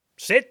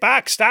sit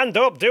back, stand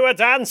up, do a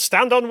dance,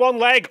 stand on one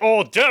leg,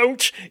 or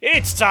don't.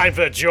 It's time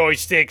for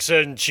Joysticks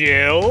and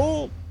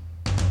Chill.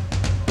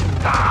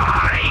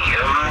 Are you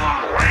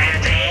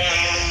ready?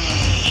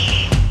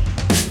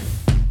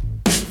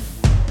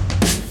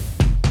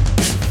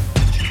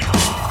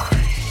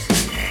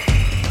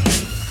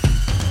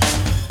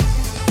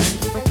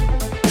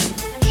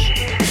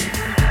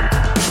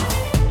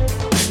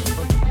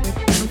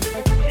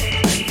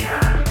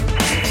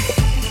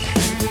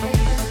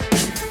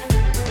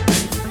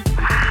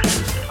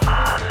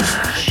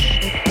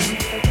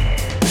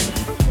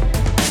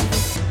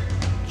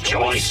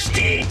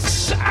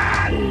 Joysticks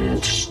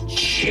and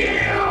Chill.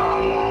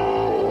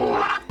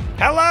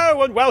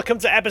 Hello and welcome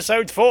to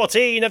episode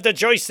 14 of the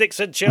Joysticks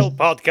and Chill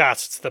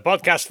podcast, the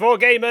podcast for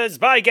gamers,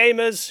 by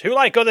gamers, who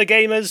like other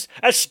gamers,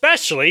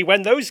 especially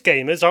when those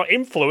gamers are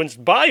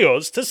influenced by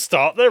us to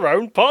start their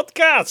own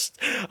podcast.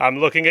 I'm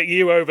looking at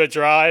you,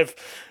 Overdrive.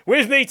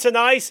 With me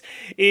tonight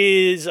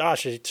is... I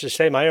should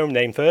say my own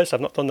name first,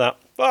 I've not done that.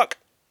 Fuck.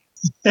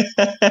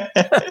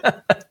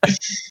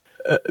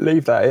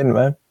 Leave that in,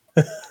 man.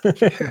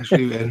 Yeah,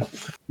 leave it in.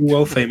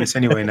 Well famous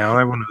anyway now,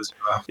 everyone knows who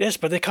you are. Yes,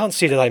 but they can't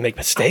see that I make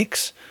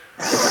mistakes.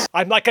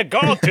 I'm like a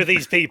god to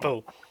these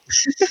people.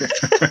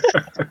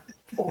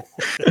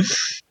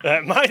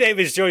 My name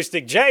is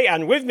Joystick J,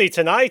 and with me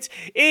tonight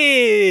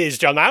is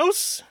John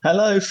Mouse.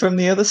 Hello from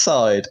the other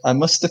side. I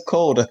must have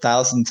called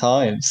 1,000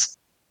 times.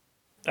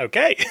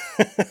 Okay.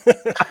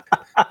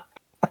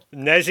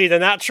 Nezzy the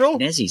Natural.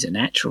 Nezzy's a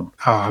natural.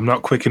 Oh, I'm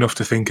not quick enough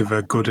to think of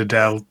a good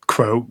Adele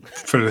quote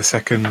for the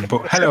second,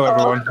 but hello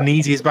everyone.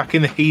 Neezy is back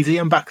in the Heezy.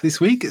 I'm back this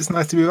week. It's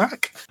nice to be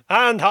back.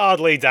 And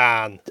Hardly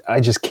Dan. I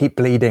just keep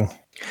bleeding.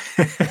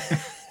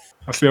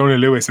 That's the only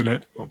Lewis in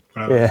it. Oh,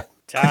 whatever. Yeah.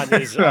 Dan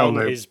is Well, on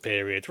no. his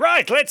period.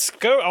 Right, let's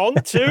go on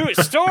to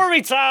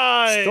story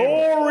time.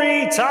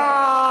 Story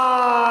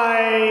time.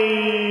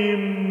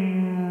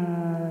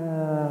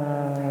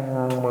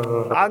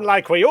 And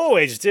like we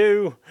always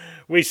do,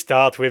 we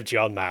start with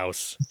John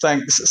Mouse.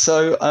 Thanks.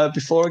 So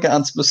before I get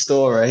onto my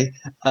story,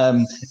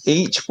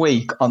 each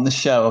week on the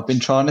show, I've been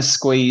trying to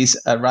squeeze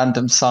a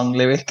random song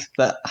lyric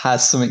that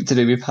has something to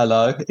do with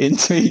hello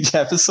into each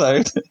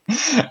episode.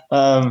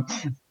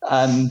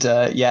 And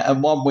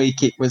 1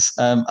 week it was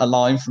a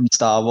line from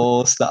Star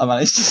Wars that I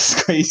managed to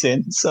squeeze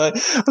in. So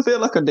I feel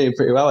like I'm doing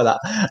pretty well with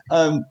that.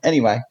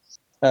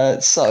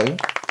 So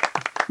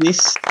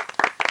this...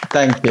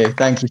 Thank you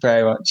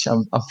very much.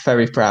 I'm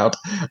very proud.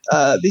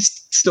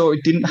 This story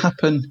didn't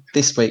happen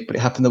this week, but it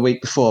happened the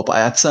week before. But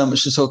I had so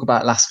much to talk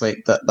about last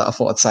week that I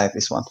thought I'd save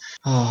this one.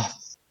 Oh,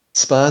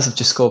 Spurs have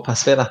just scored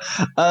past Villa.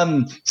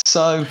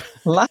 So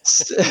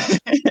last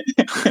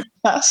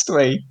last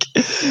week,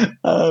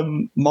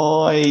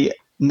 my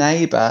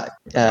neighbour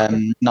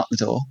knocked the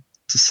door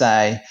to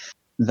say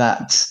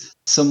that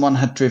someone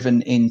had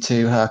driven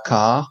into her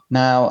car.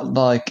 Now,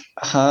 like,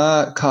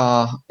 her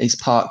car is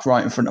parked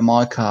right in front of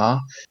my car,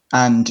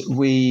 and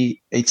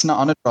it's not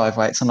on a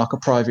driveway, it's on like a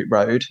private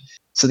road.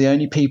 So the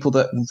only people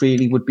that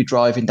really would be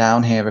driving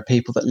down here are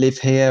people that live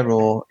here,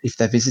 or if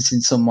they're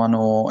visiting someone,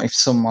 or if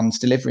someone's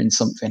delivering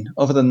something.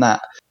 Other than that,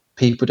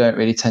 people don't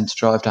really tend to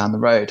drive down the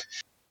road.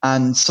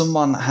 And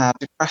someone had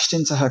crashed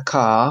into her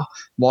car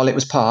while it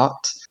was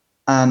parked,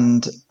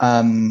 and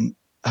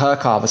her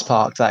car was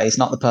parked, that is,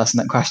 not the person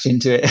that crashed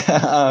into it.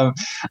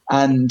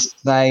 And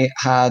they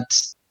had,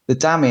 the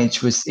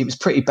damage was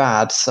pretty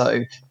bad.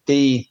 So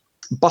the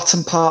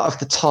bottom part of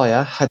the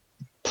tyre had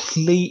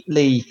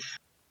completely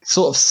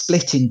sort of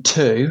split in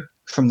two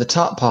from the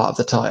top part of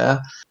the tyre,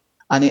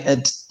 and it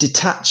had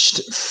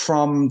detached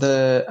from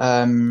the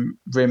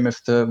rim of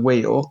the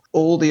wheel.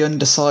 All the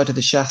underside of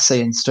the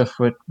chassis and stuff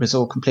was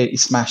all completely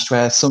smashed,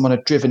 where someone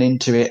had driven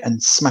into it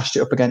and smashed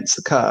it up against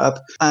the curb.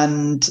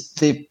 And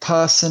the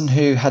person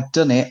who had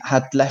done it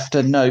had left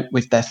a note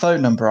with their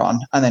phone number on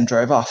and then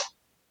drove off.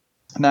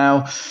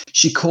 Now,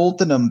 she called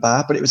the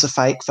number, but it was a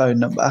fake phone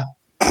number.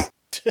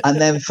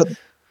 And then for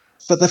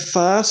the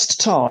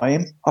first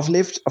time, I've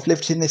lived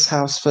in this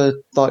house for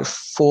like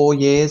 4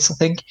 years, I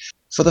think.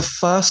 For the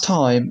first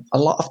time, a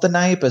lot of the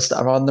neighbours that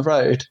are on the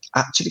road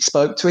actually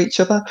spoke to each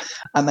other,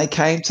 and they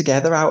came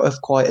together out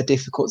of quite a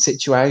difficult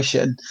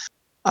situation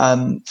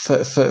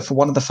for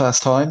one of the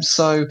first times.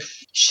 So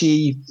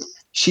she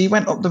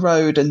went up the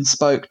road and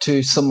spoke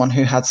to someone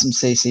who had some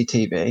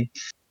CCTV,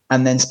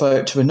 and then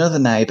spoke to another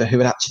neighbour who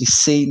had actually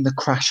seen the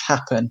crash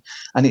happen.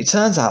 And it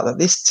turns out that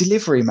this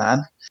delivery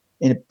man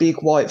in a big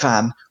white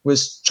van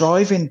was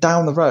driving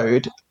down the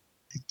road,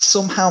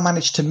 somehow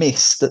managed to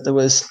miss that there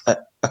was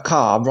a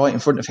car right in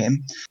front of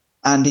him,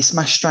 and he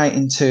smashed straight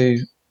into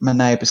my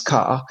neighbour's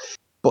car.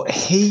 But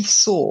he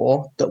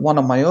saw that one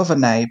of my other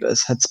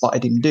neighbours had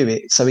spotted him do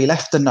it, so he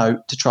left a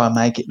note to try and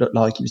make it look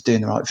like he was doing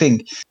the right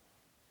thing.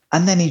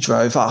 And then he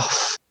drove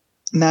off.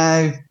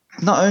 Now,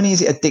 not only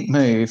is it a dick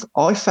move,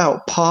 I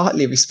felt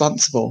partly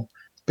responsible,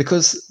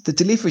 because the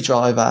delivery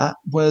driver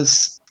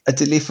was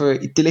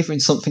delivering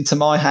something to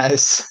my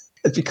house,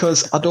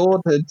 because I'd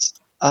ordered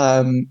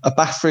a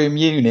bathroom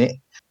unit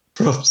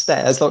for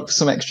upstairs, like for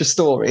some extra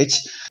storage,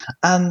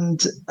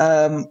 and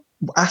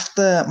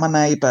after my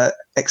neighbour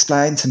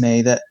explained to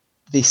me that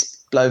this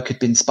bloke had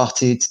been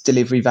spotted,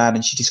 delivery van,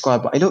 and she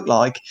described what he looked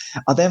like,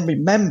 I then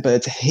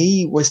remembered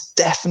he was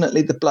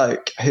definitely the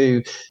bloke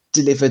who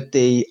delivered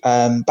the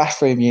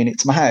bathroom unit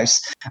to my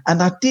house.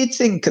 And I did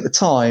think at the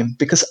time,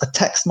 because I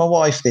texted my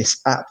wife this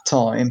at the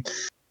time,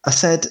 I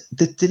said,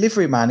 the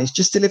delivery man has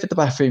just delivered the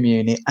bathroom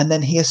unit and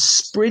then he has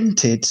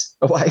sprinted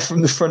away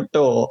from the front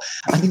door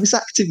and he was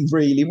acting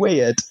really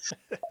weird.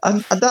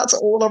 And that's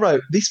all I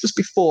wrote. This was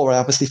before I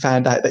obviously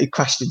found out that he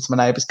crashed into my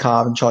neighbour's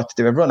car and tried to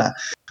do a runner.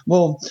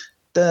 Well,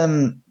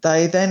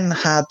 they then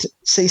had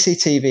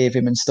CCTV of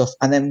him and stuff.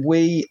 And then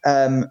we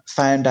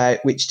found out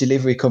which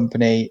delivery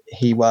company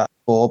he worked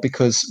for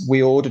because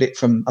we ordered it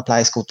from a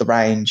place called The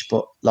Range,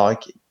 but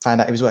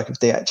found out he was working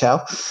for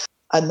DHL.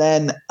 And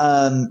then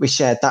we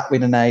shared that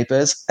with the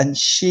neighbours, and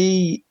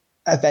she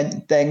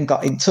then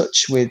got in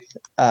touch with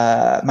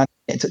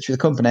the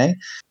company,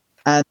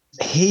 and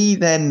he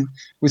then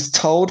was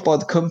told by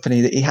the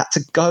company that he had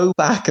to go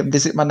back and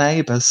visit my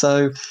neighbour.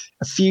 So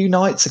a few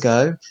nights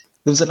ago,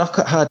 there was a knock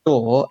at her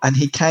door, and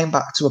he came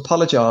back to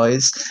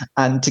apologise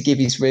and to give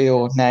his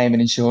real name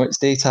and insurance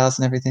details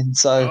and everything.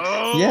 So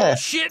yeah,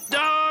 shit,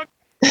 dog.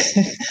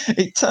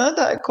 It turned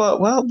out quite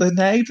well. The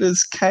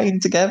neighbours came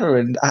together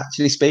and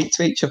actually speak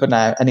to each other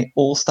now, and it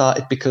all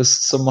started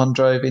because someone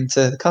drove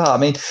into the car. I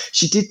mean,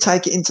 she did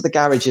take it into the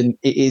garage, and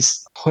it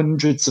is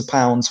hundreds of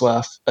pounds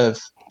worth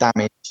of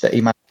damage that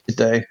he managed to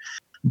do.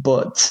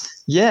 But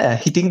yeah,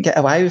 he didn't get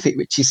away with it,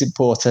 which is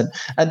important.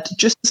 And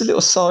just as a little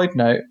side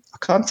note, I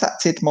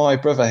contacted my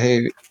brother,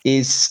 who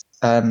is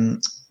a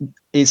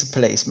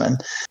policeman,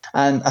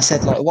 and I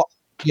said, what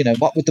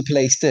would the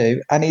police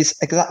do? And his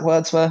exact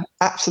words were,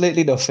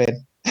 absolutely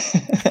nothing.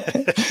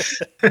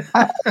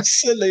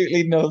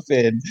 Absolutely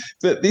nothing.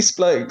 But this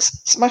bloke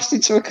smashed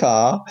into a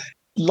car,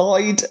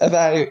 lied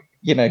about,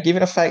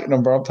 giving a fake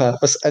number on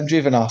purpose and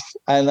driven off.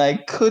 And they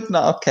could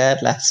not have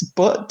cared less.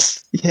 But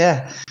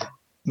yeah,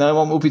 no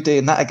one will be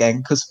doing that again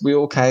because we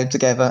all came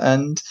together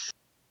and,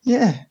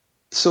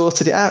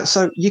 sorted it out.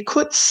 So you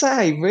could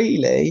say,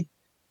 really,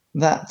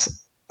 that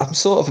I'm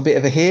sort of a bit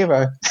of a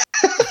hero.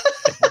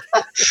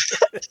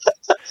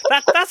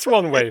 That's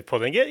one way of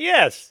putting it.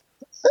 Yes.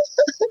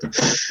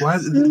 Well,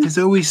 there's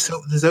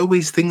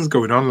always things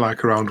going on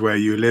around where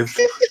you live.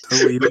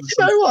 You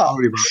know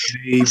what? About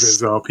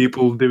neighbours or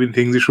people doing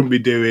things they shouldn't be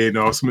doing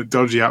or something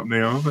dodgy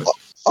happening.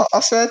 I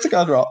swear to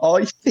God, right,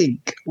 I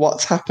think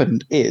what's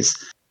happened is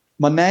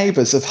my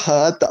neighbours have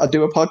heard that I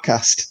do a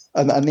podcast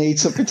and that I need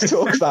something to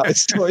talk about.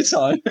 It's story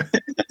time.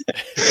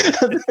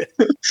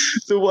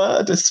 The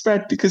word has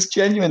spread because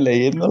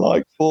genuinely in the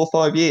 4 or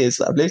 5 years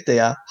that I've lived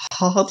here,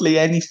 hardly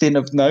anything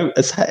of note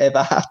has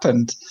ever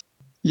happened.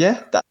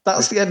 Yeah,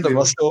 that's the end of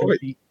my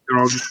story. They're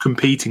all just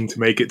competing to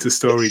make it to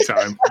story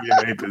time with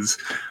your neighbours.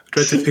 I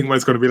dread to think what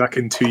it's going to be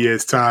in 2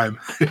 years' time.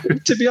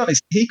 To be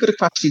honest, he could have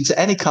crashed into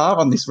any car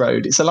on this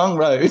road. It's a long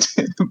road,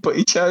 but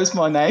he chose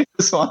my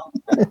neighbour's one.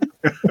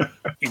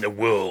 In a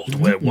world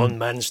where one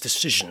man's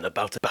decision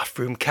about a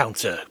bathroom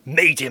counter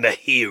made him a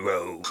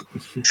hero.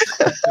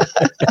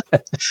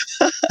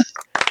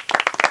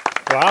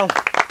 Wow.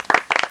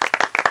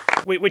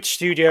 Which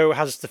studio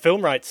has the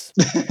film rights?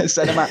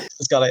 Cinemax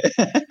has got it.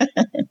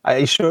 Are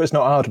you sure it's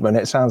not Aardman?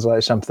 It sounds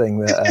like something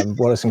that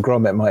Wallace and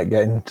Gromit might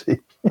get into.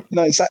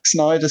 No, Zack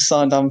Snyder's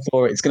signed on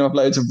for it. It's going to have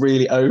loads of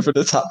really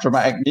over-the-top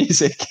dramatic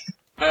music.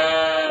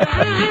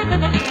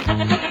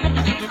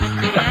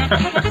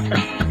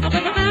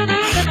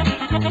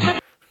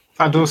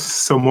 That does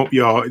sum up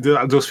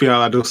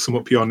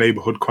your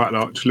neighbourhood quite a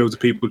lot. Just loads of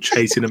people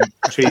chasing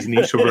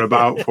each other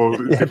about for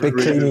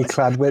bikini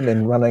clad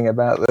women running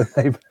about the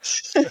neighbour.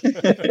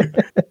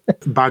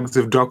 Bags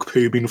of dog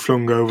poo being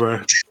flung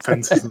over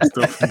fences and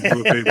stuff.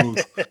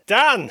 And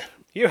Dan,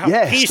 you have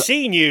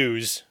PC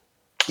news.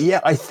 Yeah,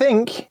 I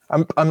think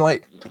I'm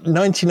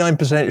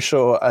 99%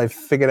 sure I've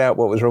figured out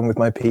what was wrong with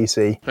my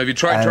PC. Have you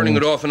tried turning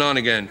it off and on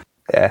again?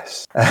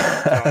 Yes.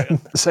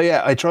 So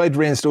yeah, I tried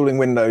reinstalling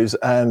Windows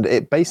and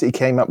it basically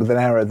came up with an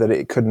error that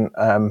it couldn't,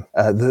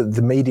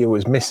 the media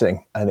was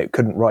missing and it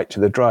couldn't write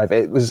to the drive.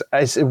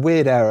 It's a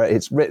weird error.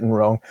 It's written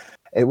wrong.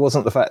 It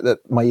wasn't the fact that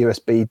my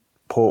USB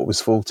port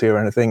was faulty or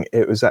anything.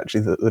 It was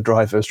actually that the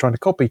drive I was trying to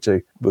copy to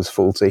was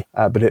faulty,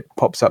 but it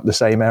pops up the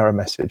same error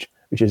message,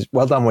 which is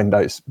well done,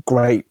 Windows.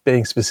 Great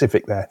being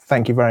specific there.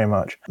 Thank you very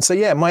much. So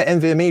yeah, my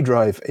NVMe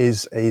drive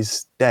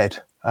is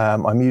dead.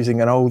 I'm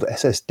using an old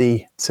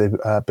SSD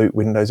to boot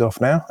Windows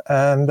off now,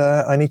 and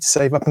I need to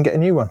save up and get a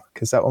new one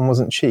because that one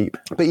wasn't cheap.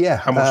 But yeah,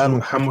 how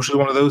much does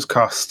one of those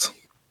cost?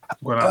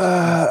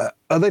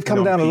 They've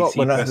come down a lot.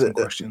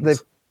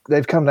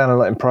 They've come down a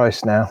lot in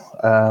price now.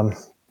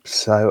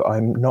 So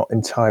I'm not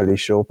entirely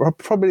sure.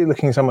 Probably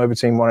looking somewhere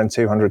between £100 and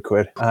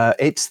 £200.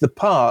 It's the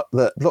part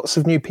that lots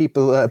of new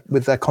people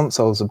with their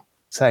consoles are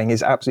saying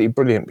is absolutely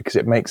brilliant because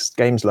it makes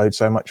games load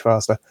so much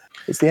faster.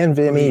 It's the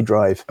NVMe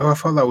drive. Oh, I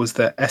thought that was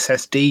the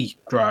SSD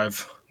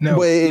drive. No,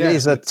 Well, it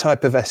is a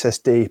type of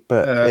SSD,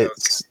 but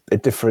it's a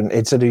different.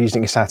 Instead of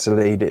using a SATA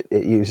lead,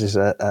 it uses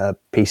a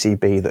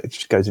PCB that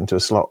just goes into a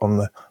slot on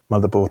the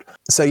motherboard.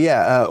 So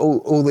yeah,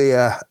 all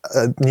the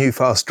new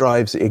fast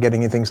drives that you're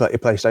getting in things like your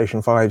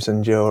PlayStation 5s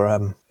and your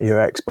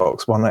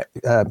Xbox One,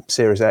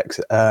 Series X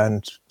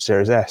and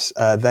Series S,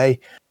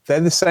 they're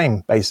the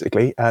same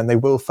basically, and they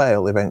will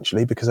fail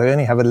eventually because they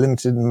only have a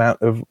limited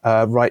amount of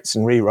writes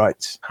and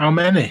rewrites. How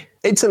many?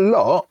 It's a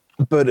lot.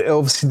 But it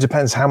obviously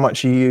depends how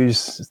much you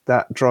use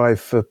that drive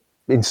for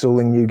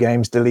installing new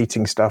games,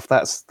 deleting stuff.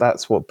 That's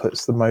what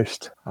puts the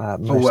most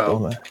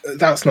on there.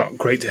 That's not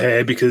great to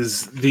hear,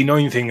 because the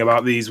annoying thing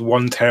about these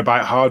 1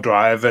 terabyte hard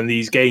drive and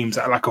these games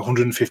at like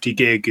 150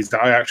 gig is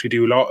that I actually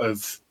do a lot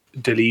of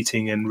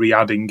deleting and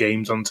re-adding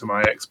games onto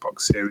my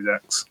Xbox Series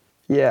X.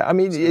 Yeah, I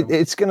mean,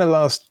 it's going to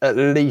last at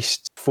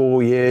least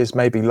 4 years,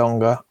 maybe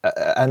longer,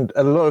 and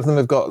a lot of them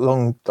have got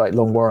long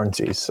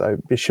warranties, so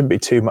it shouldn't be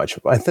too much.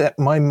 I think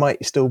mine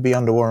might still be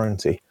under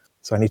warranty,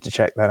 so I need to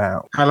check that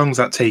out. How long has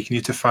that taken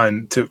you to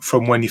find,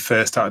 from when you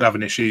first started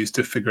having issues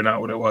to figuring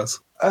out what it was?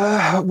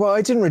 Well,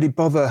 I didn't really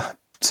bother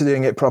to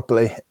doing it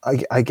properly.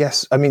 I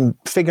guess, I mean,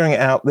 figuring it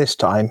out this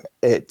time,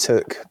 it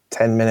took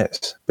 10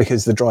 minutes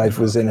because the drive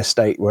was in a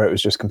state where it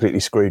was just completely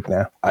screwed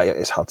now.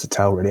 It's hard to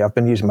tell, really. I've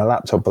been using my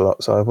laptop a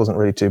lot, so I wasn't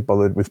really too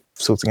bothered with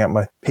sorting out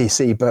my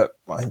PC, but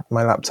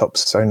my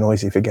laptop's so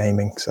noisy for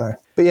gaming. So,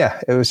 but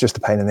yeah, it was just a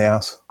pain in the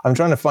ass. I'm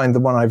trying to find the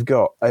one I've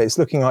got. It's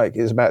looking like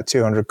it's about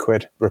 200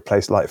 quid,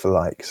 replace like for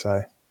like,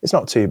 so it's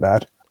not too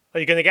bad.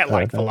 Are you going to get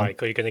like for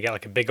like, or are you going to get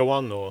like a bigger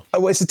one? Or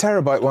well, it's a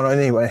terabyte one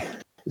anyway,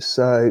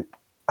 so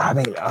I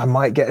mean, I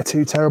might get a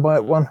 2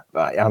 terabyte one,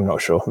 but I'm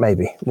not sure.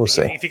 Maybe we'll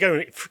see. If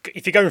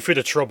you're going through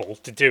the trouble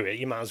to do it,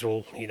 you might as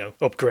well,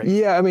 upgrade.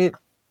 Yeah, I mean,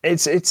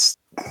 it's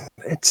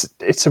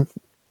a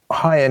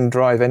high-end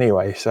drive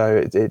anyway,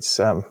 so it's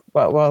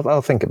well,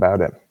 I'll think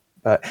about it.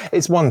 But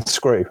it's one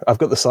screw. I've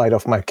got the side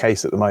off my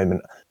case at the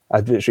moment.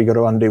 I've literally got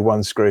to undo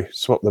one screw,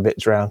 swap the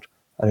bits around,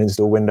 and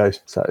install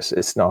Windows. So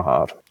it's not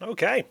hard.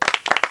 Okay.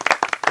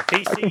 The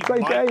PC I can play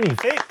might be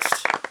games.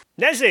 fixed.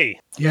 Nezzy.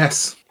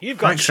 Yes. You've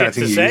got shit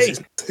to say.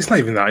 It's not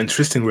even that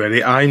interesting,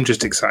 really. I'm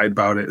just excited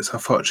about it, so I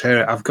thought I'd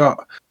share it. I've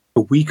got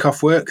a week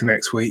off work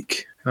next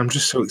week, and I'm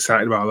just so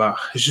excited about that.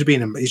 It's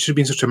just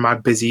been such a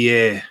mad busy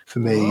year for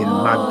me, and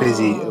mad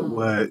busy at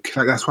work.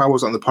 Like, that's why I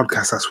wasn't on the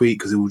podcast last week,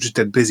 because it was just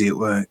dead busy at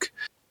work.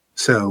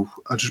 So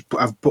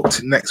I've booked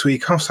it next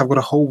week off, so I've got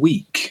a whole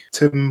week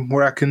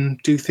where I can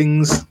do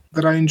things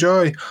that I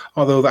enjoy.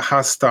 Although that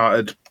has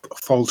started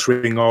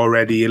faltering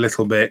already a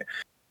little bit,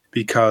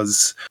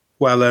 because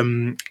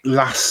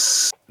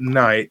last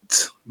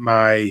night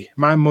my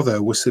mother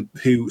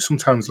who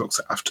sometimes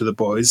looks after the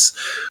boys,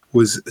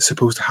 was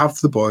supposed to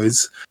have the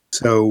boys,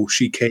 so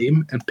she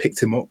came and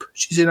picked him up.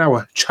 She's in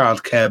our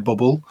childcare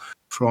bubble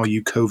for all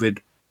you COVID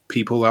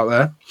people out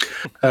there.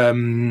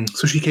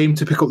 So she came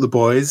to pick up the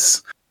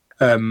boys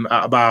at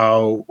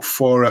about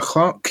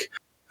 4:00,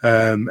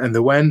 and they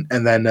went,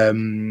 and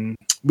then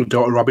my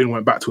daughter Robin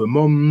went back to her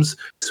mum's,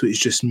 so it's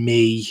just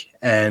me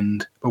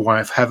and my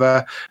wife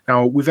Heather.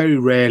 Now, we very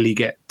rarely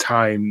get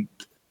time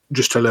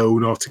just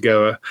alone or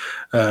together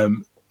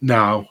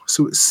now,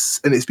 so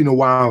it's been a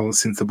while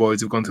since the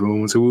boys have gone to my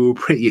mum, so we were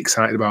pretty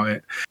excited about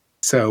it.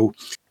 So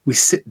we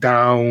sit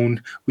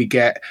down, we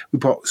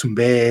bought some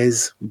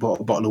beers, we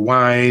bought a bottle of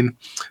wine,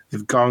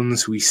 they've gone,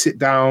 so we sit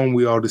down,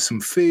 we order some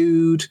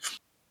food,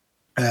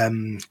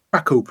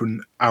 crack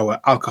open our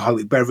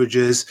alcoholic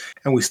beverages,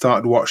 and we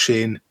started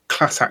watching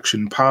Class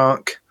Action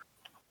Park,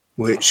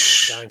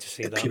 which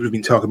people have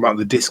been talking about on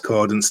the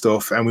Discord and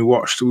stuff. And we were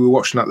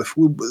watching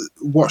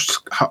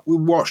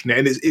it,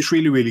 and it's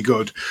really, really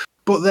good.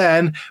 But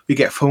then we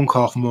get a phone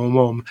call from my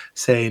mum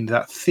saying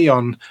that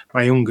Theon,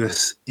 my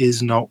youngest,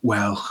 is not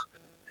well,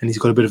 and he's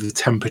got a bit of a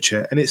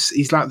temperature, and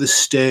he's like the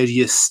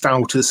sturdiest,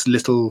 stoutest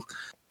little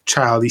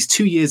child. He's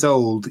 2 years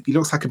old. He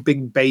looks like a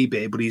big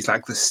baby, but he's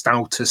like the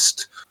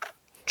stoutest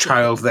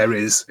child there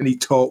is, and he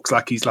talks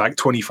like he's like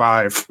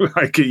 25,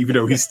 like, even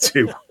though he's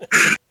 2.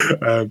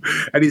 And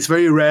it's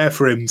very rare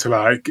for him to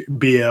like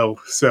be ill.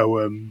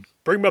 So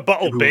bring my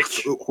bottle,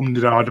 bitch.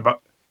 Hard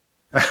about.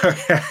 That's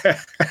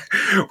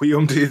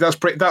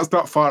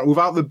not far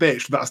without the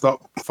bitch. That's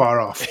not far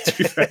off.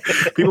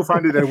 People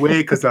find it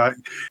weird because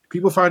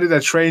people find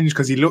it strange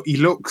because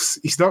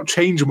he's not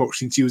changed much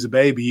since he was a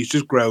baby. He's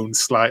just grown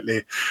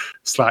slightly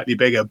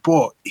bigger,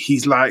 but he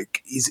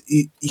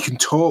can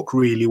talk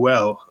really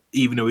well,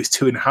 even though he's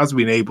 2 and has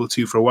been able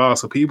to for a while.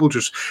 So people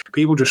just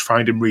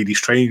find him really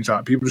strange.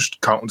 Like, people just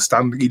can't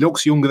understand. He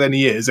looks younger than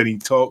he is, and he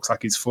talks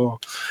like he's 4.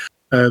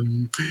 But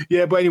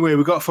anyway,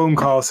 we got a phone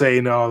call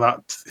saying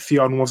that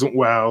Theon wasn't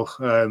well,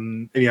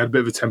 and he had a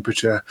bit of a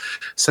temperature.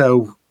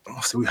 So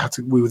we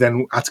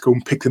then had to go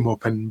and pick him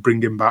up and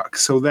bring him back.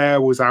 So there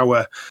was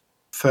our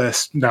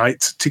first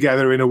night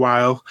together in a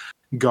while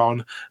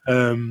gone.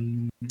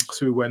 So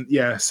we went,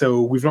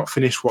 so we've not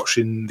finished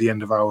watching the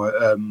end of our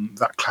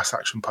that Class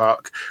Action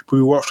Park, but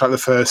we watched like the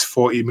first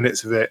 40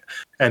 minutes of it,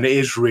 and it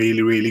is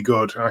really, really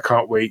good, and I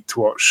can't wait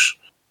to watch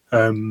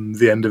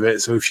the end of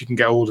it. So if you can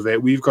get hold of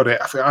it, we've got it.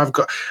 I've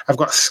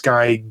got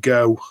Sky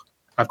Go.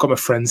 I've got my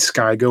friend's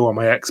Sky Go on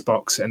my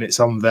Xbox, and it's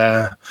on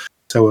there.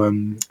 So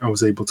I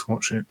was able to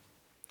watch it.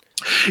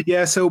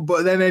 Yeah. So,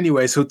 but then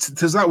anyway, so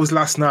that was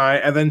last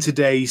night, and then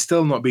today he's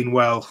still not been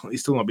well.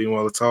 He's still not been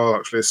well at all,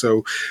 actually.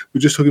 So we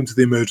just took him to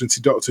the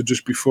emergency doctor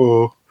just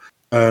before,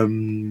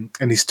 and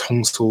his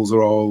tonsils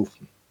are all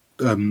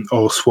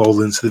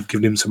swollen. So they've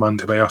given him some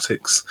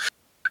antibiotics.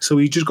 So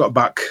he just got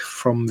back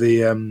from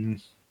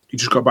the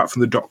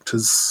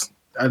doctors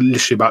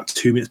literally about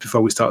 2 minutes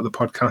before we started the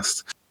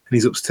podcast, and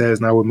he's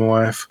upstairs now with my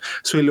wife.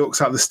 So he looks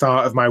at the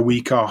start of my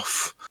week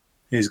off.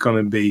 He's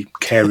going to be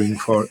caring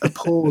for a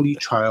poorly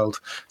child.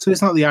 So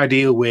it's not the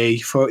ideal way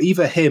for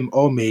either him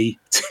or me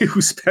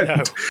to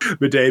spend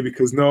the day,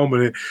 because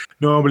normally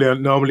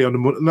on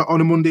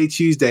a Monday,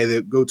 Tuesday,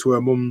 they go to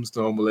her mum's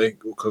normally,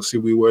 because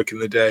we work in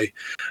the day.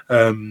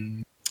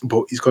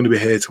 But he's going to be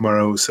here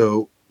tomorrow,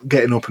 so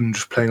getting up and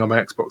just playing on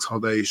my Xbox all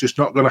day is just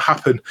not going to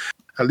happen,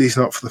 at least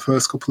not for the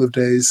first couple of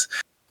days.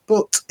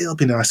 But it'll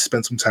be nice to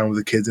spend some time with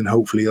the kids, and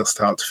hopefully he'll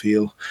start to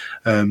feel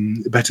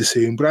better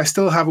soon. But I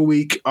still have a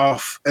week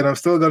off, and I'm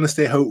still going to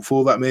stay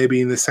hopeful that maybe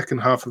in the second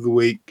half of the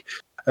week,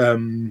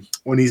 when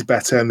he's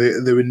better, and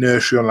they're in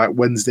nursery on like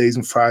Wednesdays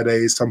and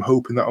Fridays, so I'm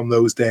hoping that on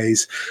those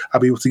days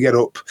I'll be able to get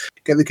up,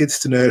 get the kids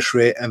to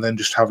nursery, and then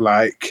just have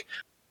like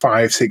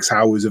 5-6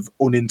 hours of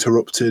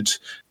uninterrupted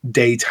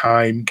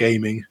daytime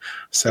gaming.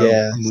 So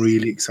I'm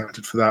really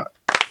excited for that.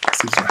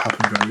 This doesn't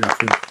happen very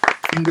often.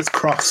 Fingers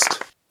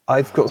crossed.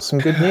 I've got some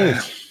good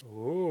news.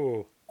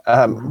 Ooh.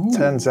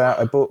 Turns out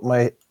I bought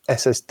my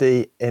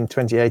SSD in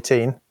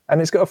 2018,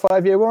 and it's got a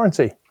 5-year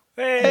warranty.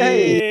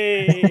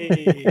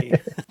 Hey!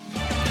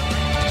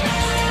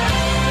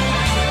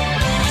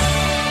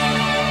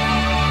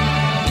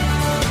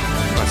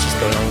 That's just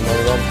going on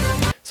another one.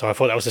 So I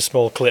thought that was a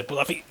small clip, but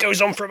I think it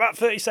goes on for about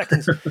 30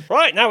 seconds.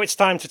 Right, now it's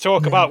time to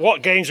talk about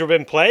what games we've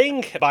been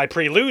playing, by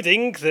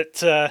preluding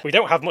that we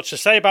don't have much to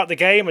say about the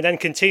game, and then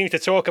continue to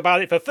talk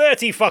about it for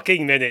 30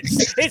 fucking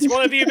minutes. It's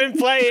what have you been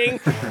playing?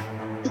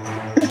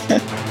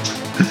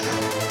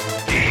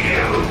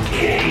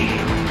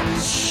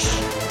 Games.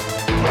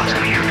 What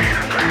have you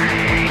been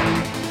playing?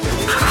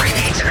 I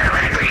need to know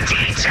every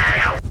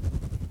detail.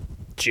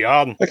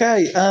 John.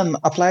 Okay,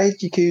 I played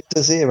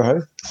Yakuza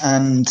 0,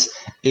 and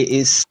it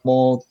is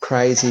more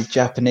crazy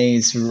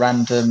Japanese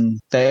random,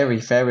 very,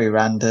 very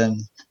random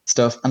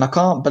stuff. And I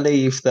can't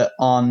believe that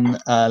on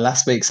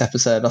last week's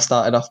episode I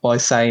started off by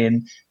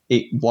saying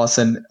it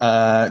wasn't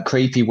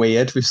creepy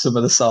weird with some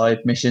of the side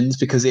missions,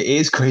 because it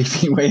is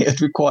creepy weird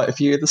with quite a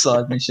few of the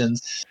side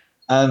missions.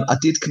 I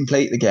did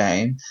complete the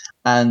game,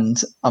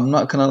 and I'm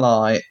not going to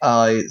lie,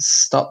 I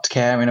stopped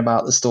caring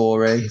about the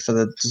story for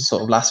the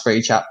sort of last 3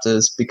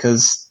 chapters,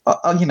 because,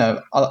 I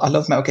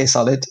love Metal Gear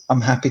Solid. I'm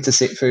happy to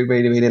sit through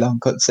really, really long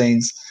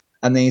cutscenes,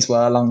 and these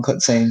were long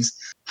cutscenes.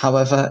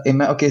 However, in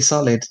Metal Gear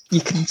Solid, you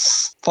can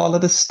follow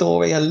the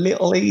story a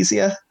little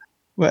easier,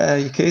 where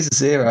Yakuza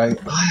 0,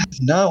 I have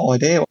no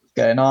idea what was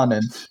going on,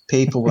 and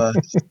people were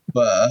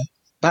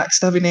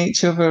backstabbing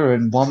each other,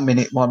 and 1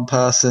 minute one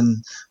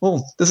person,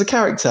 there's a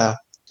character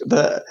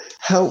that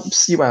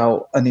helps you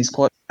out and he's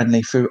quite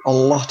friendly through a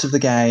lot of the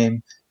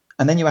game,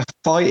 and then you have to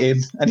fight him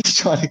and he's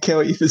trying to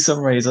kill you for some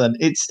reason.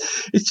 It's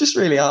just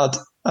really odd,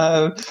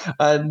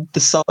 and the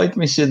side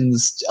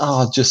missions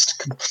are just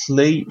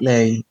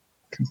completely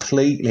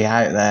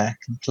out there,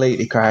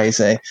 completely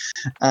crazy.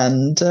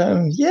 And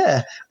I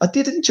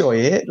did enjoy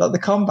it. Like, the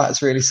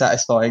combat's really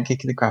satisfying,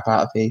 kicking the crap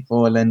out of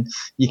people, and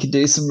you can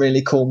do some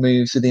really cool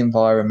moves with the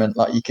environment.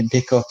 Like, you can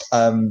pick up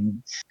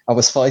I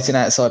was fighting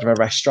outside of a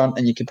restaurant,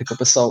 and you can pick up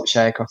a salt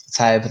shaker off the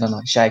table and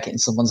like shake it in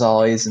someone's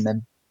eyes and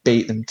then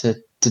beat them to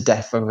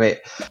death with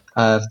it,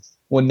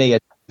 or near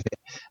it.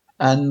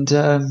 And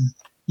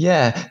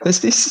there's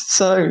this.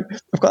 So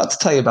I've got to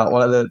tell you about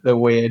one of the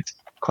weird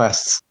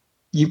quests.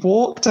 You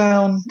walk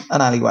down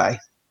an alleyway,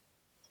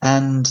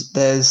 and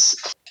there's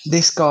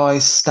this guy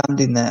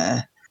standing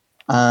there,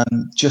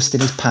 just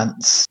in his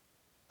pants,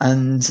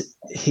 and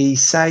he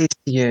says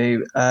to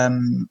you,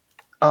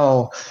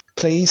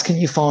 please, can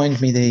you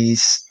find me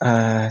these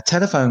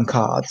telephone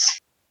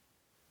cards?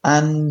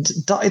 And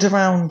dotted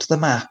around the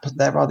map,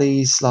 there are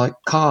these like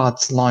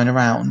cards lying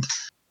around,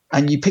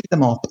 and you pick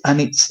them up, and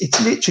it's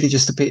literally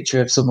just a picture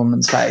of some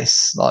woman's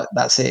face, like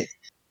that's it.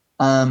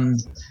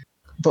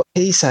 But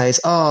he says,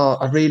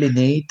 I really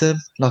need them.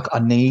 Like, I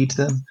need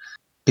them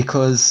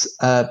because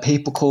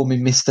people call me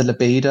Mr.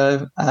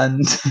 Libido,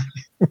 and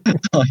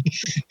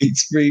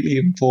it's really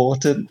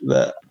important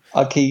that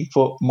I keep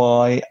up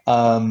my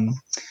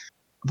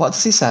what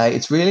does he say?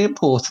 It's really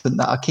important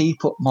that I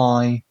keep up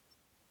my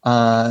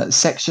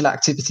sexual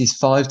activities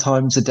 5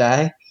 times a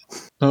day.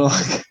 I'm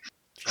like,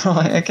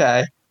 right,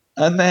 okay.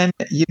 And then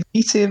you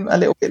meet him a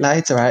little bit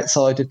later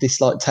outside of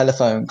this like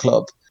telephone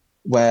club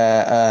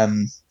where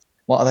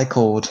what are they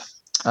called?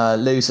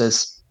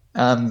 Losers.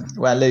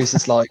 Where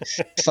losers like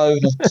phone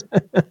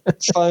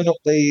up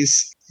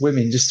these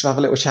women just to have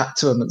a little chat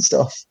to them and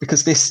stuff,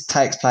 because this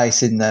takes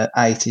place in the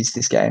 80s,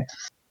 this game.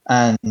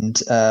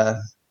 And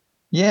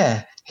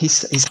Yeah,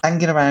 he's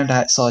hanging around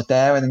outside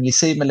there, and then you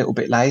see him a little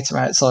bit later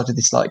outside of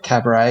this like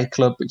cabaret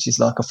club, which is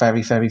like a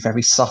very, very,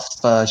 very soft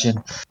version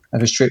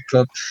of a strip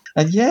club.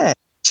 And yeah,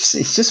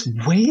 it's just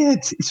weird.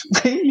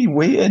 It's really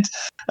weird.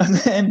 And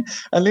then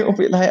a little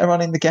bit later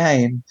on in the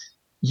game,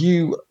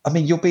 you're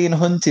being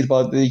hunted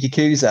by the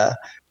Yakuza,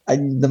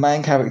 and the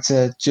main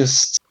character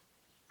just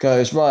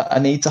goes, right, I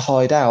need to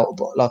hide out,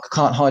 but like I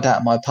can't hide out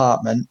in my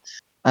apartment.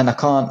 And I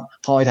can't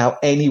hide out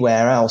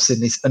anywhere else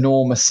in this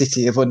enormous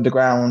city of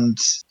underground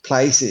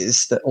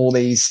places that all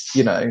these,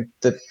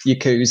 the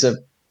Yakuza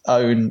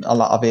own a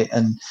lot of it.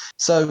 And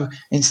so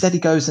instead he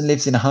goes and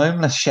lives in a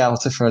homeless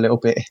shelter for a little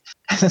bit.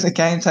 And then the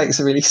game takes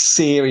a really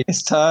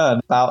serious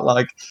turn about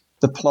like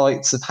the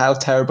plights of how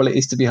terrible it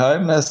is to be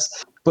homeless.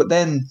 But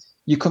then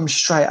you come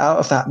straight out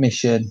of that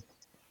mission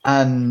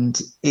and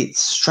it's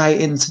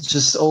straight into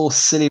just all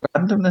silly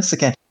randomness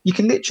again. You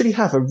can literally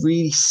have a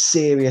really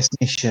serious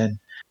mission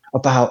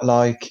about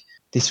like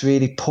there's this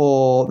really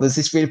poor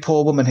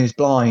woman who's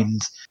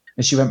blind,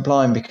 and she went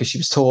blind because she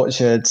was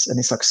tortured, and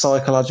it's like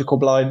psychological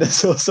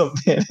blindness or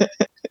something.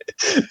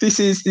 This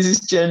is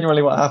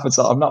genuinely what happens.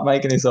 I'm not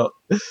making this up.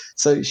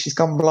 So she's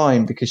gone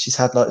blind because she's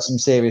had like some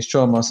serious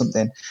trauma or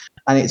something,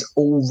 and it's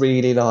all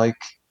really like,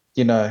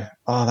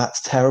 oh,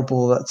 that's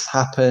terrible, that's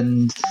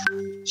happened.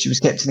 She was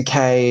kept in a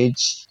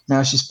cage,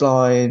 now she's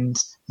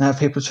blind, now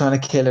people are trying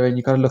to kill her and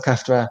you've got to look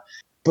after her.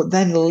 But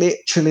then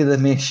literally the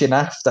mission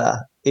after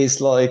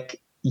is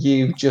like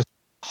you just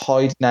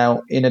hiding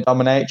out in a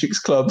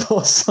dominatrix club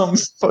or some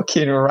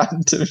fucking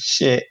random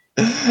shit.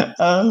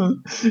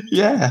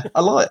 Yeah, I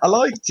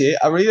liked it.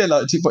 I really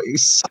liked it, but it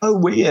was so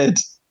weird.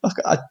 Like,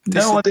 I had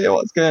no idea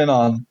what's going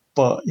on.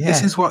 But yeah,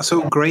 this is what's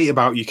so great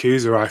about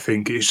Yakuza. I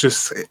think there's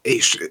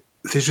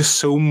just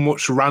so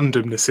much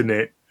randomness in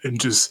it, and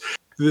just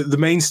the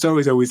main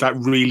story is always like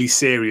really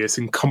serious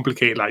and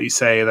complicated, like you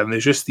say, and then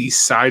there's just these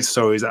side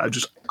stories that are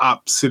just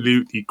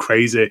absolutely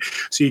crazy.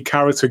 So your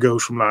character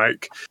goes from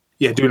like,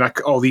 doing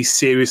like all these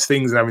serious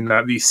things and having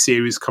like these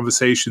serious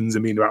conversations,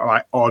 about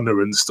like honor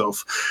and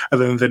stuff,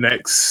 and then the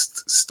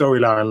next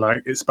storyline,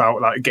 like it's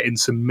about like getting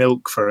some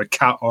milk for a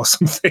cat or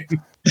something.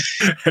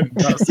 And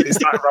it's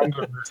that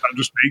randomness that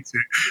just makes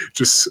it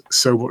just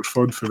so much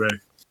fun for me.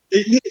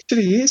 It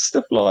literally is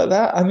stuff like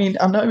that. I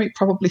know it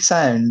probably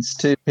sounds,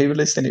 to people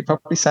listening, it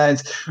probably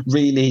sounds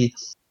really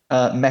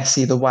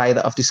messy the way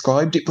that I've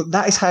described it, but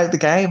that is how the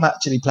game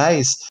actually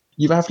plays.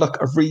 You have like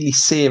a really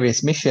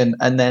serious mission,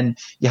 and then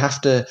you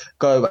have to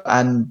go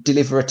and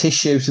deliver a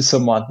tissue to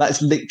someone.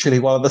 That's literally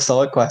one of the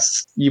side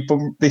quests.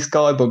 This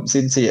guy bumps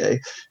into you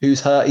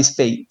who's hurt his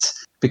feet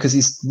because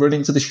he's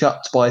running to the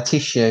shop to buy a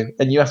tissue,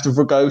 and you have to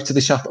go to the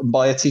shop and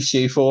buy a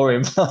tissue for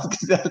him.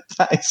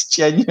 That is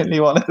genuinely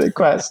one of the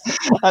quests.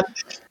 And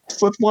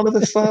for one of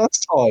the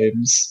first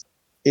times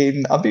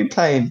I've been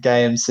playing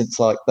games since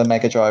like the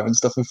Mega Drive and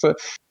stuff, and for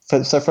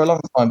a long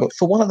time, but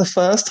for one of the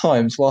first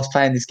times whilst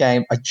playing this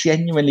game, I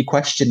genuinely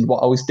questioned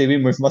what I was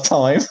doing with my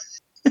time.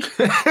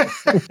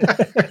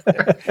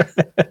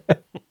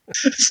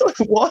 It's like,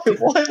 why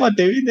am I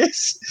doing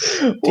this?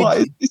 What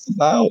is this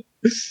about?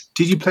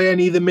 Did you play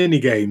any of the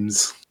mini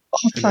games?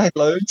 I played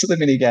loads of the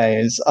mini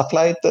games. I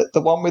played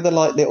the one with the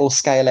like little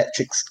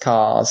Scalextric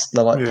cars,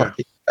 the like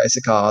pocket racer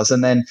cars,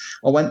 and then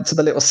I went to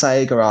the little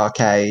Sega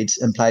arcade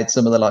and played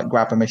some of the like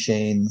grabber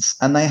machines.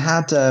 And they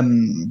had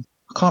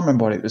I can't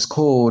remember what it was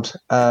called.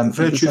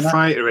 Virtua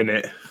Fighter in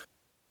it.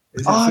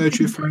 Is it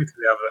Virtua Fighter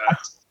they have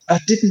there?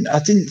 I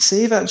didn't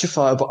see Virtua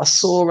Fighter, but I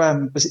saw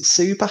was it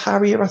Super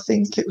Harrier, I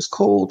think it was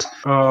called.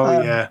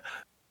 Oh yeah.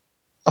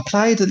 I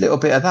played a little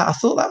bit of that. I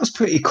thought that was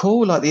pretty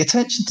cool. Like the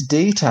attention to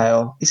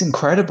detail is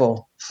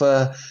incredible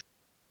for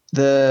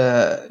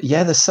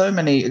there's so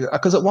many,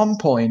 because at one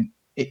point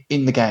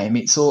in the game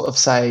it sort of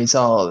says,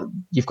 oh,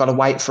 you've got to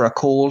wait for a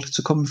call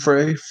to come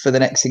through for the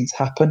next thing to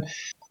happen.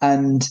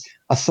 And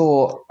I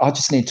thought I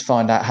just need to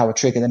find out how I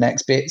trigger the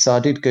next bit. So I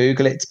did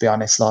Google it, to be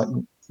honest, like,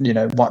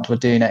 what do I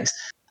do next?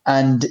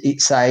 And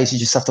it says you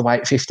just have to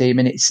wait 15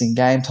 minutes in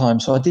game time.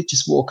 So I did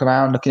just walk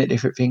around looking at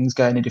different things,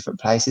 going in different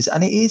places,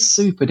 and it is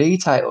super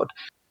detailed.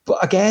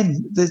 But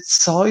again, the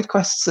side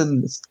quests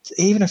and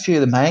even a few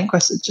of the main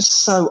quests are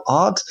just so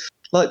odd.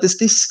 Like there's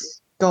this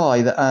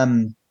guy that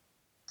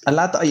a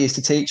lad that I used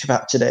to teach with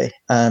actually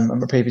at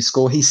my previous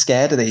school, he's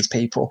scared of these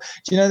people.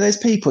 Do you know those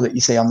people that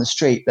you see on the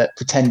street that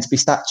pretend to be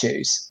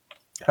statues?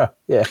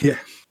 Yeah.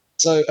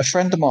 So a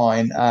friend of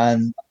mine,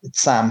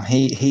 Sam,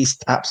 he's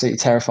absolutely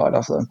terrified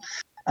of them.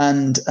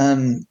 And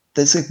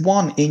there's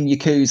one in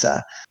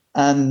Yakuza,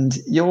 and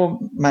your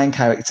main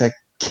character,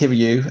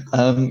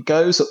 Kiryu,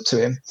 goes up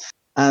to him,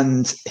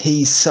 and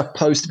he's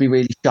supposed to be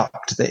really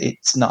shocked that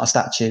it's not a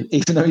statue,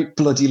 even though it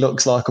bloody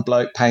looks like a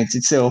bloke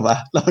painted silver,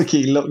 like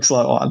he looks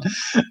like one.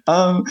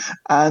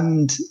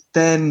 And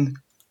then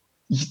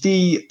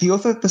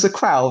there's a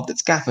crowd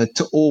that's gathered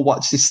to all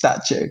watch this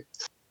statue.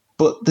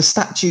 But the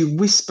statue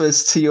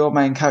whispers to your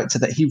main character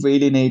that he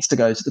really needs to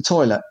go to the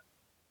toilet.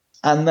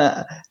 and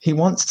that he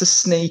wants to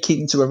sneak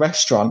into a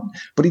restaurant,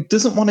 but he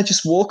doesn't want to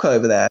just walk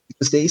over there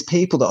because these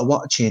people that are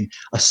watching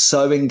are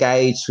so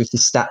engaged with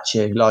this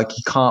statue. Like,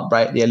 he can't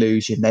break the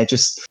illusion. They're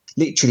just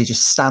literally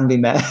just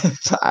standing there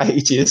for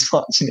ages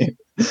watching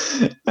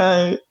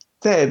him.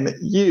 Then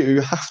you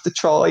have to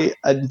try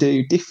and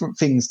do different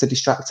things to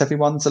distract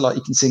everyone. So, like,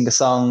 you can sing a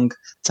song,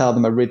 tell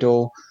them a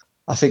riddle.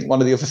 I think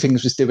one of the other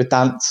things was do a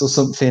dance or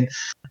something.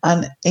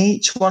 And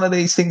each one of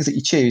these things that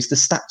you choose, the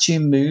statue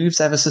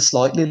moves ever so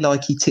slightly,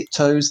 like he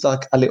tiptoes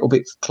like a little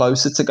bit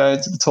closer to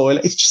going to the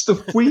toilet. It's just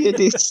the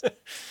weirdest.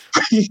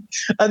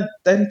 And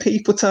then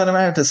people turn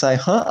around and say,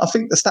 I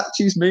think the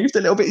statue's moved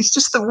a little bit. It's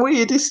just the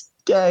weirdest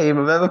game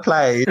I've ever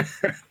played.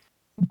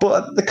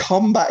 But the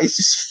combat is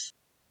just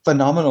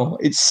phenomenal.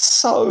 It's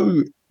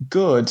so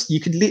good. You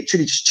can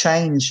literally just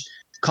change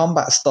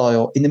combat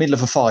style in the middle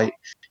of a fight.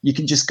 You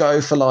can just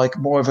go for like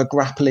more of a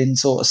grappling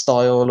sort of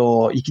style,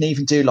 or you can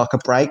even do like a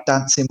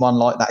breakdancing one,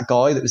 like that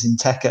guy that was in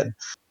Tekken,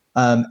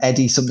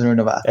 Eddie something or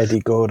another.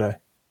 Eddie Gordo.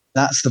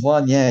 That's the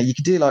one, yeah. You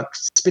can do like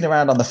spin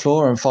around on the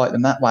floor and fight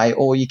them that way,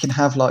 or you can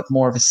have like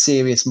more of a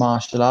serious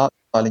martial art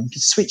style, and you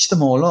can switch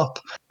them all up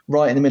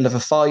right in the middle of a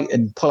fight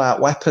and pull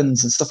out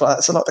weapons and stuff like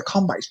that. So like the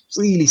combat is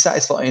really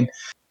satisfying,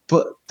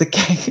 but the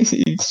game,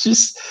 it's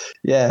just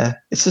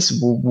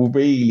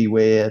really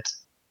weird.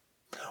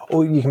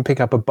 Or you can pick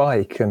up a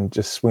bike and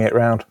just swing it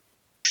around.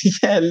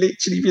 Yeah,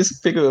 literally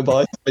just pick up a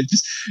bike and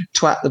just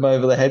twat them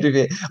over the head with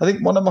it. I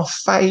think one of my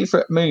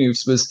favourite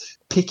moves was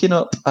picking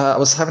up, I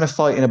was having a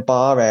fight in a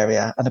bar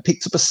area and I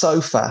picked up a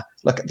sofa,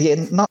 like at the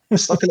end, not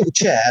just like a little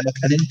chair, like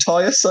an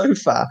entire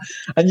sofa,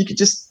 and you could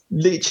just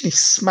literally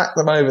smack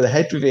them over the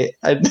head with it.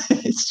 And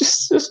it's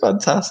just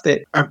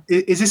fantastic.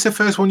 Is this the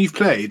first one you've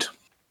played?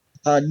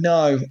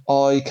 No,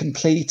 I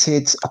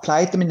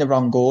played them in the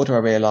wrong order, I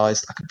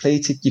realised. I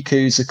completed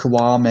Yakuza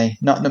Kiwami,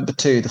 not number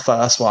 2, the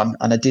first one,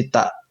 and I did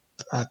that,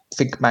 I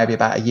think, maybe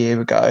about a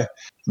year ago,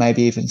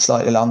 maybe even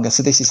slightly longer.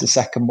 So this is the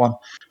second one.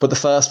 But the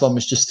first one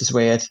was just as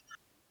weird.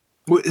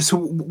 So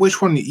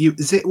which one?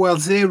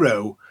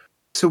 Zero.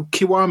 So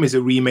Kiwami is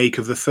a remake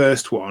of the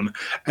first one,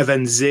 and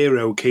then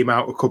Zero came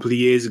out a couple of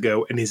years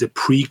ago and is a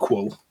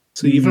prequel.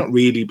 So you've not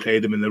really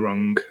played them in the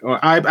wrong.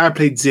 I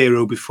played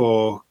Zero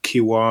before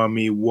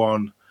Kiwami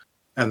 1,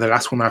 and the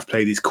last one I've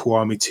played is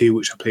Kiwami 2,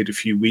 which I played a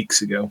few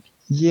weeks ago.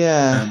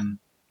 Yeah.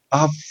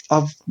 I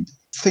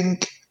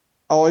think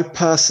I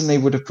personally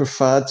would have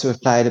preferred to have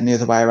played them the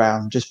other way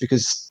around, just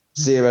because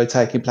Zero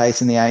taking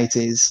place in the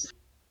 80s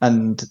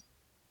and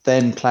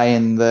then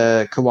playing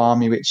the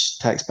Kiwami, which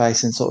takes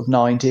place in sort of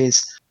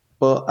 90s.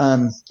 But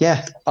I'm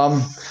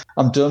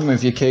done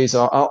with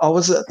Yakuza. I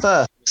was at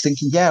first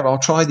thinking, I'll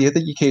try the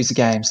other Yakuza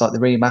games, like the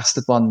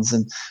remastered ones,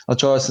 and I'll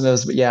try some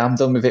others. But I'm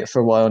done with it for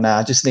a while now.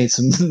 I just need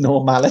some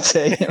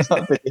normality in my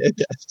video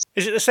games.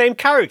 Is it the same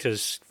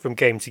characters from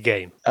game to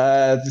game?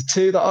 The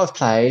two that I've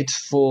played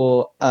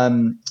for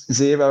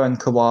Zero and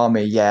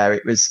Kiwami,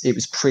 it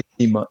was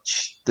pretty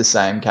much the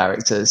same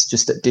characters,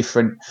 just at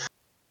different.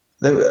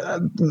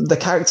 The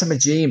character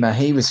Majima,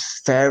 he was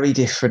very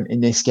different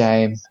in this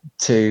game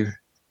to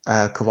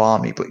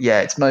Kiwami, but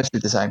it's mostly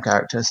the same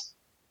characters.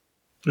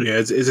 Yeah,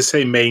 it's the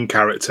same main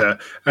character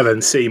and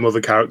then same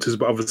other characters,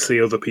 but obviously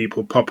other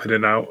people pop in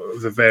and out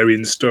of the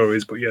varying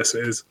stories, but yes,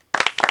 it is.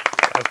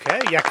 Okay,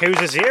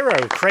 Yakuza 0,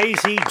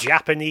 crazy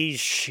Japanese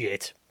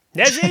shit.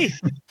 Nezzy?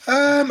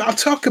 I'll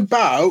talk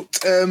about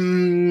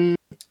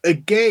a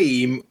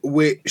game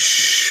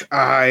which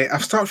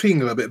I've started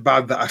feeling a little bit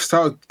bad that I've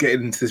started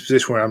getting into this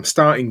position where I'm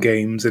starting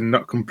games and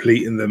not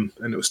completing them,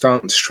 and it was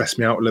starting to stress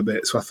me out a little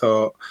bit, so I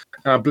thought,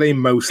 I blame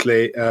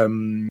mostly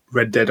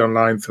Red Dead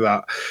Online for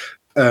that.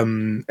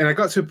 And I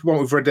got to a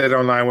point with Red Dead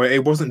Online where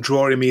it wasn't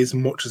drawing me as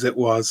much as it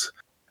was.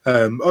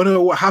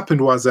 What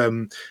happened was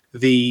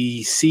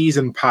the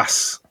season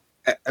pass,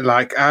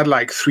 I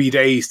had 3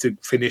 days to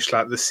finish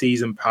the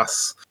season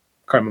pass.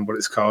 I can't remember what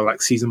it's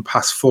called, season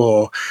pass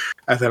 4.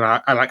 And then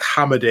I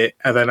hammered it,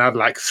 and then I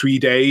had 3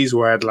 days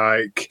where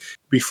I'd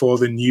before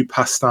the new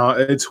pass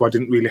started, so I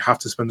didn't really have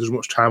to spend as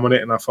much time on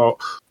it. And I thought,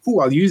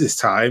 I'll use this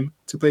time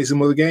to play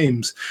some other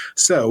games.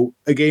 So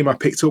a game I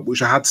picked up,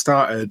 which I had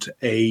started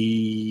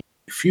a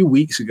few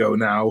weeks ago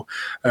now,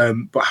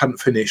 but hadn't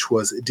finished,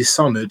 was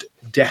Dishonored: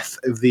 Death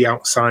of the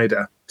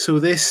Outsider. So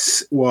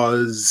this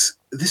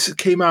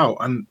came out,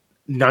 and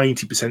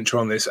 90% sure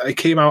on this. It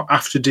came out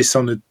after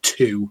Dishonored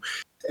 2,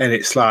 and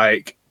it's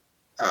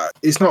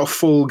it's not a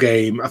full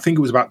game. I think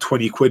it was about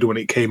 20 quid when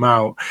it came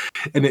out,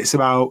 and it's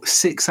about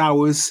 6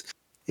 hours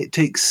it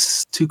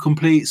takes to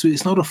complete. So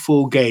it's not a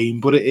full game,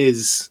 but it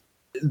is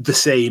the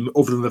same,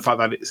 other than the fact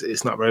that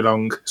it's not very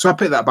long. So I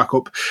picked that back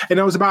up, and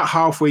I was about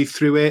halfway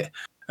through it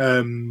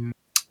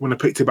when I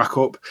picked it back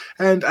up,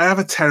 and I have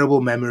a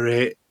terrible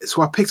memory.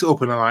 So I picked it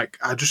up, and I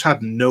just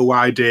had no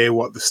idea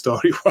what the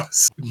story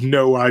was.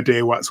 No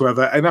idea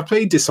whatsoever. And I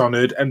played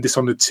Dishonored and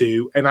Dishonored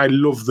 2, and I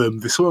love them.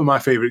 They're some of my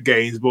favourite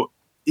games, but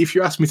if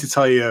you ask me to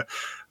tell you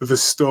the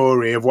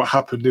story of what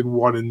happened in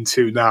 1 and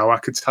 2 now, I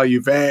could tell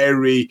you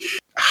very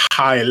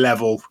high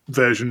level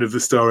version of the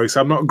story, so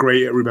I'm not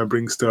great at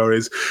remembering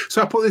stories.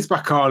 So I put this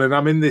back on, and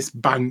I'm in this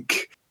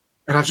bank,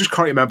 and I just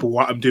can't remember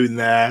what I'm doing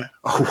there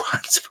or why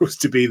I'm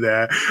supposed to be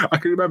there. I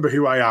can remember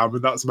who I am,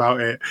 and that's about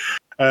it.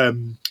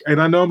 And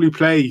I normally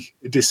play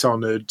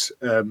Dishonored.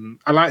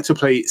 I like to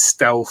play it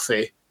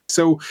stealthy.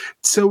 So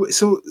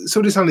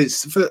Dishonored,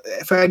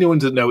 for anyone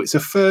who doesn't know, it's a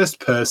first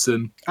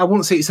person. I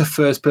won't say it's a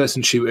first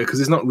person shooter because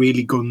there's not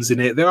really guns in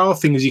it. There are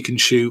things you can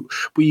shoot,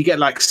 but you get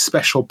like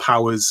special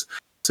powers.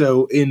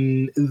 So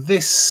in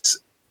this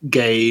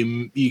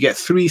game, you get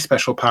 3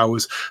 special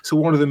powers. So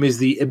one of them is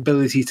the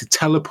ability to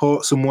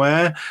teleport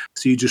somewhere.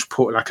 So you just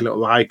put like a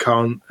little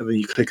icon, and then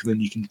you click, and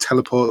then you can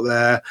teleport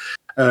there.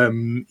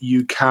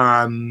 You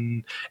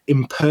can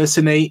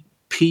impersonate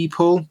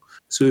people.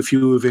 So if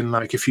you're within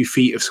like a few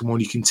feet of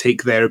someone, you can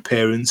take their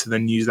appearance and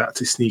then use that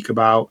to sneak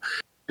about.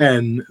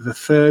 And the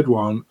third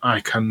one, I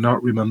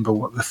cannot remember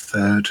what the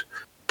third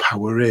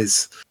power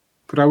is,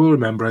 but I will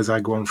remember as I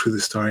go on through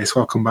the story, so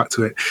I'll come back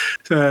to it.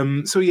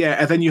 So yeah,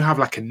 and then you have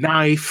like a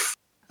knife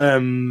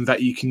that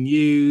you can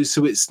use.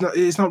 So it's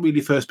not really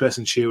first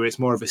person shooter. It's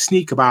more of a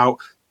sneak about,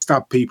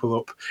 stab people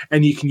up,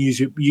 and you can use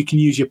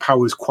your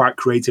powers quite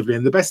creatively.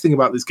 And the best thing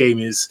about this game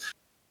is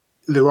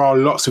there are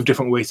lots of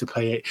different ways to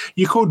play it.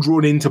 You could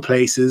run into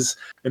places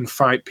and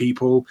fight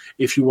people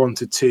if you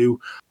wanted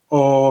to,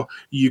 or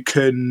you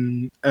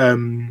can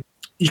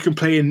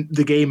play in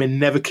the game and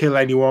never kill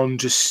anyone,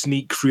 just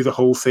sneak through the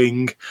whole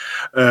thing.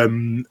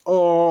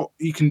 Or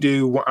you can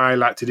do what I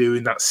like to do,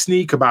 in that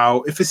sneak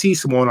about. If I see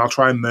someone, I'll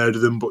try and murder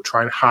them, but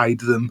try and hide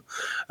them,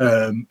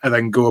 and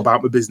then go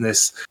about my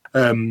business.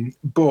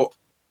 But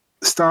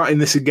starting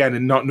this again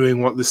and not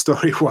knowing what the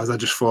story was, I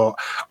just thought,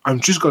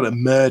 I'm just going to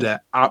murder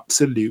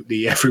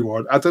absolutely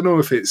everyone. I don't know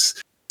if it's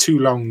too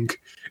long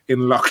in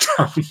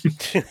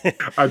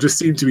lockdown. I just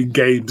seem to be in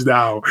games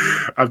now.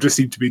 I've just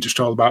seemed to be just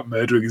all about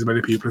murdering as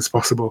many people as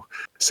possible.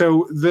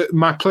 So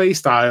my play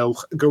style,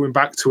 going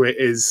back to it,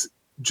 is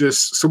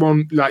just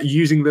someone like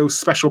using those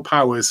special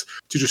powers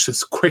to just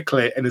as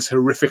quickly and as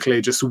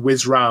horrifically just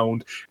whiz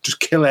round, just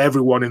kill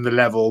everyone in the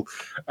level,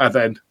 and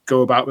then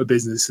go about my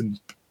business and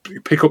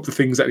pick up the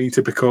things that I need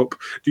to pick up,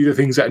 do the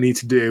things that I need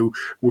to do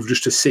with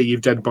just a sea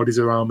of dead bodies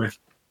around me.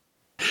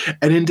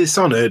 And in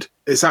Dishonored,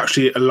 it's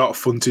actually a lot of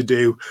fun to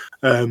do.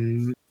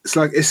 It's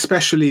like,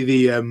 especially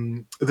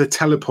the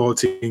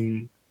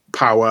teleporting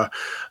power.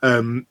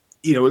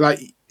 Like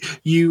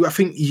I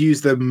think you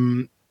use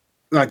them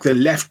like the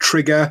left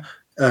trigger,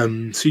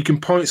 so you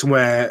can point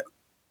somewhere,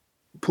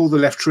 pull the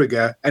left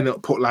trigger, and it'll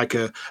put like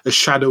a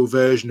shadow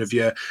version of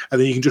you, and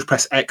then you can just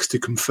press X to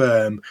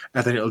confirm,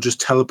 and then it'll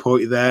just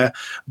teleport you there.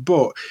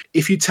 But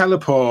if you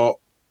teleport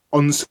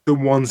on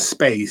someone's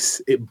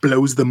space, it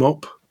blows them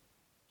up,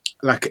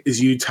 like as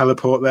you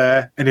teleport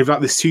there. And if like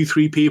there's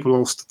 2-3 people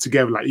all stood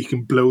together, like you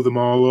can blow them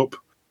all up.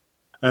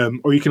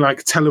 Or you can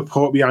like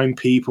teleport behind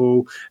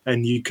people,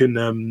 and you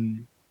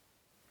can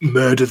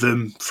murder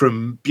them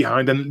from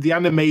behind. And the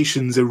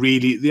animations are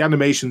really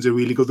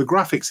good. The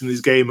graphics in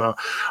this game are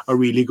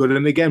really good.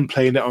 And again,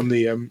 playing it on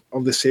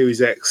the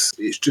Series X,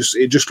 it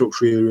just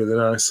looks really, really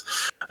nice.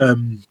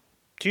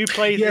 Do you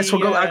play I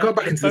got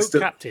back into boat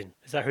captain?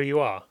 Is that who you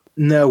are?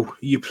 No,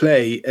 you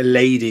play a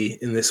lady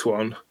in this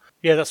one.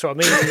 Yeah, that's what I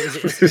mean.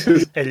 Is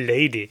it a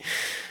lady?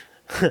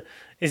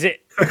 Is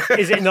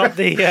it not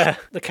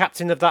the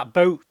captain of that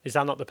boat? Is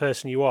that not the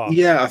person you are?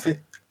 Yeah,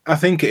 I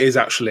think it is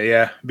actually,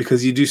 yeah,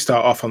 because you do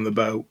start off on the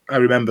boat. I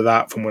remember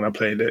that from when I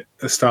played it.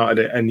 I started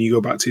it, and you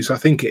go back to. So I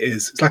think it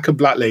is. It's like a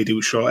black lady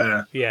with short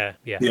hair. Yeah.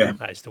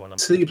 That is the one.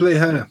 So you play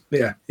her,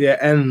 yeah.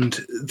 And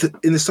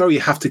in the story,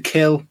 you have to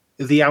kill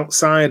the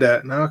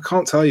outsider. Now I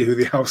can't tell you who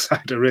the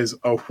outsider is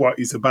or what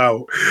he's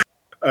about.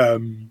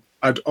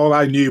 All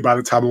I knew by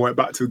the time I went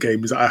back to the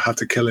game is that I had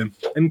to kill him,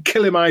 and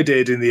kill him I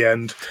did in the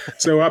end.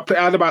 So I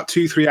had about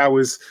 2-3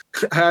 hours.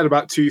 I had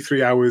about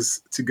 2-3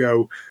 hours to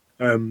go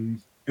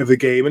of the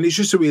game, and it's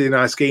just a really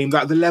nice game.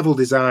 That the level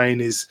design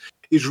is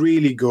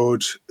really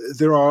good.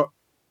 There are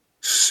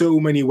so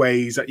many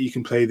ways that you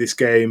can play this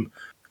game.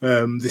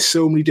 There's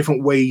so many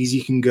different ways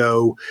you can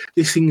go.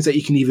 There's things that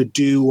you can either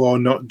do or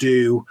not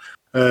do.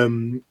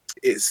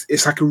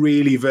 It's like a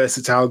really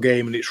versatile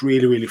game, and it's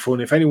really, really fun.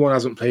 If anyone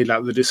hasn't played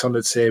like the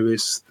Dishonored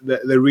series,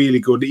 they're really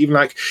good. Even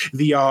like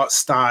the art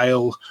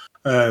style,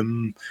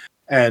 and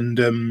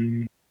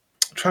I'm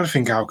trying to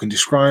think how I can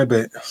describe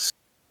it.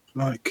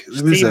 Like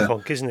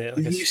steampunk, isn't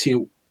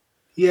it?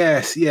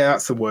 Yes,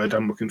 that's the word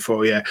I'm looking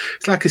for. Yeah,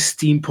 it's like a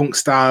steampunk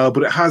style,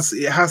 but it has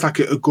like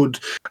a good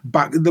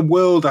back. The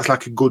world has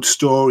like a good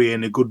story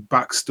and a good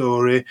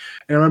backstory.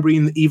 And I remember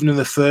even in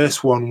the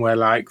first one where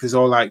like there's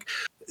all like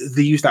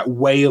they use that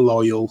whale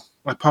oil.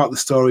 Like part of the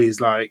story is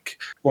like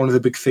one of the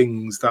big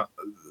things that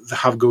they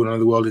have going on in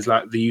the world is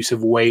like the use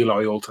of whale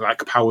oil to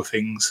like power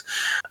things.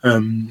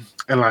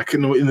 And like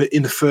in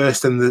the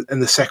first and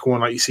the second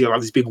one, like you see like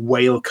these big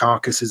whale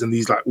carcasses and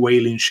these like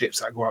whaling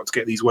ships that go out to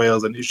get these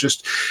whales, and it's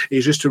just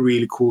a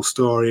really cool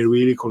story, a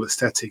really cool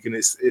aesthetic, and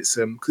it's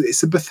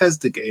a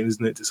Bethesda game,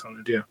 isn't it?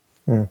 Dishonored, yeah.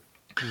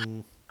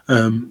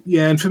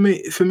 Yeah, and for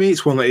me,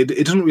 it's one that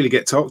it doesn't really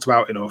get talked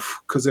about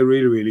enough because they're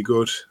really, really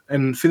good.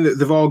 And I think that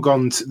they've all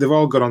gone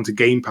onto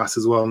Game Pass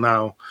as well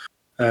now.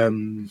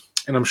 And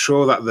I'm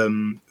sure that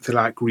they're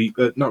like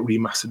not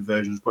remastered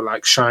versions, but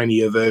like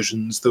shinier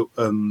versions.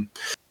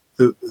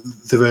 The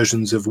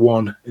versions of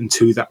 1 and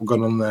 2 that have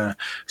gone on there.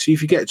 So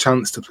if you get a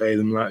chance to play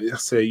them, like I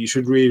say, you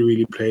should really,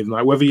 really play them.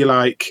 Like whether you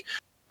like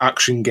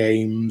action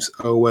games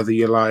or whether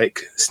you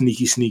like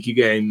sneaky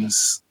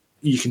games,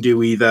 you can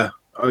do either,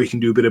 or you can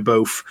do a bit of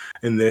both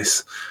in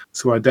this.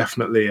 So I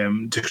definitely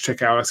just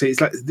check it out. I say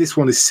it's like this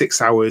one is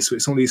 6 hours, so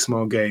it's only a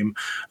small game,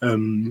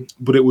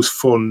 but it was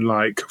fun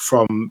like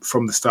from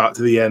the start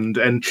to the end.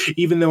 And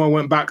even though I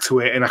went back to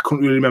it and I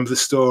couldn't really remember the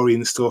story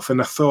and stuff,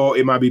 and I thought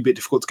it might be a bit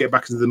difficult to get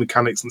back into the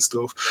mechanics and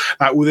stuff,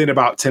 like within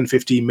about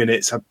 10-15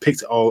 minutes I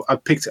picked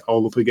it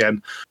all up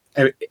again,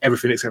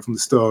 everything except from the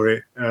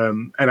story,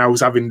 and I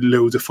was having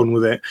loads of fun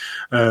with it.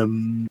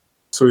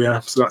 So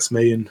that's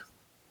me. And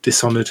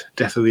Dishonored,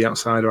 Death of the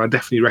Outsider, I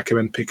definitely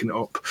recommend picking it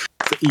up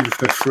either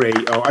for free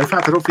or, in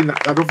fact, I don't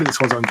think this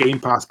one's on Game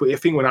Pass, but I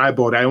think when I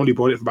bought it, I only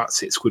bought it for about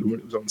 £6 when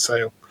it was on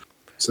sale.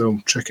 So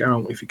check it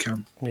out if you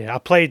can. Yeah, I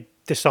played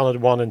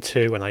Dishonored 1 and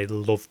 2 and I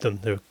loved them.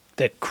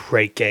 They're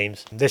great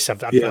games. This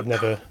I've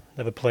never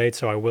played,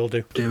 so I will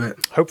do. Do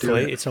it.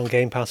 Hopefully it's on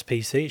Game Pass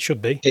PC. It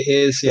should be. It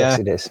is, yeah. Yes,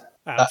 it is.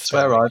 That's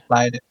where I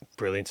played it.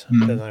 Brilliant.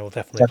 Then I will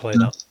definitely play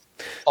that.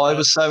 I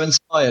was so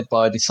inspired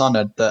by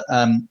Dishonored that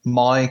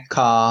my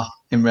car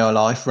in real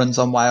life runs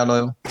on whale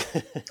oil.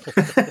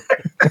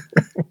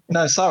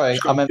 No, sorry,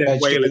 I meant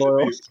vegetable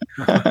oil.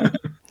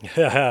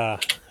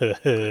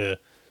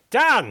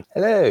 Dan!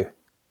 Hello.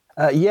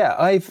 Yeah,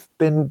 I've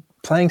been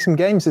playing some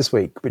games this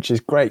week, which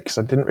is great because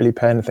I didn't really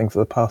play anything for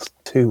the past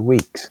 2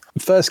 weeks.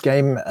 First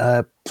game,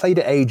 played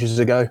it ages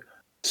ago,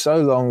 so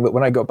long that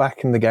when I got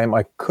back in the game,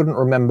 I couldn't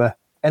remember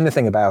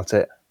anything about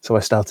it. So I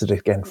started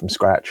again from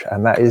scratch,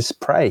 and that is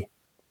Prey.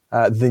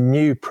 The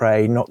new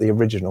Prey, not the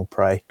original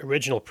Prey.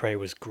 Original Prey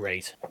was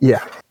great.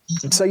 Yeah.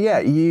 So yeah,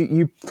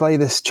 you play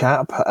this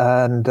chap,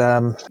 and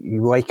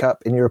you wake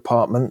up in your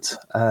apartment,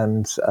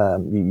 and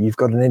you've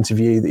got an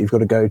interview that you've got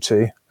to go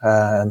to,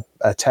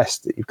 a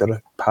test that you've got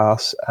to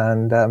pass,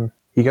 and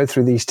you go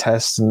through these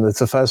tests, and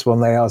the first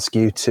one they ask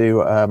you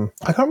to, I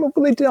can't remember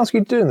what they did ask you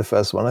to do in the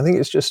first one. I think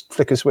it's just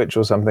flick a switch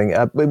or something.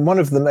 In one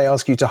of them, they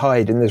ask you to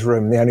hide in this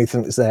room. The only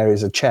thing that's there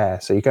is a chair.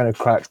 So you kind of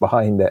crouch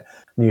behind it,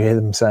 and you hear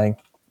them saying,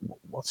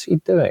 "What's he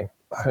doing?"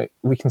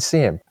 We can see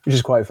him, which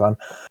is quite fun.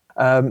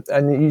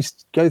 And you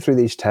go through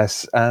these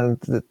tests, and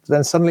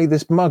then suddenly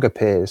this mug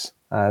appears.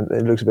 And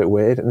it looks a bit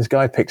weird, and this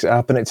guy picks it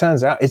up, and it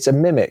turns out it's a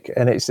mimic,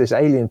 and it's this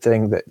alien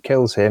thing that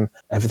kills him.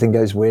 Everything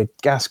goes weird.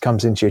 Gas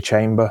comes into your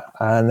chamber,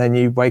 and then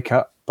you wake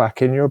up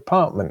back in your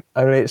apartment.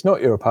 Only it's not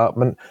your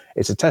apartment.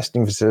 It's a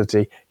testing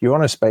facility. You're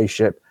on a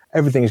spaceship.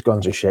 Everything's gone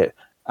to shit,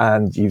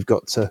 and you've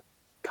got to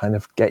kind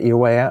of get your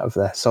way out of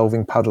there,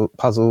 solving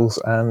puzzles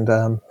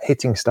and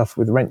hitting stuff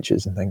with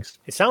wrenches and things.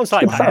 It sounds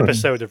like that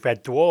episode of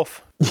Red Dwarf.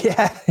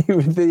 Yeah,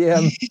 with the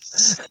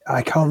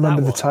I can't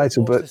remember the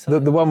title, but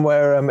the one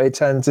where it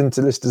turns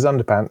into Lister's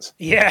underpants.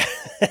 Yeah.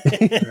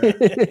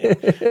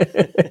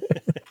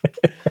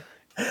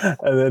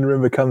 And then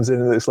Rimmer comes in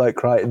and it looks like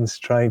Crichton's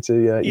trying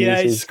to use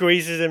his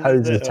squeezes him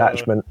hose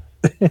attachment.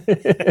 Red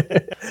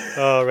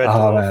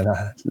Dwarf. Man,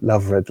 I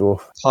love Red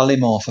Dwarf.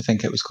 Polymorph, I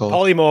think it was called.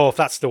 Polymorph,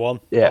 that's the one.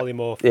 Yeah.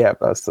 Polymorph. Yeah,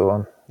 that's the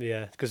one.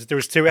 Yeah, because there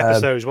was 2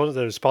 episodes, wasn't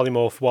there? There was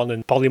Polymorph 1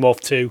 and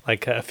Polymorph 2,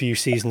 like a few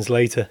seasons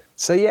later.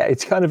 So yeah,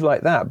 it's kind of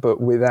like that, but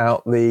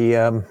without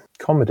the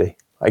comedy,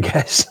 I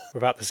guess.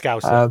 Without the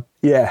Scouser.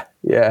 Yeah,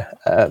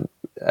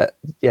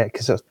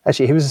 because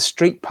actually he was a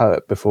street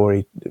poet before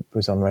he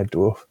was on Red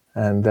Dwarf,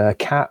 and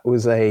Cat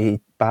was a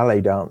ballet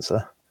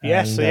dancer.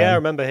 Yes, and, I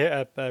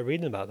remember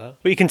reading about that.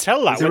 But you can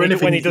tell that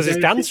when he does his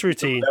dance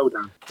routine.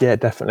 Yeah,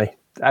 definitely.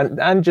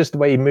 And just the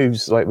way he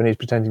moves, like when he's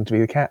pretending to be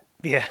the cat.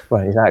 Yeah.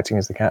 Well, he's acting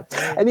as the cat.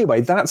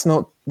 Anyway, that's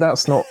not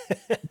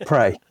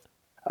Prey.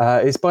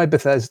 It's by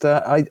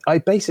Bethesda. I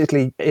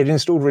basically, it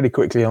installed really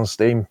quickly on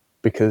Steam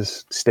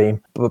because Steam,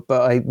 but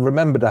I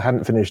remembered I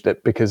hadn't finished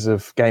it because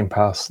of Game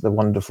Pass, the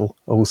wonderful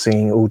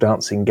all-singing,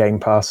 all-dancing Game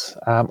Pass.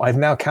 I've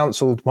now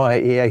cancelled my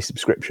EA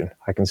subscription.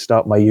 I can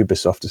start my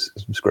Ubisoft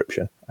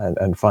subscription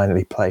and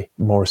finally play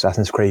more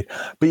Assassin's Creed.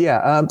 But yeah,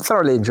 I'm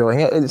thoroughly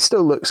enjoying it. It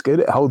still looks good.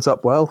 It holds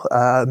up well.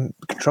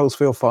 Controls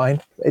feel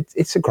fine.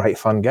 It's a great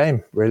fun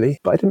game, really.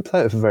 But I didn't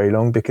play it for very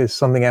long because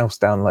something else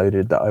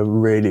downloaded that I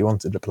really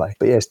wanted to play.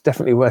 But yeah, it's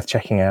definitely worth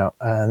checking out.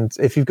 And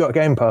if you've got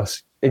Game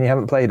Pass and you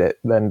haven't played it,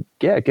 then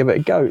yeah, give it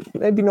a go.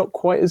 Maybe not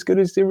quite as good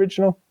as the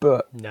original,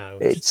 but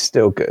it's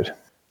still good.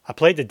 I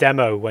played the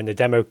demo when the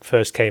demo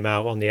first came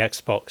out on the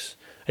Xbox.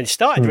 And it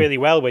started really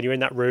well when you're in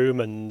that room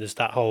and there's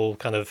that whole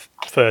kind of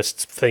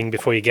first thing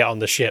before you get on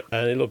the ship.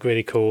 And it looked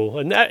really cool.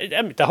 And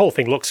the whole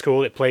thing looks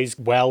cool. It plays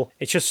well.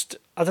 It's just,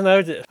 I don't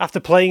know,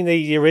 after playing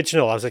the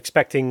original, I was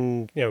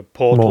expecting,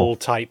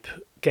 Portal-type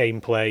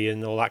gameplay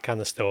and all that kind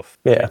of stuff.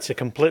 Yeah. It's a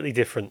completely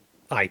different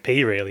IP,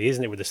 really,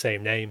 isn't it, with the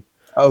same name?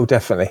 Oh,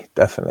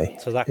 definitely.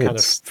 So that kind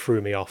of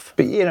threw me off.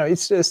 But,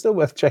 it's still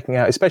worth checking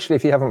out, especially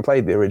if you haven't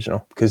played the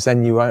original, because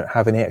then you won't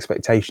have any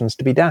expectations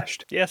to be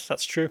dashed. Yes,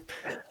 that's true.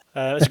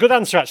 It's a good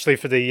answer, actually,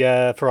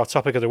 for our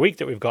topic of the week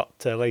that we've got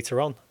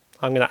later on.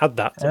 I'm going to add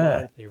that to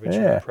mine, the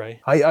original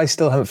Prey. I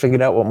still haven't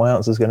figured out what my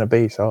answer is going to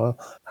be, so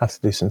I'll have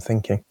to do some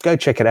thinking. Go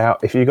check it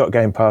out. If you've got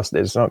Game Pass,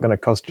 it's not going to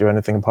cost you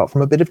anything apart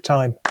from a bit of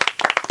time.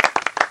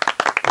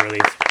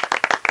 Brilliant.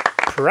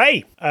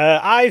 Prey.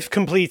 I've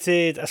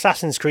completed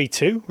Assassin's Creed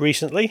 2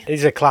 recently. It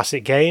is a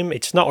classic game.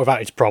 It's not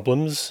without its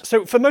problems.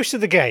 So for most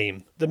of the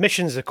game, the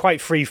missions are quite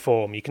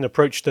freeform. You can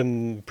approach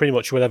them pretty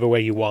much whatever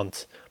way you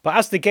want. But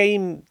as the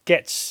game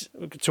gets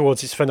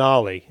towards its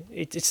finale,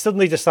 it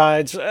suddenly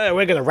decides,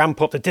 we're going to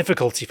ramp up the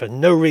difficulty for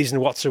no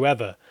reason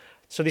whatsoever.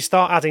 So they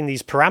start adding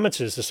these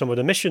parameters to some of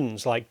the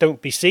missions, like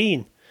don't be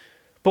seen.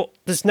 But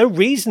there's no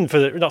reason for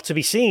it not to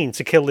be seen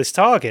to kill this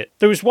target.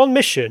 There was one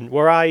mission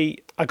where I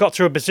got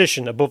to a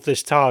position above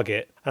this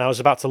target and I was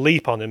about to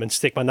leap on him and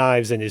stick my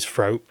knives in his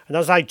throat. And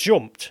as I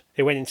jumped,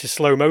 it went into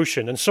slow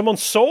motion and someone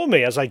saw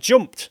me as I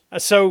jumped. And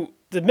so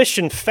the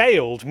mission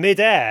failed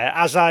mid-air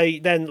as I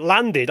then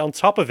landed on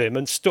top of him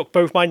and stuck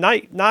both my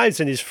knives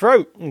in his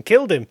throat and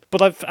killed him.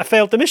 But I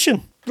failed the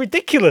mission.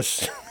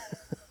 Ridiculous.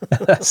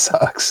 That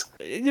sucks.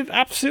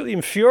 Absolutely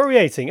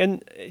infuriating,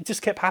 and it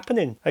just kept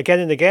happening again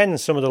and again.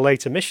 Some of the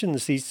later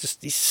missions, these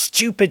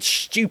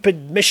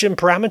stupid mission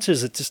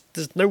parameters that just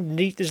there's no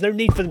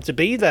need for them to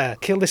be there.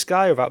 Kill this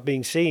guy without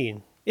being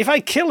seen. If I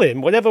kill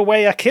him, whatever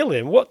way I kill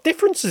him, what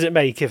difference does it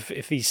make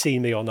if he's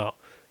seen me or not?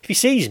 If he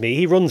sees me,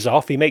 he runs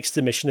off. He makes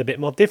the mission a bit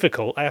more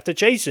difficult. I have to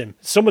chase him.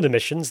 Some of the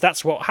missions,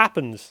 that's what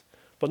happens.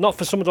 But not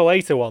for some of the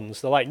later ones.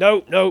 They're like,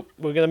 no,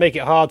 we're going to make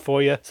it hard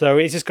for you. So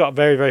it's just got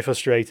very, very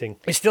frustrating.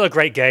 It's still a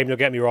great game, don't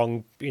get me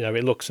wrong.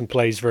 It looks and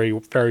plays very,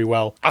 very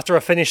well. After I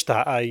finished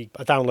that, I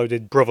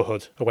downloaded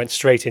Brotherhood. I went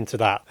straight into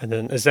that. And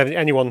then, as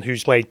anyone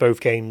who's played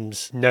both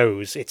games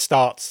knows, it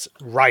starts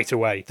right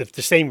away.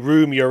 The same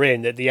room you're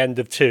in at the end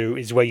of 2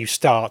 is where you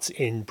start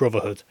in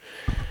Brotherhood.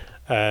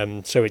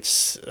 So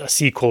it's a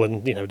sequel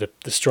in,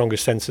 the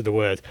strongest sense of the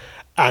word.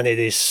 And it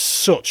is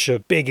such a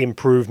big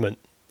improvement.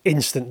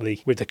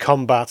 Instantly with the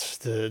combat,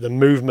 the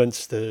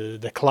movements,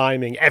 the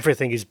climbing,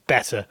 everything is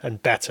better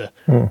and better.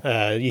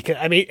 I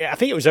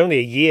think it was only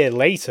a year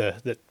later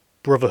that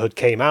Brotherhood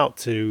came out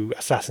to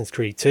Assassin's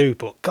Creed 2,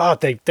 but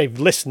God, they've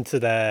listened to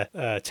their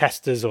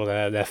testers or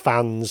their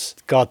fans.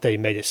 God, they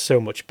made it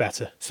so much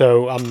better.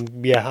 So I'm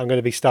going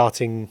to be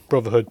starting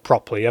Brotherhood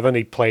properly. I've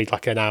only played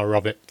like an hour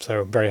of it,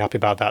 so I'm very happy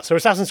about that. So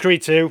Assassin's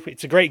Creed 2,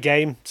 it's a great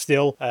game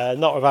still,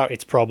 not without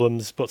its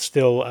problems, but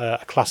still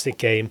a classic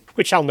game,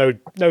 which I'll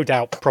no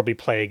doubt probably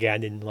play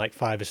again in like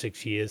 5 or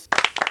 6 years.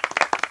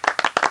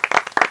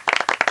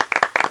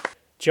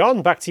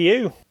 John, back to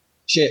you.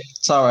 Shit,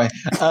 sorry.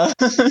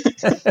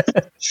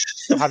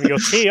 Having your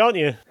tea, aren't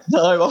you?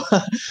 No,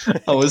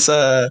 I was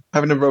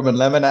having a rum and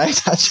lemonade,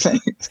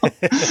 actually.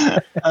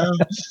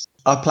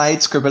 I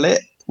played Scribble It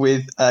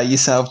with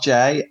yourself,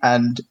 Jay,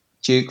 and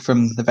Duke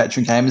from the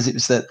Veteran Gamers. It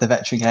was the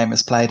Veteran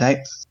Gamers Playdate.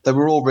 They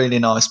were all really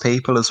nice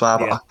people as well,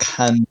 but I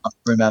cannot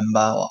remember.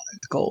 Oh,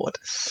 God.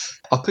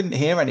 I couldn't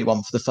hear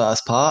anyone for the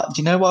first part.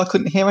 Do you know why I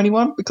couldn't hear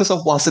anyone? Because I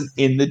wasn't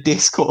in the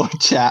Discord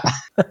chat.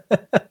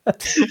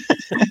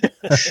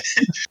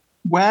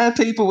 Where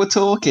people were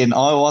talking,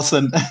 I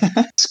wasn't.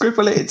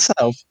 Scribble It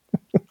itself.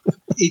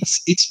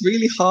 It's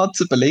really hard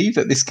to believe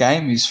that this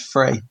game is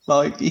free.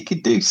 Like, you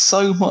could do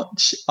so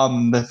much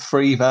on the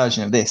free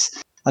version of this.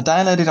 I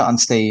downloaded it on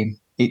Steam.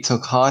 It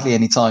took hardly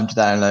any time to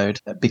download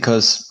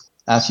because,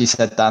 as you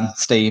said, Dan,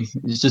 Steam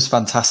is just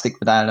fantastic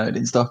for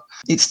downloading stuff.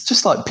 It's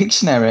just like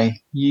Pictionary.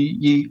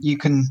 You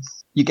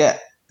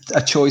get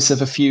a choice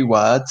of a few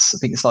words. I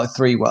think it's like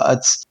 3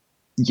 words.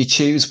 You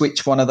choose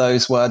which one of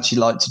those words you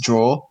like to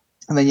draw,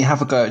 and then you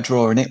have a go at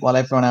drawing it while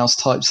everyone else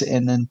types it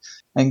in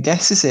and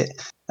guesses it,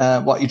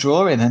 what you're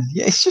drawing. And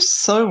yeah, it's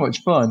just so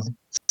much fun.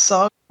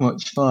 So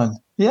much fun.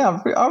 Yeah,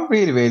 I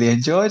really, really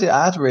enjoyed it.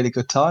 I had a really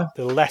good time.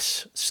 The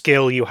less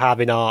skill you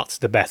have in art,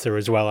 the better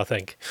as well, I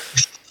think.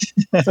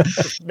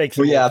 It makes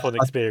it a more fun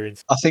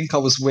experience. I think I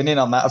was winning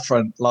on that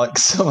front. Like,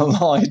 some of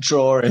my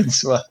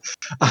drawings were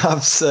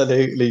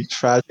absolutely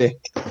tragic.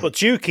 But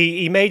Duke,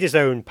 he made his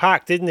own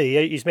pack, didn't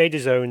he? He's made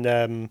his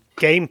own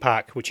game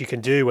pack, which you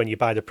can do when you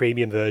buy the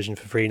premium version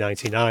for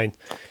 $3.99.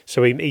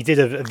 So he did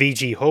a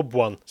VG Hub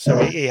one.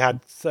 So he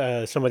had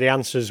some of the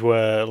answers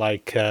were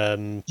like...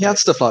 he had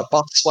stuff like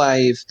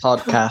Boxwave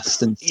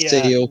podcast and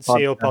Seal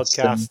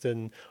podcast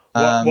and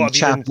what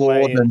have you been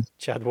playing?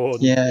 Chad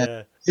Warden.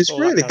 Yeah. It's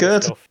really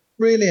good.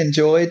 Really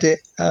enjoyed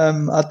it.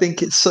 I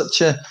think it's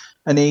such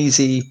an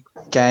easy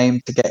game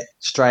to get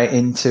straight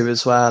into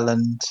as well.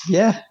 And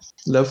yeah,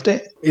 loved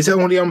it. Is it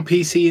only on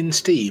PC and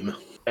Steam?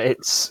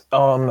 It's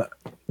on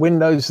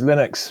Windows,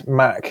 Linux,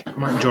 Mac. I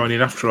might join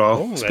in after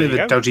all. It's been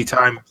a dodgy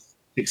time.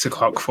 6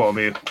 o'clock for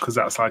me because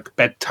that's like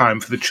bedtime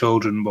for the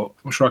children, but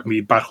I'm sure I can be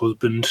a bad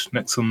husband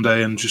next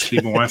Sunday and just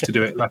leave my wife to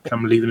do it, like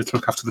I'm leaving her to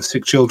look after the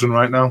sick children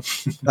right now.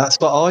 That's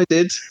what I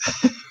did.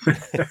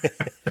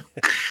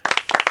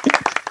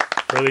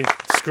 Brilliant.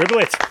 Scribble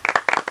It.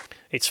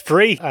 It's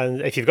free,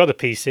 and if you've got a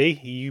PC,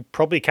 you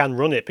probably can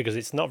run it because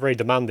it's not very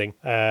demanding.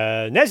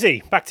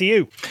 Nezzy, back to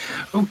you.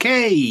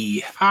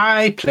 Okay,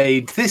 I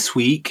played this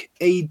week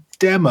a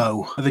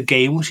demo of a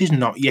game which is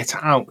not yet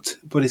out,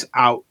 but is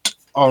out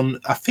on,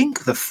 I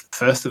think, the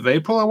 1st of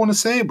April, I want to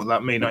say, but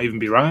that may not even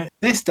be right.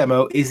 This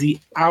demo is the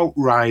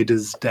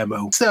Outriders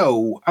demo.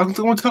 So, I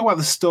want to talk about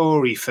the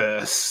story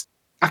first.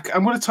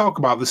 I'm going to talk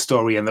about the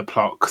story and the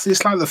plot, because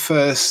it's like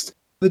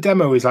the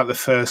demo is like the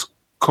first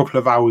couple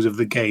of hours of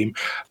the game,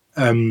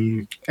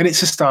 and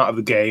it's the start of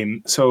the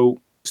game, so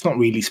it's not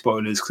really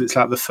spoilers because it's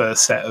like the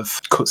first set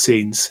of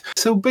cutscenes.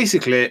 So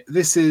basically,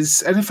 this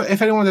is, and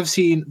if anyone's ever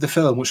seen the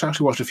film, which I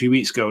actually watched a few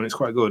weeks ago, and it's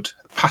quite good,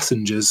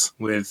 Passengers,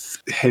 with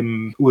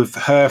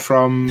her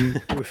from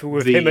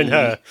with him and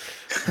her.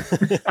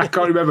 I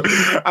can't remember.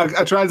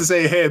 I tried to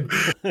say him.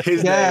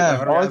 His name.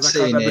 I can't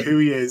remember who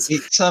he is.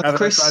 It's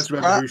Chris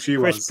Pratt. Who she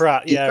was. Chris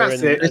Pratt, yeah,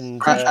 That's it. and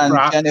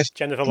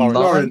Jennifer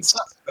Lawrence.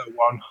 That's the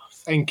one.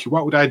 Thank you.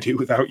 What would I do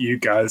without you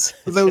guys?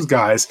 Those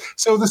guys.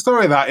 So the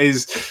story of that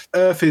is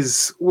Earth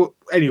is... Well,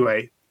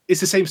 anyway, it's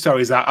the same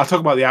story as that. I'll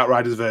talk about the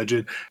Outriders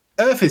version.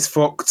 Earth is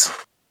fucked.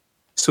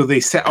 So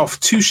they set off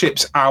 2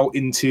 ships out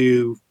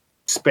into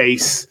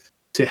space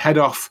to head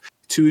off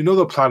to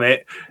another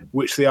planet,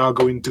 which they are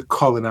going to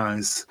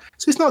colonize.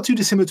 So it's not too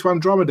dissimilar to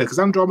Andromeda, because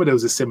Andromeda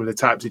was a similar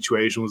type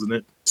situation, wasn't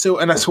it? So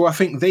I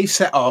think they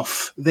set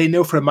off. They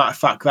know for a matter of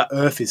fact that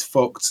Earth is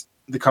fucked.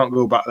 They can't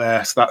go back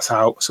there, so that's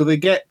out. So they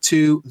get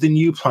to the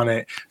new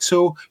planet.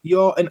 So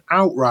you're an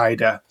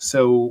outrider.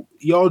 So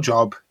your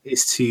job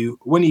is to,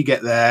 when you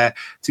get there,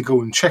 to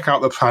go and check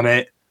out the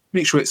planet,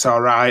 make sure it's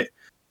all right,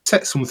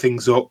 set some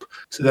things up,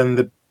 so then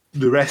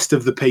the rest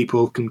of the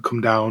people can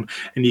come down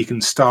and you can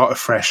start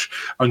afresh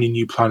on your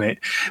new planet.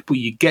 But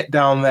you get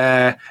down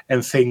there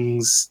and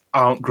things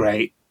aren't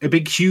great. A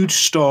big, huge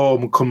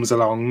storm comes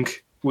along,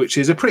 which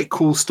is a pretty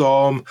cool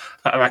storm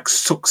that like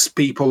sucks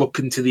people up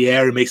into the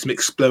air and makes them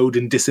explode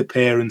and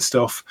disappear and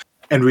stuff,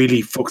 and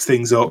really fucks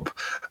things up.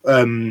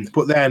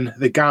 But then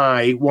the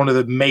guy, one of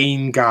the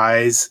main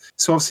guys,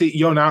 so obviously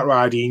you're an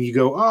outrider and you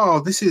go, oh,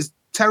 this is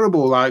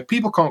terrible. Like,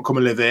 people can't come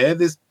and live here.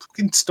 There's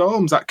fucking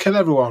storms that kill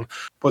everyone.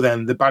 But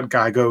then the bad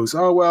guy goes,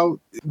 oh,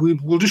 well,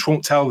 we'll just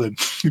won't tell them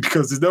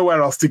because there's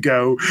nowhere else to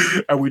go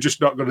and we're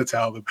just not going to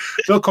tell them.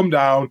 They'll come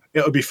down,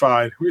 it'll be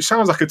fine. Which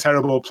sounds like a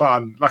terrible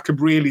plan, like a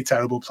really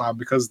terrible plan,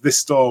 because this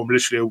storm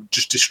literally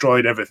just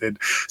destroyed everything.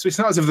 So it's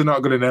not as if they're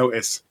not going to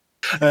notice.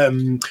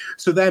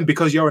 So then,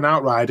 because you're an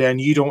outrider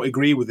and you don't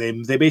agree with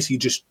him, they basically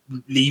just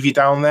leave you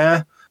down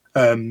there.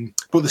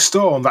 But the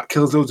storm that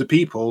kills loads of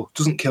people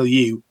doesn't kill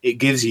you. It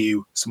gives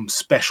you some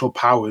special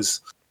powers,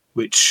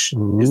 which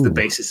is the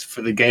basis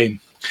for the game.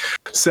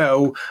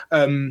 So, so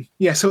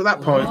at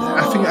that point,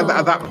 I think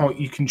at that point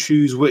you can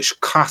choose which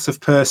class of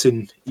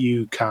person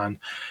you can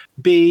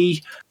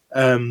be.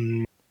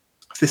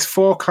 There's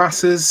 4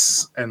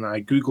 classes, and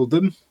I Googled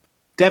them.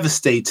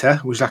 Devastator,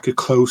 which is like a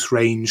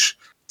close-range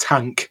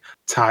tank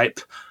type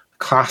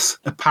class.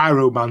 A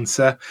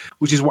Pyromancer,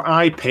 which is what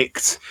I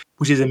picked,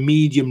 which is a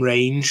medium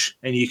range,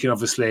 and you can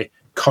obviously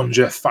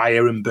conjure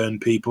fire and burn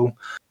people.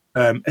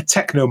 A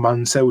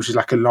Technomancer, which is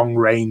like a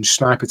long-range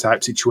sniper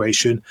type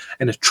situation,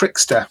 and a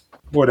Trickster,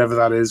 whatever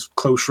that is,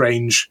 close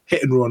range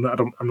hit and run.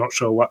 I'm not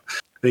sure what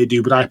they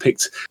do, but I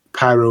picked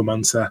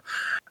Pyromancer.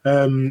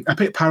 I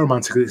picked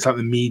Pyromancer because it's like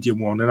the medium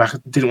one, and I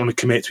didn't want to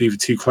commit to either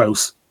too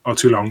close or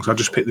too long, so I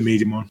just picked the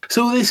medium one.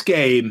 So this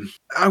game,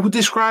 I would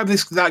describe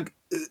this like,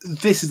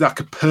 this is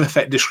like a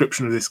perfect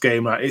description of this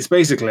game. Like, it's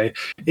basically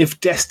if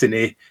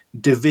Destiny,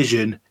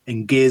 Division,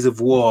 and Gears of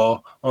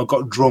War all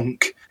got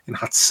drunk and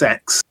had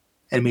sex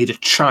and made a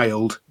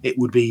child, it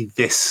would be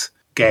this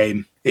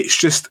game. It's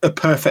just a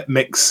perfect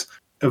mix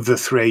of the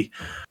 3.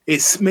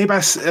 It's made by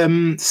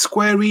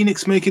Square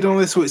Enix making all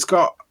this, so it's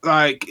got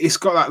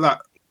that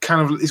kind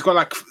of, it's got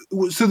like,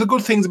 so the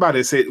good things about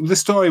it is the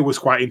story was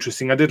quite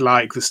interesting. I did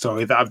like the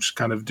story that I've just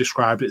kind of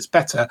described. It's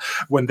better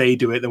when they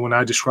do it than when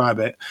I describe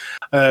it.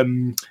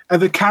 And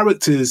the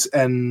characters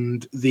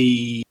and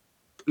the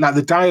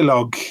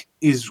dialogue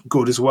is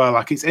good as well.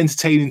 Like, it's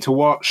entertaining to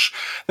watch.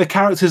 The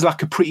characters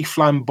like are pretty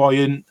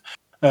flamboyant,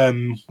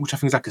 which I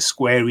think is like a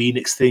Square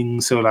Enix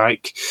thing. So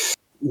like,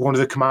 one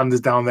of the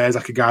commanders down there is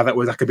like a guy that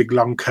wears like a big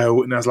long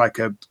coat and has like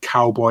a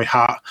cowboy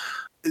hat.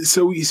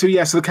 So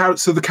the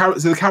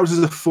characters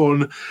are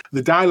fun.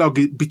 The dialogue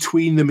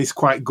between them is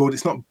quite good.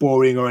 It's not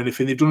boring or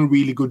anything. They've done a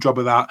really good job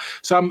of that.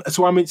 So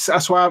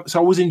I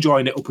was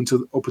enjoying it up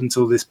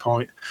until this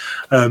point.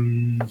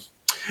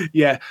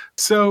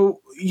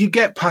 So you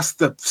get past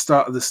the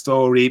start of the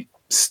story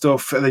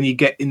stuff, and then you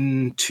get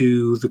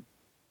into the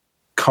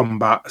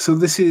combat. So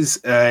this is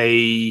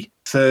a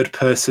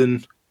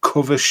third-person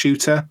cover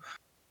shooter.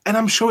 And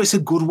I'm sure it's a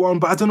good one,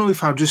 but I don't know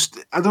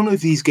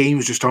if these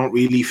games just aren't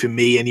really for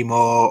me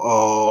anymore,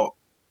 or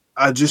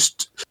I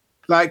just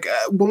like,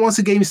 but once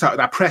the game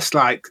started, I pressed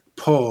like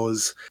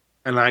pause,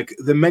 and like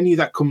the menu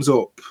that comes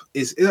up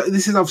this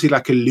is obviously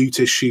like a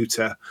looter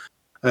shooter.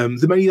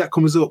 The menu that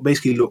comes up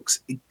basically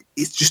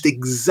it's just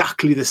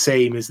exactly the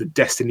same as the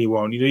Destiny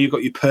one. You know, you've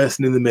got your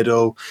person in the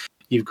middle,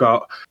 you've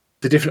got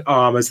the different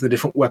armors and the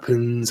different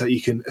weapons that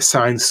you can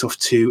assign stuff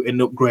to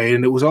and upgrade,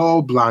 and it was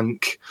all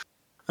blank.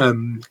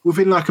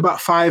 Within like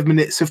about 5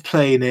 minutes of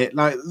playing it,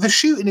 like the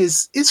shooting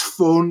is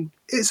fun,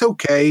 it's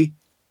okay,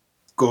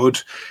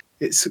 good.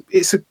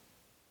 It's a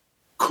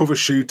cover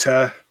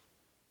shooter.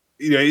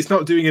 It's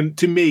not doing,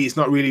 to me, it's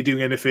not really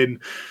doing anything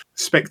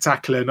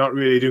spectacular, not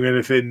really doing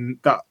anything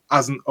that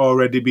hasn't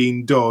already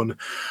been done.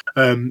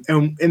 And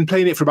in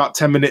playing it for about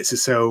 10 minutes or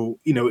so,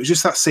 it's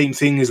just that same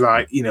thing as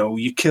like,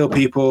 you kill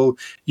people,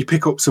 you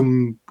pick up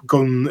some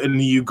gun, a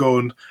new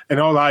gun, and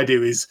all I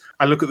do is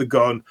I look at the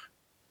gun,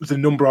 the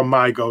number on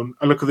my gun,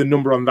 I look at the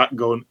number on that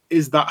gun,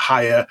 is that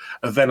higher?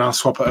 And then I'll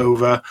swap it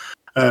over.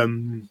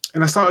 And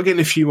I started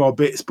getting a few more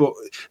bits, but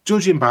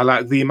judging by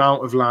like the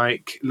amount of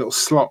like little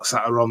slots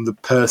that are on the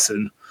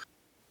person,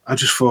 I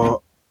just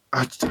thought,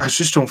 I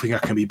just don't think I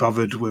can be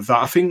bothered with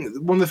that. I think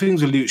one of the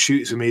things with loot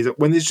shooters for me is that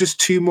when there's just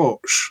too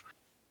much,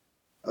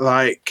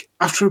 like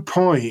after a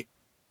point,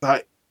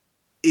 like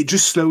it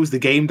just slows the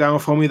game down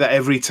for me, that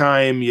every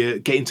time you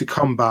get into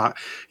combat,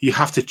 you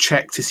have to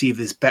check to see if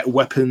there's better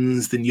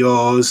weapons than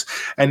yours.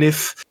 And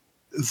if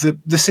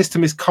the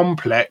system is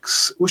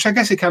complex, which I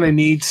guess it kind of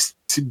needs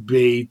to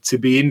be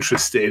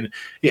interesting,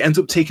 it ends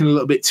up taking a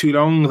little bit too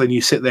long. Then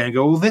you sit there and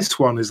go, well, this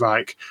one is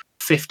like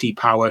 50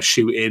 power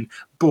shooting,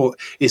 but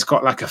it's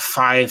got like a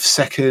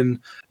 5-second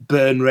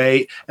burn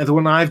rate, and the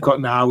one I've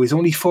got now is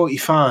only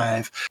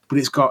 45, but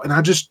it's got, and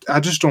I just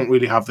don't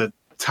really have the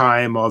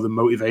time or the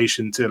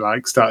motivation to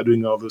like start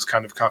doing all those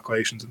kind of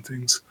calculations and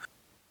things.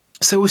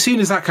 So as soon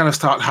as that kind of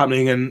started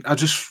happening, and I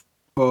just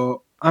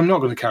thought, I'm not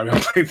going to carry on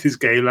playing this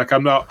game. Like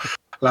I'm not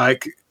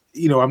like,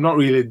 I'm not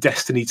really a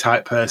Destiny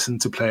type person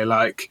to play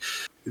like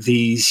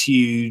these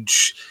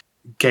huge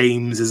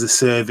games as a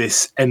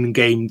service end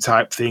game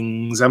type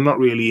things. I'm not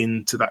really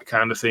into that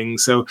kind of thing.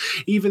 So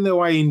even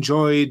though I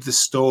enjoyed the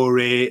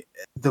story,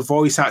 the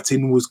voice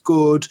acting was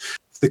good,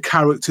 the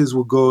characters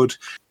were good,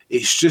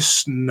 it's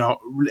just not.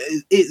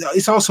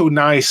 It's also a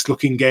nice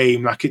looking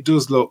game. Like it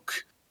does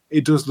look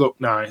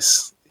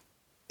nice.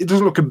 It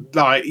doesn't look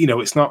like,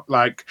 it's not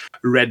like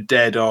Red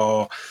Dead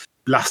or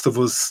Last of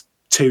Us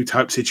 2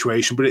 type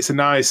situation, but it's a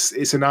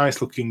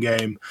nice looking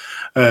game.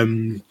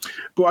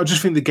 But I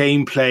just think the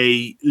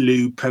gameplay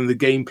loop and the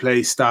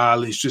gameplay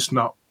style is just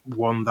not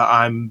one that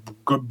I'm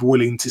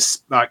willing to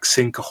like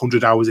sink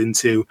 100 hours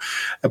into.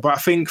 But I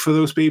think for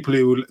those people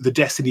who the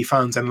Destiny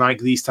fans and like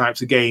these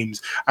types of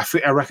games,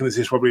 I reckon this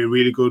is probably a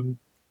really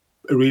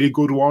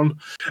good one,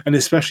 and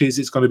especially as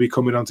it's going to be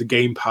coming onto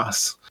Game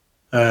Pass.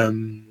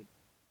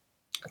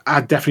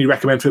 I'd definitely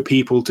recommend for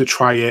people to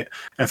try it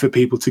and for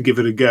people to give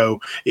it a go.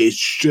 It's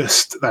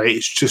just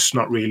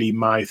not really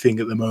my thing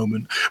at the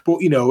moment. But,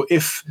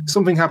 if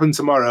something happened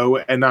tomorrow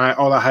and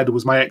all I had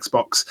was my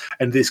Xbox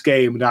and this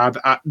game and I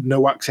had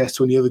no access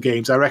to any other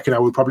games, I reckon I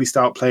would probably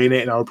start playing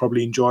it and I would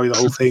probably enjoy the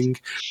whole thing.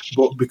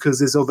 But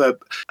because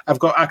I've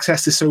got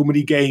access to so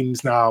many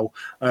games now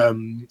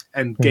and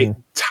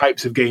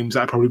types of games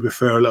that I probably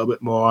prefer a little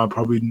bit more, I'm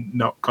probably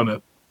not going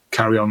to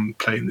carry on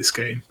playing this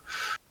game.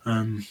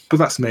 But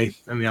that's me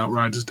and the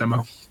Outriders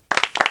demo.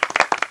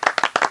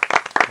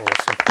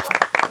 Awesome.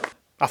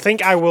 I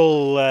think I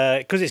will,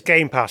 because it's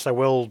Game Pass, I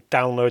will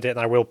download it and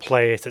I will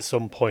play it at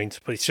some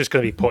point, but it's just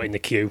going to be put in the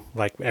queue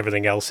like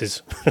everything else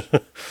is.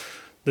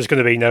 There's going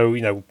to be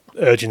no,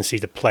 urgency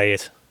to play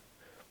it,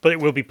 but it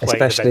will be played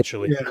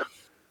eventually. Yeah.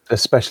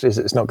 Especially as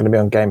it's not going to be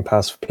on Game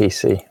Pass for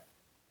PC.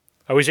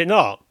 Oh, is it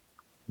not?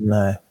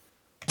 No.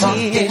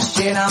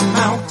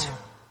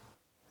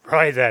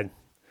 Right then.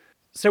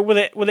 So will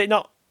it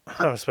not?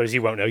 I suppose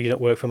you won't know. You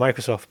don't work for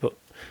Microsoft, but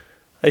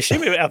I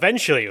assume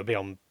eventually it'll be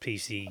on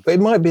PC. It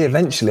might be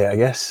eventually, I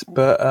guess,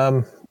 but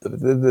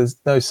there's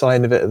no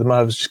sign of it at the moment.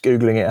 I was just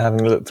Googling it,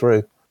 having a look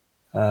through.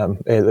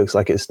 It looks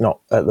like it's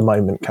not at the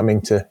moment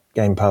coming to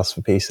Game Pass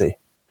for PC.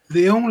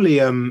 They only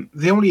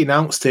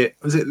announced it,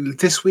 was it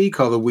this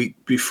week or the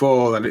week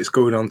before, that it's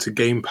going on to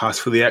Game Pass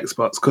for the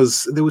Xbox,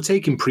 because they were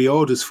taking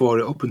pre-orders for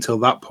it up until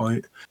that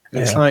point. Yeah.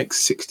 It's like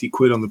 60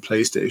 quid on the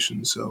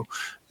PlayStation, so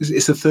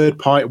it's a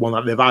third-party one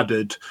that they've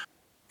added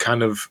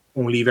kind of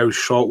only a very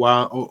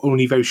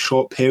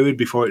short period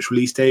before its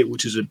release date,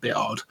 which is a bit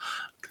odd.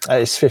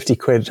 It's 50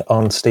 quid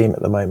on Steam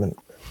at the moment.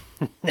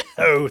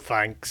 Oh,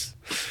 thanks.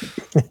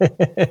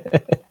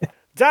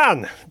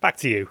 Dan, back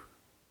to you.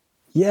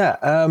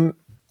 Yeah,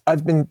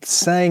 I've been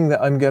saying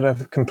that I'm going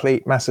to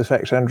complete Mass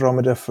Effect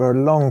Andromeda for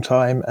a long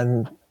time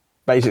and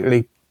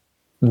basically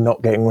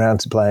not getting around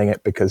to playing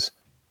it because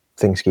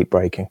things keep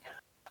breaking.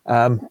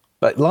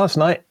 But last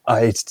night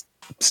I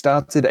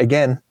started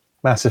again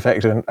Mass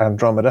Effect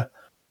Andromeda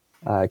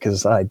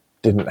because I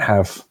didn't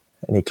have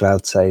any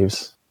cloud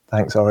saves.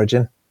 Thanks,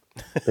 Origin.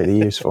 Really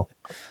useful.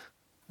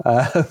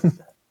 But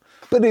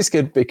it's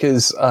good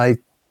because I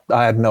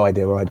had no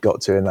idea where I'd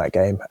got to in that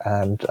game,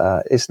 and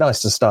it's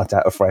nice to start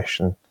out afresh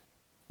and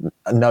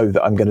know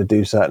that I'm going to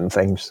do certain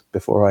things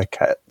before I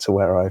get to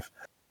where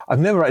I've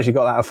never actually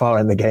got that far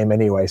in the game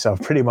anyway, so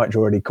I've pretty much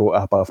already caught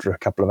up after a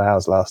couple of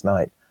hours last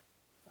night.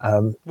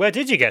 Where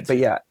did you get to? But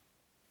yeah,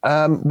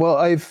 well,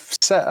 I've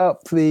set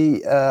up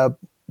the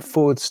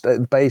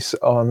base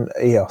on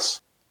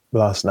EOS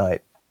last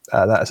night.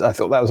 I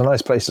thought that was a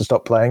nice place to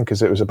stop playing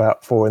because it was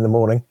about 4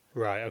 a.m.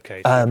 Right,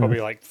 okay. So you're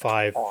probably like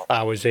 5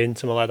 hours in,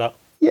 something like that.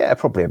 Yeah,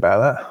 probably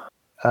about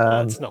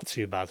that. It's not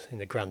too bad in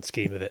the grand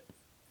scheme of it.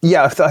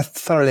 Yeah, I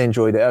thoroughly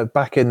enjoyed it.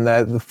 Back in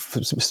there,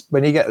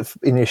 when you get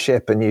in your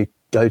ship and you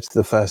go to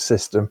the first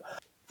system,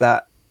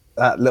 that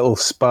little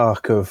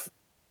spark of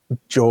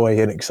joy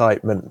and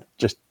excitement,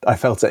 I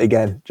felt it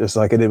again, just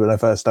like I did when I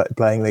first started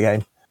playing the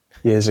game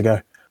years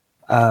ago.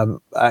 I'm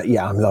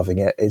loving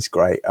it. It's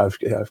great.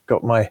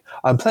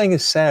 I'm playing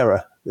as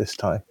Sarah this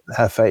time.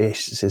 Her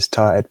face is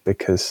tired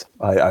because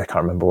I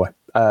can't remember why.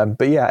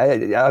 But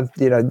yeah,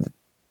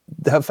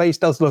 her face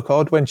does look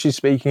odd when she's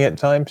speaking at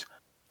times.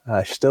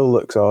 She still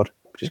looks odd.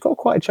 She's got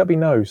quite a chubby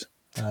nose.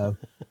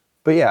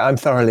 But yeah, I'm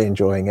thoroughly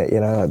enjoying it.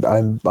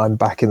 I'm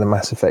back in the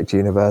Mass Effect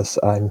universe.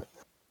 I'm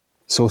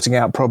sorting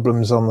out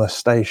problems on the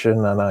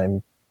station, and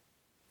I'm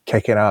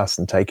kicking ass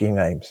and taking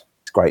names.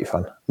 It's great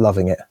fun.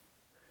 Loving it.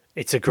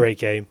 It's a great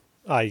game.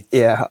 I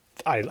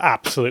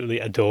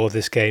absolutely adore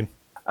this game.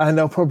 And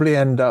I'll probably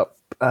end up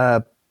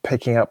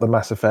picking up the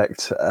Mass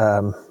Effect,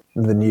 the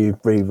new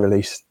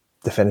re-release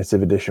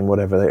definitive edition,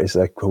 whatever it is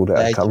they called it.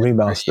 I can't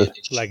remastered.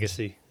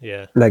 Legacy,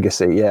 yeah.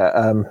 Legacy,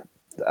 yeah.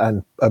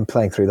 And I'm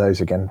playing through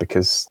those again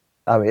because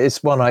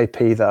it's one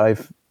IP that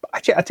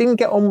I didn't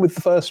get on with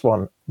the first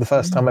one the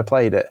first time I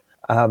played it,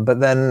 but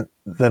then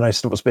I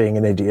stopped being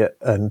an idiot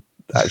and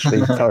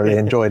actually thoroughly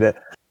enjoyed it.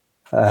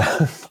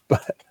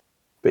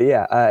 But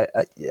yeah,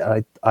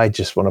 I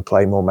just want to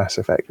play more Mass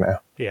Effect now.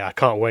 Yeah, I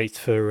can't wait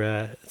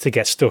to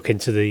get stuck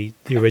into the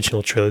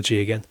original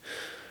trilogy again.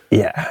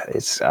 Yeah,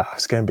 it's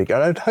going to be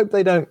good. I hope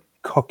they don't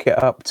cock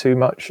it up too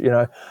much.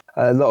 A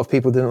lot of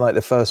people didn't like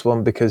the first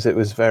one because it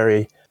was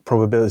very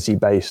probability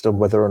based on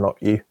whether or not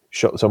you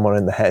shot someone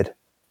in the head,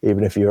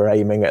 even if you were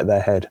aiming at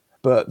their head.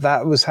 But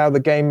that was how the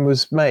game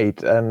was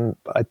made, and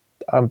I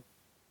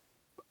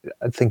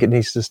think it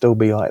needs to still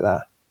be like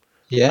that.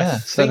 Yeah,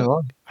 so do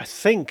I. I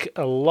think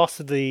a lot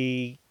of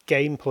the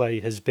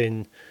gameplay has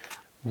been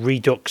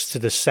redux to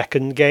the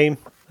second game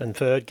and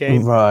third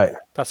game. Right.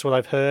 That's what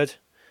I've heard.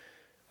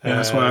 Yeah,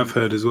 that's what I've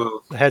heard as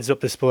well. The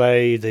heads-up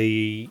display,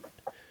 the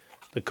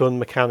gun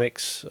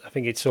mechanics, I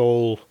think it's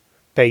all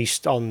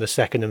based on the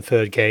second and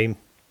third game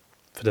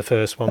for the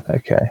first one.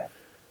 Okay.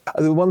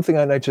 The one thing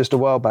I noticed a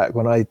while back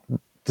when I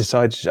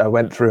decided I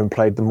went through and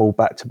played them all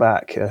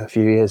back-to-back a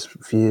few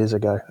years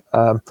ago,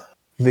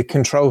 the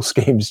control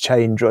schemes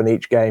change on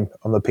each game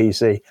on the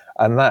PC,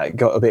 and that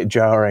got a bit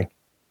jarring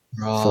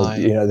for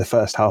the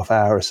first half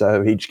hour or so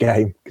of each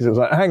game, because it was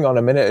like, hang on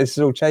a minute, it's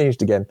all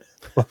changed again.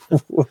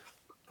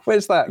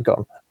 Where's that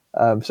gone?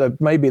 So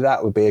maybe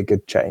that would be a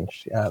good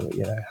change,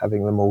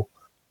 having them all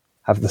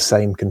have the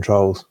same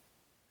controls,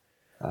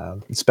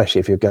 especially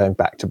if you're going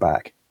back to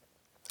back.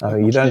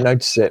 You don't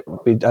notice it.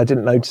 I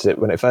didn't notice it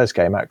when it first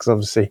came out because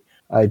obviously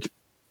I'd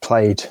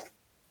played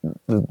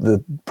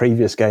the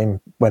previous game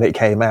when it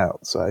came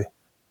out, so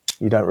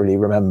you don't really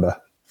remember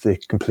the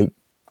complete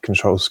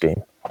control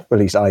scheme. At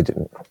least I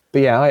didn't.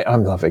 But yeah,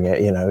 I'm loving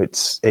it.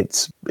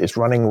 It's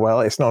running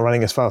well. It's not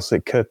running as fast as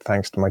it could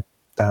thanks to my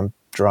damn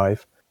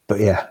drive.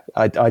 But yeah,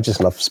 I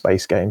just love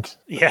space games.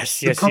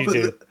 Yes, you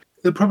do.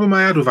 The problem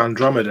I had with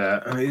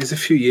Andromeda, it was a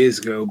few years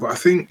ago, but I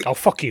think... Oh,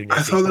 fuck you, Nick.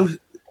 I thought there was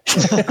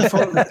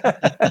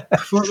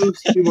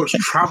too much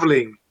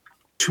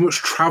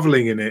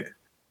travelling in it.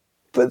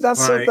 But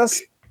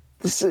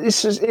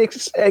it's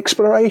just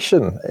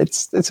exploration.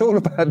 It's all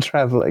about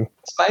travelling.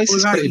 Space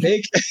is pretty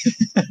big.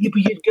 Yeah,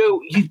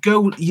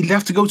 but you'd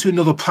have to go to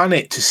another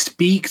planet to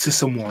speak to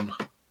someone.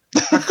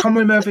 I can't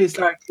remember if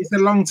it's a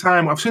long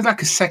time. I've seen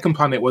like a second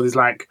planet where there's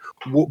like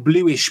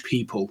bluish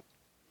people.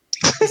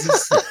 Is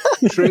this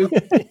true?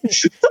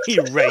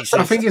 You racist.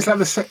 I think it's like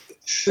the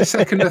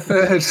second or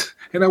third.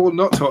 I will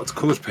not talk to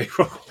coloured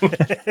people.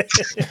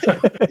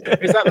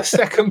 It's like the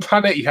second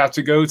planet you have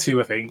to go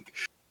to, I think.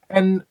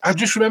 And I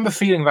just remember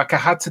feeling like I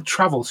had to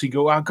travel. So you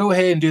go, I'll go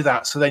here and do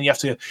that. So then you have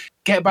to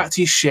get back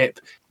to your ship,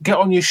 get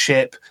on your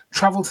ship,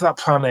 travel to that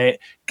planet,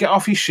 get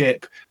off your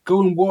ship,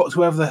 go and walk to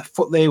wherever the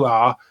fuck they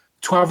are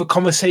to have a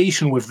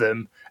conversation with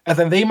them. And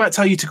then they might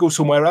tell you to go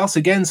somewhere else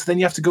again. So then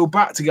you have to go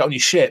back to get on your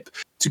ship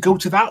to go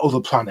to that other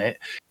planet.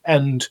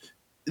 And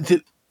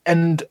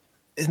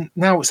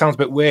now it sounds a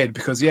bit weird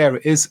because, yeah,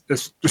 it is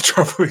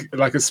traveling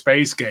like a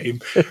space game.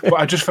 But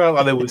I just felt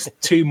like there was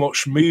too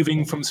much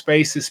moving from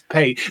space to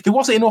space. There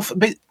wasn't enough.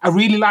 But I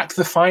really liked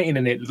the fighting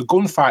in it. The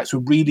gunfights were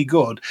really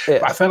good. Yeah.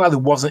 But I felt like there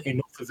wasn't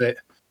enough of it.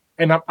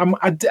 And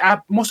I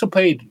must have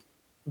played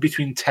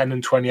between 10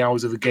 and 20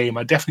 hours of the game.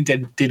 I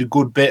definitely did a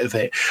good bit of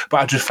it.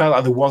 But I just felt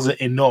like there wasn't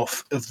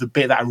enough of the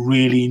bit that I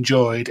really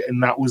enjoyed.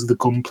 And that was the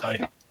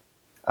gunplay.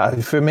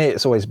 For me,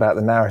 it's always about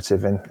the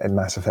narrative in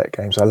Mass Effect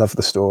games. I love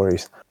the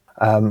stories.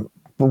 But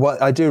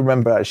what I do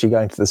remember actually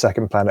going to the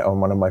second planet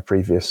on one of my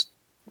previous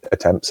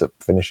attempts at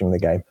finishing the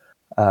game.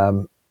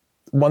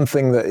 One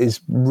thing that is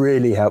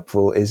really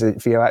helpful is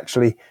if you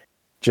actually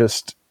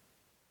just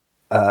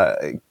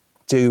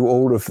do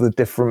all of the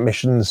different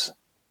missions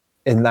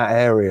in that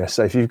area.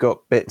 So if you've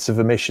got bits of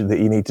a mission that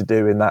you need to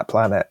do in that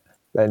planet,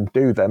 then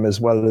do them as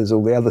well as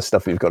all the other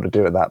stuff you've got to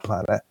do at that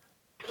planet.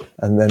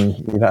 And then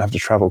you don't have to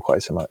travel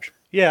quite so much.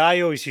 Yeah, I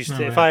always used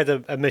to, if I had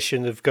a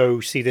mission of go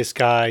see this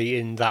guy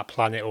in that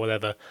planet or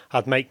whatever,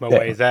 I'd make my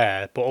way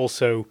there, but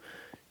also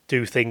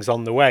do things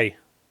on the way.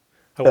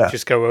 I won't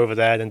just go over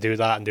there and do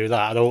that and do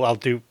that. I'll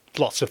do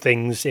lots of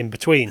things in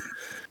between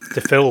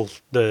to fill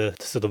the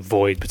sort of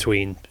void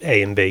between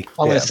A and B.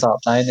 I'm going to start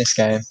playing this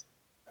game.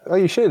 Oh,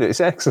 you should.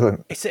 It's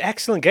excellent. It's an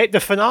excellent game. The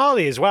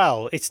finale as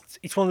well.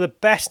 It's one of the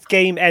best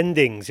game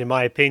endings, in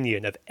my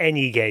opinion, of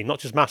any game, not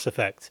just Mass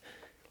Effect.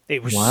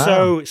 It was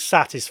so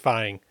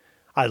satisfying.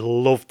 I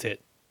loved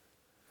it.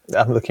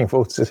 I'm looking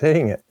forward to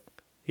seeing it.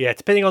 Yeah,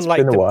 depending on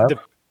been a while.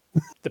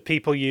 the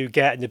people you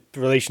get and the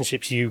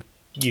relationships you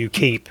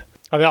keep.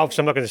 I mean,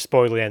 obviously, I'm not going to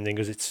spoil the ending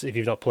because it's if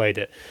you've not played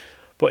it,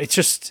 but it's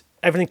just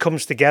everything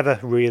comes together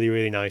really,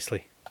 really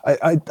nicely.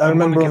 I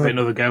remember give on it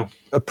another go.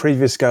 A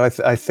previous go,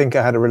 I think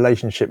I had a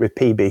relationship with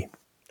PB.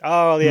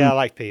 Oh yeah, I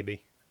like PB.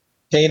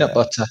 Peanut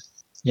butter.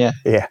 Yeah.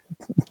 Yeah.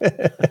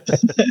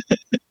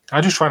 I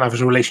just try and have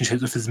a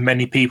relationship with as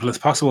many people as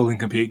possible in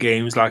computer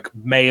games, like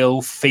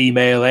male,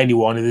 female,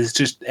 anyone. If there's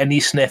just any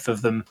sniff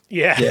of them.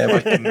 Yeah,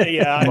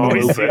 yeah, I all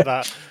always over do it.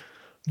 that.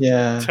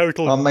 Yeah.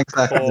 Total I'm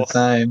exactly the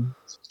same.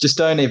 Just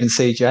don't even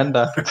see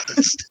gender.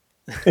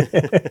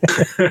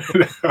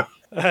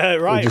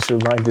 It Right. just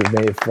reminded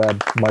me of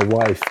my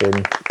wife in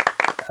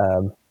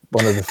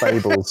one of the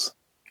Fables.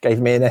 Gave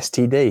me an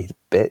STD,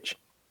 bitch.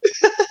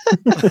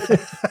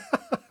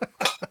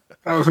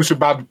 That was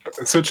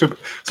such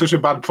a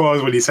bad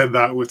pause when you said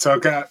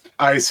that.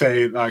 I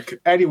say like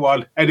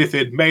anyone,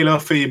 anything, male or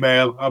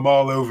female, I'm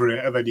all over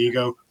it, and then you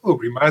go, "Oh,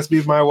 reminds me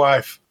of my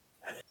wife."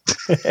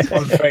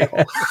 On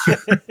Fable.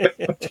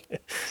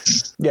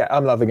 Yeah,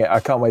 I'm loving it. I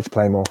can't wait to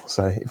play more.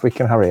 So if we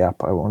can hurry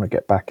up, I want to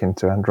get back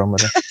into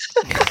Andromeda.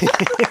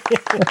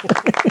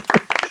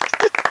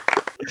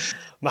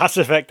 Mass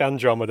Effect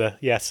Andromeda.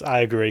 Yes, I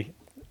agree.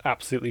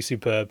 Absolutely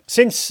superb.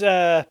 Since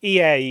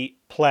EA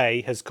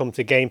Play has come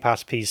to Game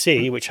Pass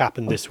PC, which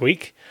happened this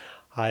week,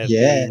 I have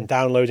been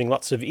downloading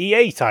lots of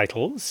EA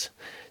titles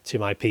to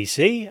my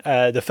PC.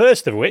 The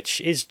first of which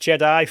is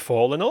Jedi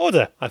Fallen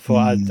Order. I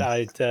thought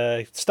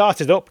I'd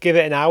start it up, give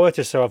it an hour,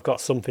 just so I've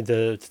got something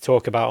to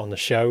talk about on the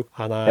show.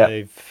 And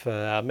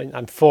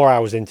I'm 4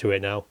 hours into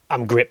it now.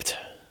 I'm gripped.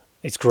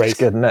 It's great. It's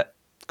good, isn't it?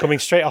 Coming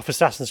straight off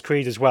Assassin's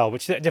Creed as well,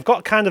 which they've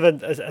got kind of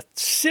a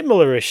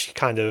similar-ish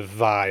kind of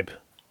vibe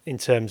in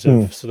terms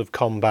of sort of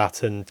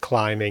combat and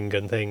climbing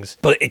and things.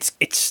 But it's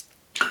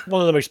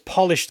one of the most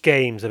polished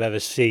games I've ever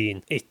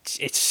seen.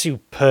 It's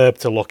superb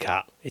to look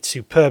at. It's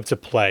superb to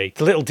play.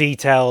 The little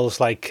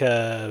details like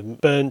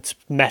burnt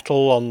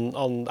metal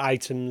on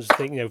items,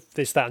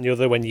 this, that and the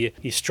other when you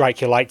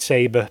strike your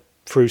lightsaber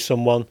through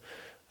someone,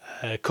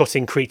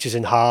 cutting creatures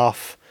in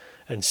half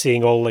and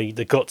seeing all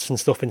the guts and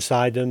stuff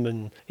inside them,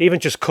 and even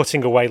just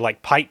cutting away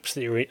like pipes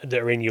that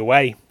are in your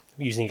way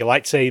using your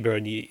lightsaber,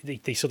 and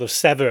they sort of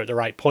sever at the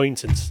right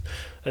point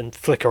and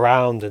flick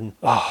around. And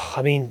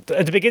I mean,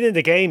 at the beginning of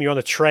the game, you're on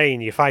a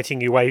train, you're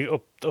fighting your way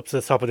up to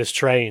the top of this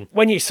train.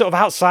 When you're sort of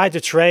outside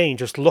the train,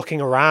 just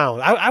looking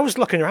around, I was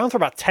looking around for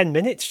about 10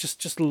 minutes,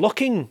 just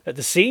looking at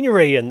the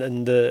scenery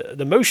and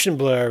the motion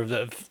blur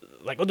of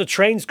like other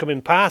trains coming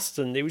past,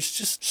 and it was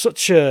just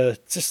such a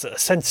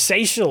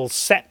sensational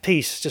set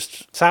piece,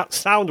 just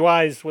sound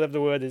wise, whatever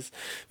the word is,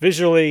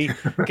 visually,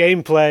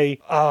 gameplay.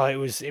 Oh, it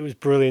was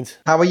brilliant.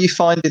 How are you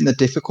finding the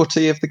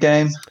difficulty of the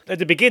game? At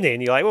the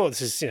beginning, you're like, oh,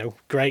 this is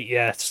great.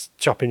 Yeah, it's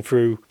chopping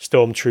through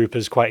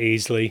stormtroopers quite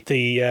easily.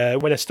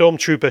 When a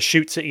stormtrooper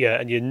shoots at you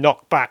and you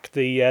knock back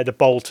the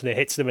bolt and it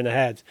hits them in the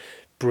head,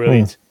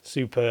 brilliant.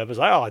 Superb. I was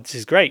like, oh, this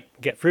is great.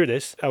 Get through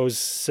this. I was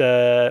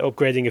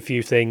upgrading a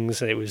few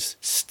things and it was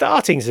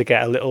starting to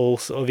get a little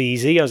sort of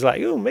easy. I was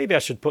like, oh, maybe I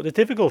should put the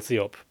difficulty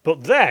up.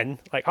 But then,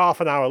 like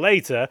half an hour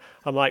later,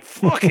 I'm like,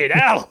 fucking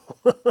hell.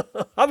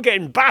 I'm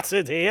getting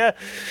battered here.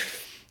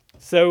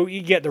 So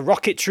you get the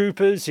rocket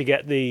troopers, you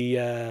get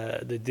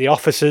the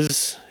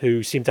officers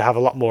who seem to have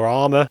a lot more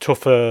armor,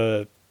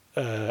 tougher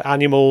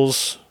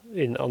animals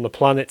on the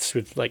planets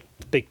with like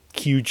big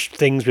huge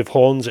things with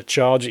horns that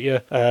charge at you.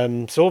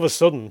 So all of a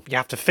sudden you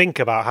have to think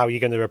about how you're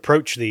going to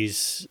approach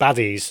these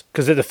baddies,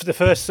 because the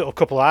first sort of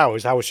couple of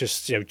hours I was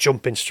just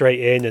jumping straight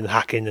in and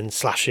hacking and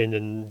slashing,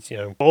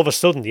 and all of a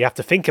sudden you have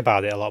to think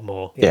about it a lot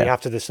more. You have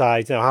to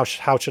decide how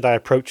should I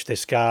approach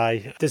this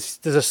guy.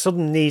 There's a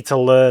sudden need to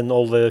learn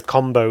all the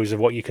combos of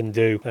what you can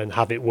do and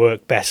have it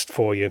work best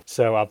for you.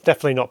 So I've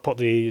definitely not put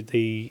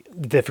the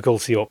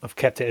difficulty up. I've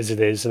kept it as it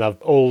is, and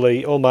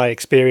all my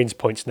experience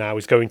points now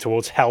is going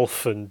towards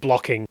health and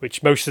blocking,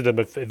 which most of them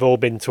have all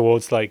been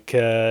towards like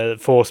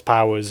force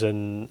powers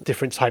and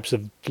different types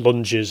of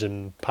lunges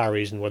and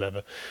parries and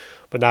whatever.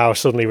 But now I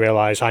suddenly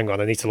realise, hang on,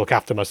 I need to look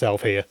after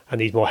myself here. I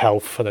need more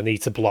health and I need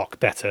to block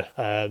better.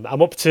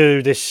 I'm up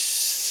to this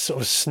sort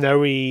of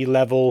snowy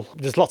level.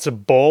 There's lots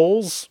of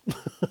balls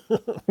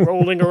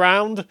rolling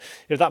around,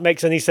 if that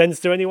makes any sense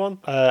to anyone.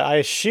 I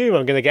assume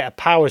I'm going to get a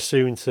power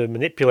soon to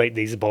manipulate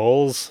these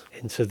balls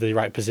into the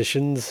right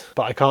positions,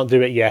 but I can't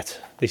do it yet.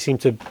 They seem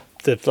to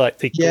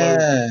they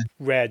glow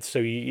red, so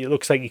it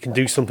looks like you can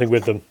do something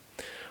with them,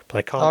 but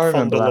I can't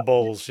fondle the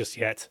balls just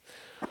yet.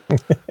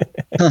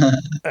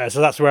 So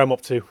that's where I'm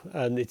up to,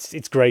 and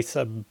it's great.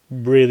 I'm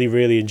really,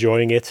 really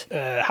enjoying it.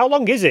 How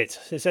long is it?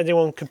 Has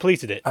anyone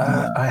completed it?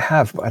 I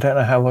have, but I don't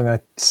know how long I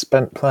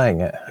spent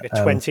playing it. Like a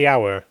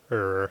 20-hour.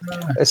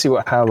 Let's see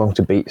what How Long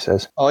to Beat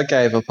says. I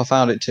gave up. I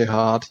found it too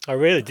hard. Oh,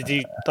 really? Did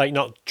you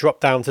not drop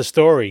down to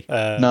story?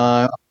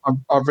 No,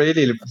 I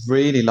really,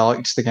 really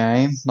liked the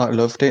game.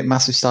 Loved it.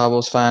 Massive Star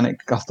Wars fan.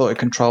 I thought it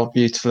controlled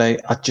beautifully.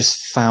 I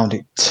just found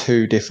it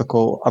too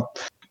difficult. I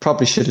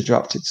probably should have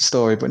dropped it to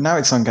story, but now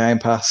it's on Game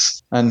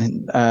Pass.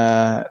 And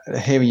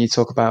hearing you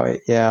talk about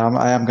it,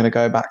 I am going to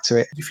go back to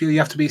it. Do you feel you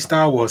have to be a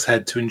Star Wars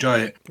head to enjoy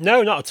it?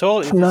 No, not at all.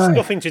 It's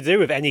nothing to do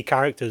with any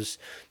characters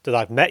that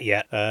I've met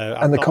yet.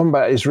 And the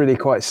combat is really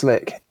quite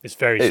slick. It's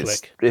very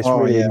slick. It's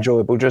really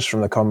enjoyable just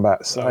from the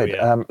combat side.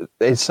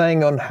 It's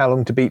saying on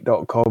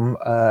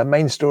howlongtobeat.com,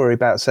 main story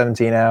about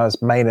 17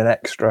 hours, main and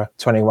extra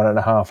 21 and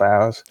a half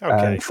hours,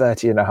 and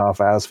 30 and a half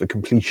hours for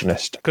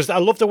completionist. Because I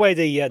love the way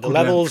the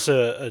levels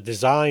are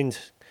designed.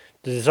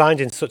 They're designed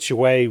in such a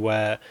way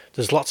where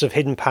there's lots of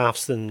hidden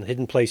paths and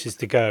hidden places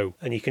to go,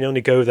 and you can only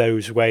go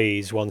those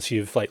ways once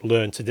you've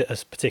learned a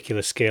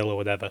particular skill or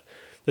whatever.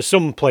 There's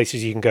some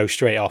places you can go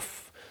straight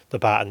off the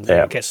bat and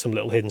get some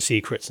little hidden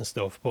secrets and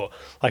stuff, but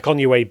on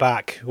your way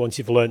back, once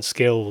you've learned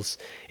skills,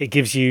 it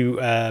gives you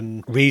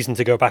reason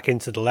to go back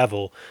into the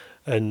level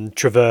and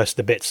traverse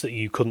the bits that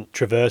you couldn't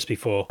traverse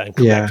before, and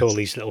collect all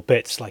these little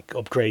bits like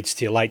upgrades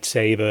to your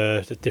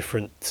lightsaber, the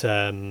different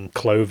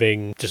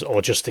clothing,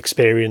 just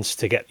experience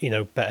to get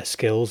better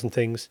skills and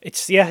things. It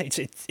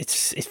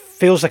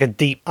feels like a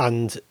deep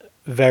and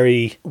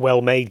very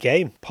well made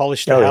game,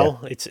 polished to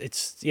hell.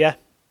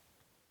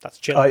 That's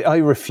chill. I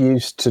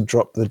refused to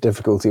drop the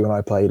difficulty when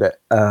I played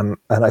it, and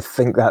I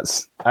think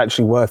that's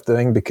actually worth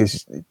doing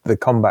because the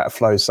combat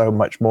flows so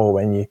much more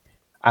when you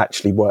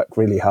actually work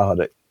really hard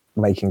at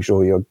making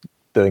sure you're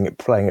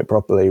playing it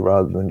properly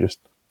rather than just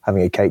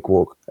having a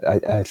cakewalk.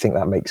 I think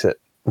that makes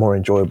it more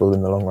enjoyable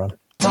in the long run.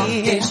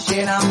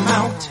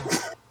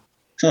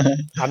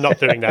 I'm not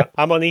doing that.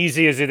 I'm on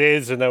easy as it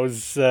is, and I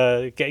was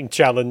getting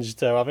challenged,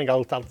 so I think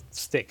I'll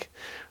stick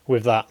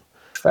with that.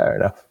 Fair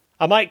enough.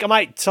 I might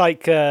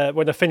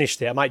when I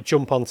finished it, I might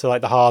jump onto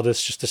the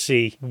hardest just to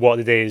see what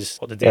it is,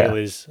 what the deal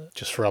is,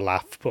 just for a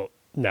laugh. But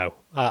no,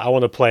 I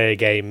want to play a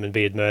game and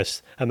be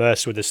immersed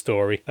with the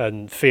story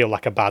and feel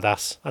like a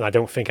badass. And I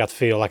don't think I'd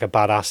feel like a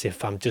badass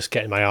if I'm just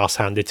getting my arse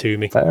handed to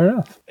me. Fair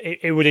enough.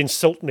 It would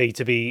insult me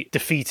to be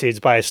defeated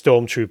by a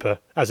stormtrooper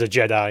as a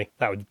Jedi.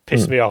 That would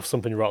piss me off,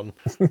 something rotten.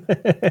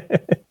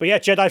 But yeah,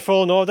 Jedi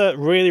Fallen Order,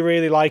 really,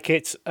 really like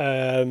it.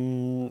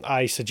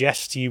 I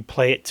suggest you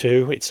play it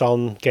too. It's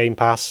on Game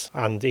Pass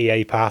and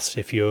EA Pass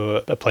if you're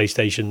a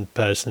PlayStation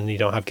person and you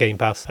don't have Game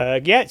Pass.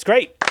 It's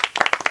great.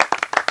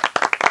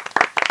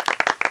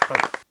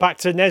 Back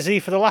to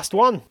Nezzy for the last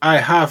one. I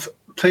have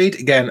played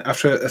again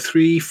after a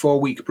 3-4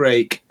 week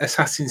break,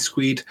 Assassin's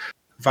Creed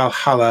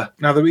Valhalla.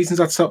 Now, the reasons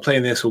I'd stopped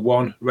playing this were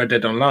 1, Red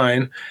Dead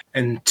Online,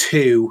 and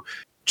 2,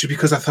 just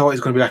because I thought it was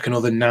going to be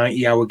another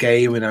 90-hour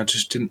game and I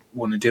just didn't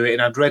want to do it.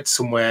 And I'd read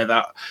somewhere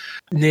that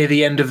near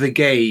the end of the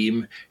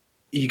game,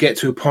 you get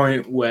to a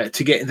point where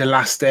to get in the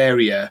last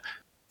area,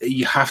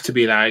 you have to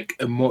be a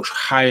much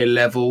higher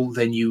level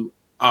than you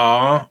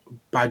are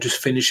by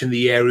just finishing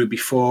the area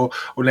before,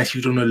 unless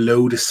you've done a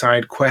load of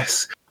side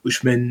quests,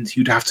 which means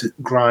you'd have to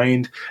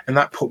grind, and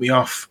that put me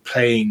off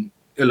playing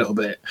a little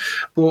bit.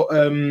 But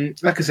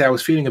like I say, I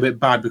was feeling a bit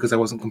bad because I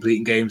wasn't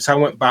completing games, so I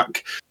went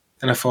back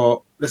and I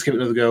thought, let's give it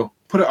another go.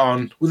 Put it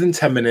on within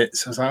 10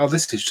 minutes. I was like, oh,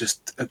 this is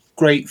just a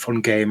great fun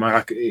game.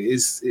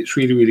 It's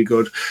really, really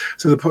good.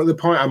 So the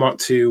point I'm up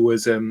to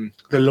was the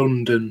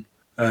London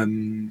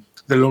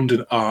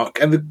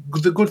arc, and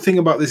the good thing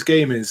about this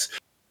game is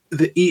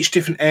that each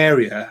different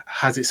area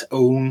has its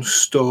own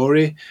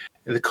story.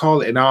 They call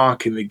it an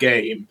arc in the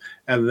game.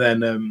 And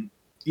then,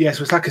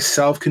 so it's like a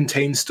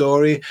self-contained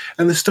story.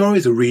 And the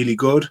stories are really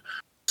good.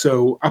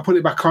 So I put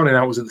it back on and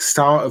I was at the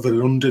start of the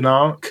London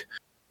arc.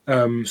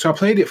 So I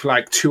played it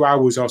for 2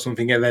 hours or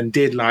something and then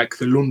did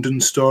the London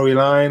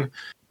storyline.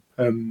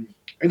 And,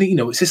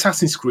 it's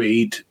Assassin's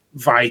Creed,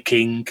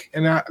 Viking.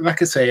 And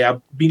like I say,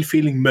 I've been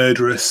feeling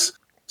murderous.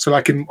 So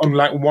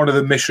on one of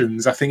the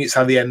missions, I think it's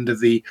at the end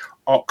of the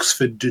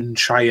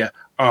Oxfordshire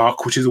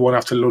arc, which is the one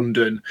after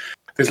London.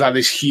 There's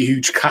this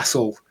huge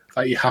castle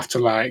that you have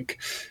to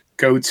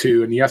go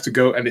to, and you have to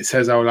go, and it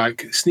says,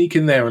 sneak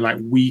in there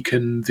and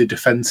weaken the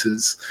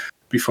defences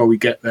before we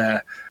get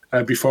there,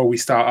 before we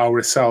start our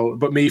assault.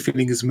 But me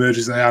feeling as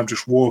murderous as I am,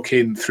 just walk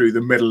in through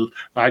the middle,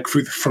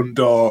 through the front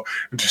door,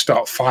 and just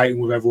start fighting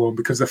with everyone,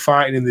 because the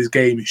fighting in this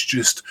game is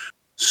just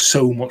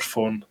so much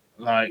fun.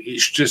 Like,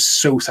 it's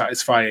just so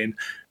satisfying.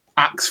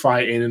 Axe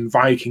fighting and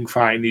Viking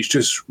fighting is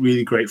just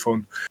really great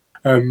fun.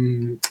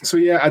 So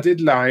yeah, I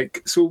did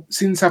so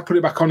since I put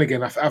it back on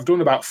again, I've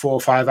done about 4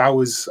 or 5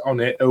 hours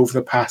on it over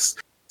the past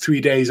 3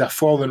 days. I've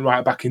fallen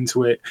right back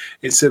into it.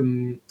 It's a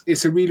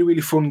really, really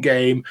fun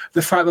game.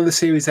 The fact that the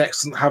Series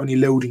X doesn't have any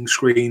loading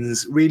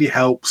screens really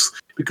helps,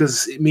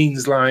 because it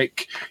means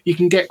like you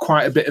can get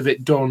quite a bit of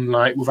it done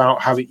like without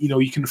having,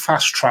 you can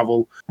fast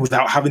travel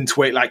without having to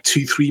wait like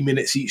 2-3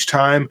 minutes each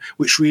time,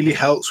 which really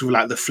helps with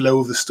like the flow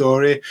of the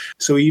story.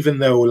 So even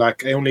though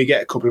like I only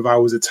get a couple of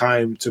hours of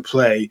time to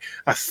play,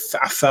 I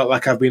felt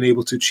like I've been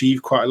able to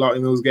achieve quite a lot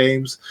in those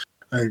games.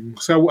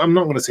 So I'm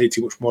not going to say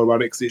too much more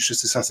about it because it's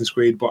just Assassin's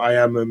Creed, but I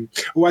am...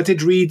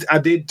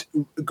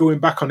 going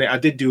back on it, I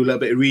did do a little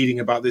bit of reading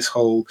about this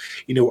whole,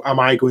 am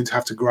I going to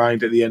have to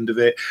grind at the end of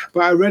it?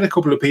 But I read a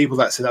couple of people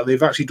that said that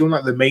they've actually done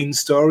like the main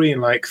story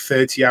in like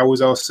 30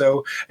 hours or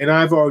so, and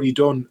I've already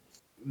done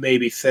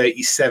maybe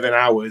 37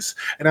 hours,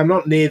 and I'm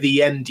not near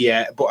the end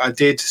yet, but I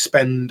did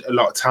spend a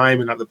lot of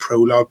time in like the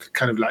prologue,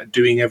 kind of like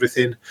doing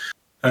everything.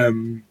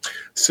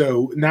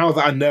 So now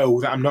that I know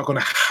that I'm not going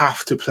to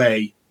have to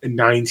play a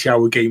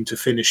 90-hour game to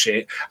finish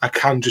it, I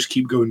can just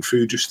keep going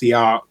through just the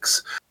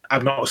arcs.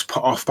 I'm not as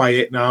put off by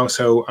it now,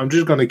 so I'm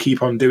just going to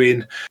keep on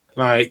doing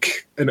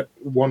like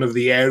one of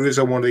the areas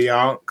or one of the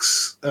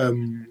arcs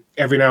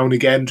every now and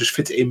again, just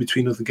fit it in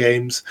between other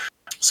games.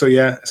 So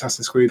yeah,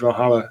 Assassin's Creed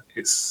Valhalla,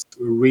 it's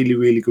a really,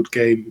 really good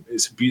game.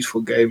 It's a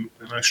beautiful game,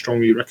 and I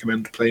strongly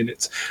recommend playing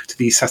it to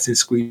the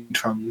Assassin's Creed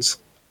fans.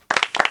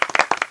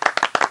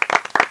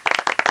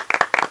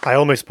 I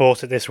almost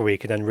bought it this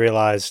week and then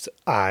realised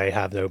I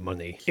have no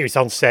money. It was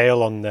on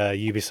sale on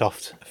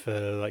Ubisoft for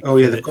like... Oh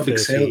yeah, they've got a big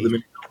sale at the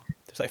minute.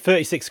 It was like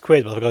 36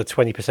 quid, but I got a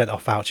 20%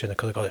 off voucher and I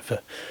could have got it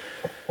for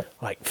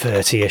like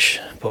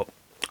 30-ish. But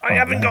I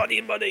haven't got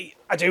any money.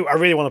 I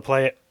really want to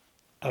play it.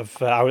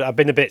 I've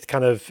been a bit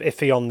kind of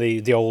iffy on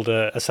the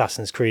older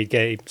Assassin's Creed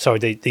game. Sorry,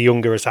 the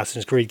younger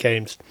Assassin's Creed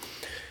games.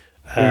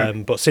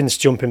 But since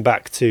jumping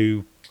back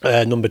to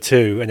number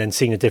 2 and then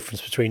seeing the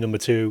difference between number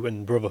 2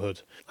 and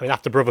Brotherhood. I mean,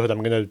 after Brotherhood,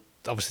 I'm going to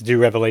obviously do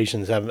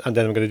Revelations and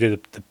then I'm going to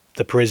do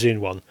the Parisian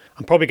one.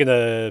 I'm probably going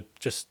to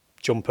just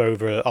jump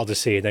over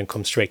Odyssey and then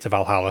come straight to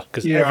Valhalla,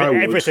 because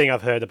everything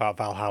I've heard about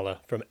Valhalla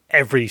from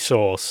every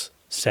source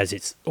says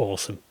it's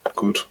awesome.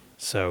 Good.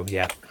 So,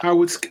 yeah. I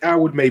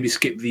would maybe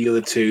skip the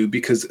other 2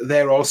 because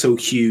they're also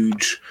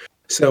huge.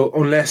 So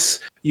unless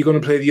you're going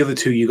to play the other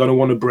 2, you're going to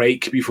want a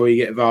break before you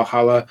get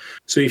Valhalla.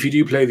 So if you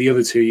do play the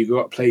other 2, you've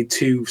got to play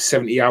 2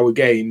 70-hour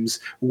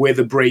games with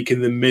a break in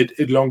the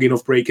long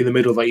enough break in the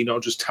middle that you're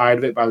not just tired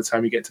of it by the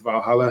time you get to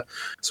Valhalla.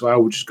 So I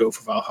would just go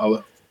for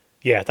Valhalla.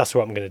 Yeah, that's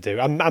what I'm going to do.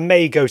 I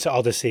may go to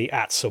Odyssey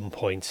at some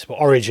point, but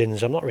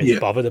Origins I'm not really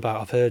bothered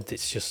about. I've heard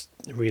it's just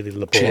really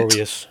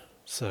laborious.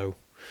 So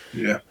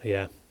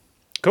yeah.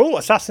 Cool,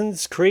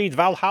 Assassin's Creed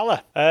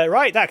Valhalla.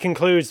 Right, that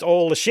concludes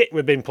all the shit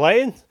we've been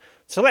playing.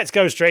 So let's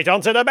go straight on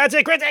to the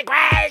Metacritic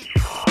quiz!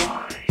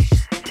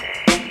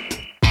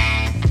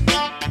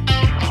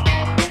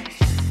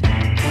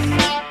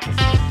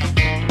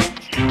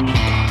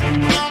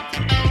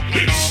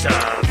 It's the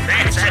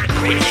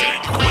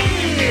Metacritic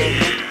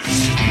quiz.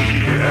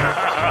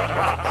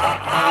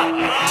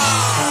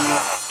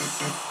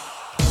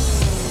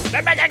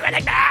 The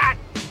Metacritic!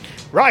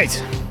 Right,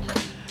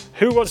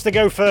 who wants to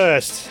go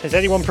first? Is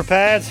anyone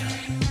prepared?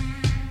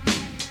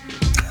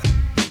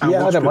 I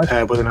was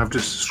prepared, but then I've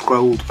just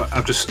scrolled.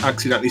 I've just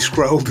accidentally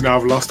scrolled and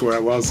I've lost where I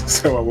was,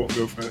 so I won't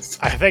go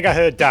first. I think I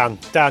heard Dan.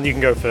 Dan, you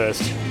can go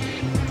first.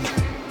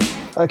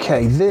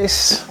 Okay,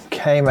 this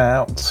came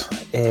out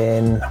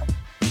in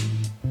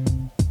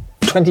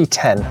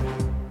 2010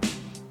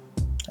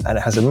 and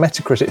it has a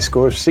Metacritic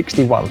score of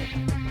 61.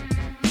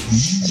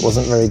 It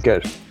wasn't very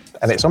good.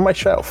 And it's on my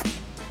shelf.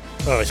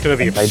 Oh, it's going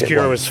to be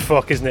obscure as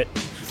fuck, isn't it?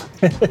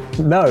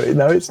 No,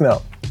 it's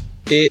not.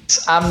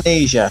 It's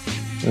Amnesia.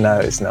 No,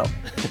 it's not.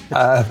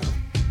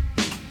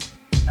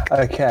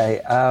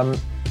 Okay.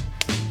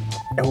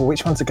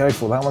 Which one to go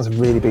for? That one's a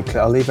really big...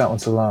 I'll leave that one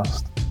to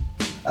last.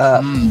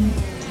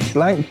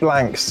 Blank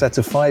Blank's set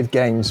of 5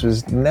 games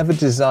was never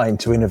designed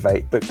to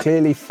innovate, but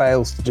clearly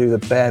fails to do the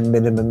bare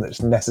minimum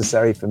that's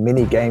necessary for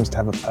mini-games to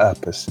have a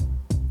purpose.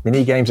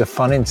 Mini-games are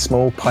fun in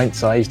small,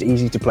 pint-sized,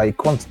 easy-to-play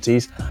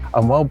quantities,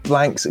 and while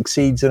Blank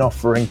succeeds in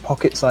offering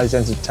pocket-sized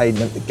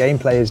entertainment, the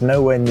gameplay is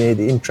nowhere near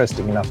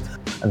interesting enough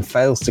and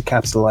fails to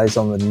capitalise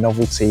on the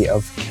novelty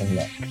of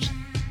Kinect.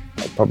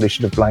 I probably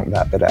should have blanked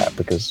that bit out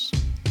because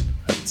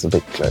that's a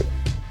big clue.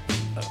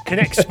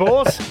 Kinect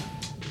Sport?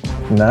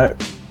 No.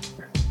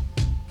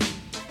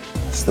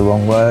 That's the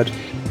wrong word.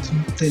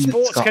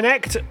 Sports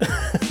Connect?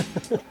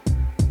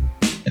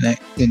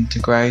 Kinect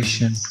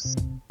integration.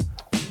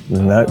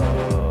 No.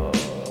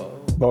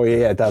 Oh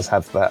yeah, it does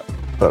have that,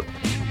 but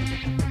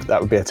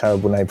that would be a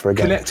terrible name for a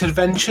game. Kinect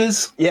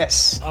Adventures?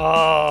 Yes.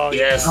 Oh,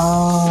 yes.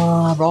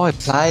 Oh, right,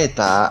 played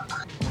that.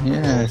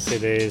 Yes,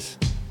 it is.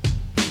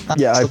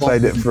 Yeah, I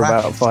played it for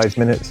about 5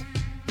 minutes.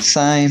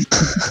 Same.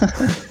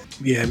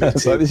 Yeah, me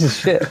It's too. like, this is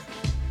shit.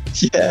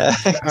 Yeah.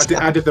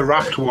 I did the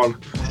Raft one.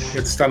 You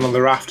have to stand on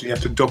the raft and you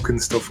have to duck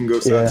and stuff and go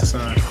side to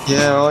side.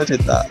 Yeah, I did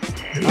that.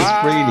 It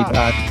was really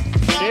bad.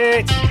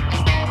 Shit!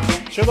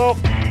 Shut up!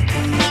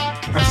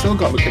 I've still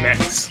got the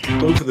Kinects,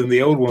 both of them,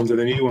 the old ones and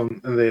the new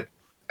one, and the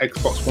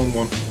Xbox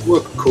One.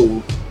 Work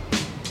cool.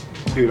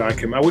 Do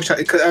like them. What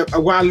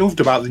I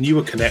loved about the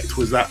newer Kinect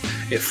was that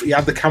you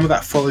had the camera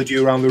that followed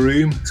you around the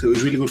room, so it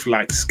was really good for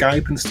like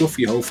Skype and stuff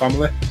for your whole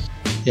family.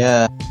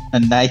 Yeah,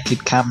 and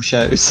naked cam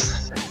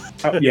shows.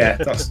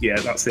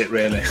 That's it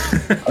really.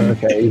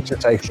 Okay, you should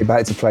take me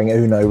back to playing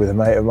Uno with a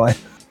mate of mine.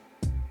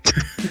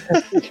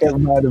 Get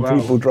mad at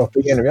people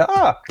dropping in and be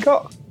like,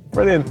 cock,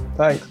 brilliant,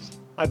 thanks.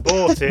 I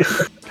bought it,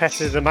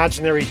 petted an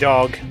imaginary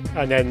dog,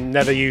 and then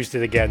never used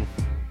it again.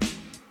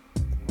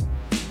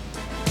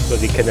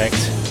 Bloody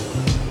Kinect.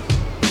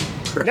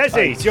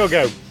 Nezzy, it's your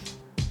go.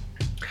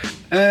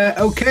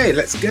 Okay,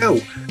 let's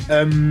go.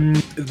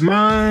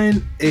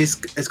 Mine it's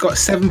got a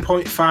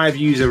 7.5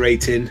 user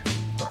rating.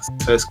 That's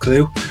the first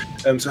clue.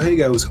 So here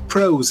goes.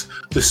 Pros.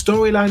 The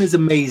storyline is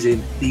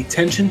amazing. The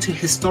attention to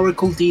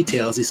historical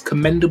details is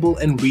commendable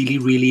and really,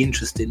 really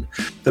interesting.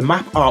 The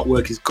map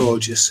artwork is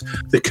gorgeous.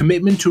 The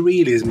commitment to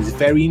realism is a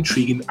very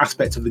intriguing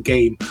aspect of the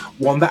game,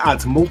 one that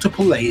adds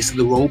multiple layers to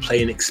the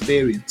role-playing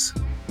experience.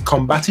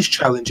 Combat is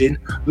challenging,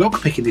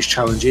 lockpicking is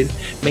challenging,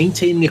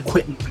 maintaining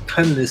equipment for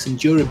cleanliness and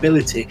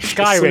durability is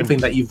something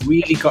that you've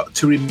really got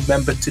to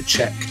remember to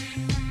check.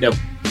 No.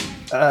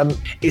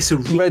 It's a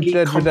really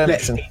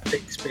complex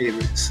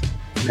experience.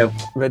 No.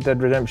 Red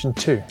Dead Redemption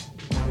 2?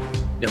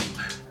 No.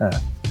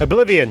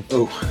 Oblivion.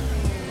 Oh.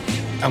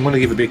 I'm going to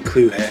give a big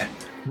clue here.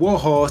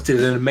 Warhorse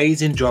did an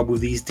amazing job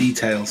with these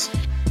details.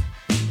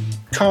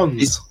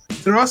 Cons.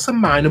 There are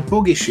some minor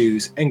bug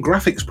issues and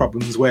graphics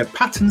problems where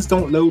patterns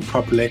don't load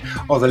properly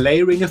or the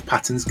layering of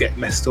patterns get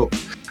messed up.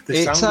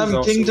 It's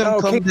Kingdom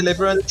Come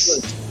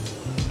Deliverance.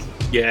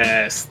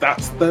 Yes,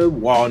 that's the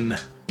one.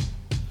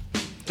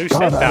 Who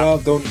said that? Well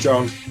done,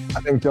 John.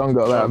 I think John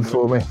got that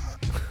before me.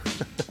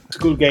 It's a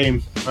good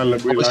game. I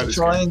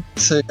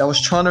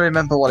was trying to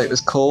remember what it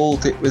was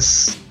called. It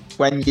was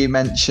when you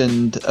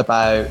mentioned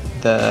about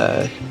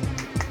the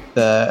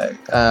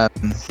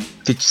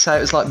did you say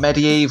it was like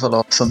medieval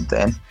or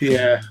something?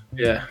 Yeah.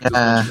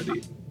 I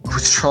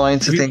was trying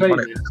to think what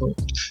it was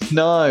called.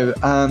 No,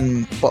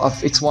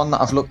 but it's one that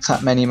I've looked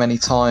at many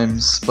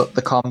times, but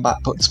the combat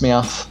puts me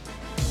off.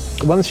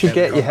 Once you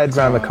get your head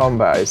around the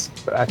combat, it's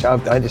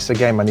just a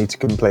game I need to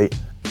complete.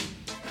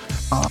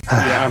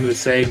 Yeah, I'm the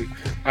same.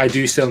 I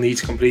do still need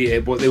to complete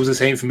it, but it was the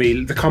same for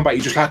me. The combat,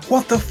 you're just like,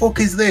 what the fuck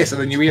is this?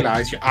 And then you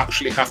realise you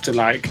actually have to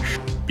like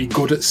be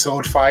good at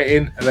sword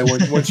fighting, and then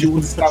once you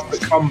understand the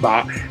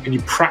combat and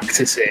you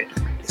practice it,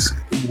 it's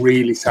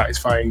really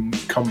satisfying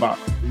combat.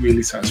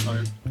 Really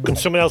satisfying. Can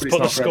someone else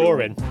put the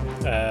score in?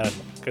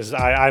 Because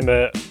I'm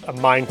a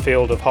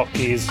minefield of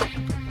hotkeys.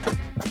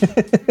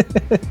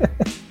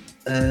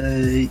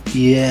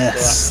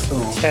 Yes.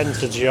 So 10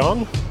 to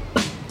John.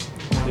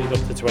 Lead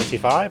up to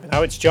 25.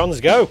 Now it's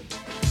John's go.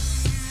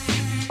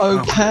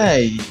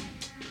 Okay.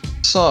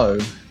 So,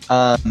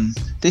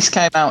 this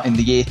came out in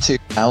the year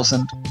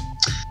 2000.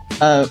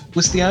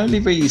 Was the only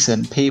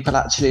reason people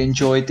actually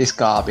enjoyed this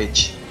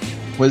garbage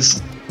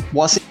was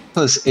it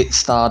because it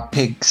starred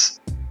pigs?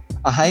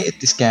 I hated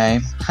this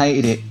game.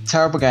 Hated it.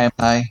 Terrible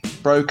gameplay.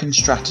 Broken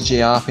strategy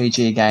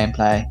RPG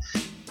gameplay.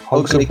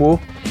 Hogs of War?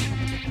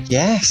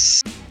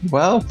 Yes.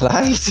 Well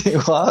played.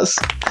 It was.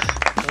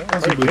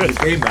 That's a good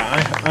game,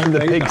 and the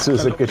pigs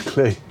was a good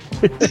clue.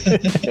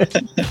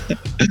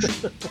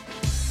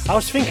 I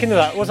was thinking of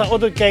that. Was that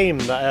other game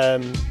that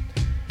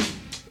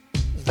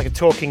it's like a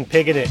talking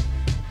pig in it,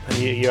 and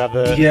you have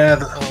a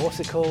what's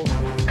it called?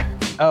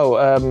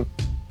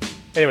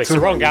 Anyway, it's the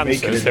wrong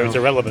answer, so it's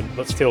irrelevant.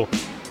 But still,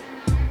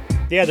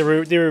 yeah, they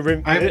were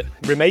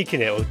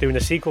remaking it or doing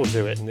a sequel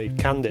to it, and they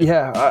canned it.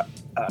 Yeah,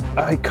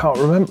 I can't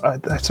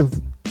remember.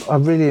 I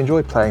really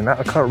enjoyed playing that.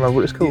 I can't remember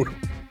what it's called.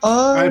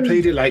 I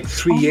played it like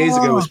 3 years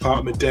ago as part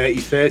of my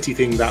Dirty 30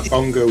 thing that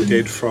Bongo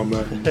did from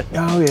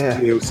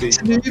DLC. It's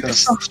an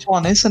Ubisoft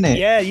one, isn't it?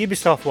 Yeah,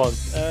 Ubisoft one.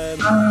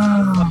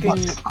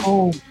 What's it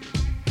called?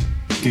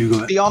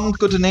 Google it. Beyond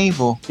Good and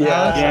Evil.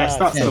 Yes,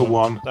 that's the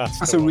one.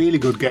 That's a really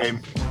good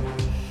game.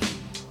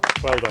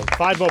 Well done.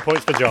 5 more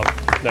points for John.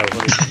 No.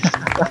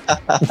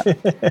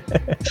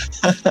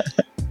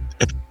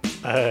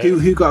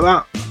 Who got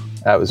that?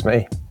 That was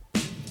me.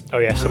 Oh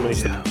yeah, someone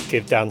needs to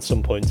give Dan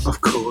some points.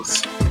 Of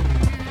course.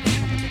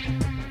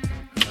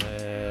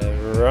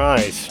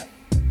 Right.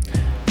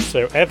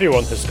 So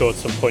everyone has scored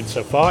some points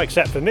so far,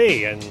 except for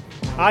me, and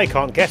I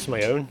can't guess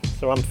my own,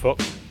 so I'm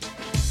fucked.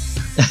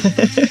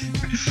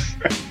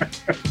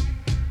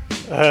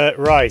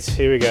 Right,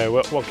 here we go.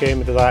 What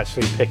game did I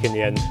actually pick in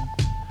the end?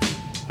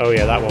 Oh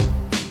yeah, that one.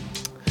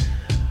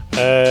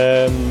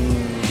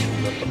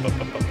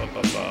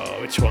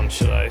 Which one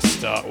should I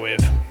start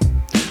with?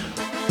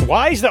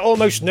 Why is there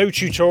almost no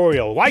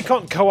tutorial? Why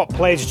can't co-op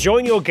players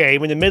join your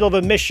game in the middle of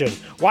a mission?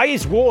 Why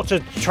is water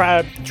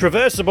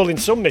traversable in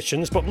some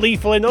missions but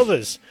lethal in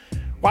others?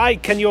 Why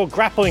can your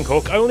grappling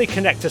hook only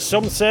connect to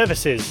some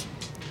services?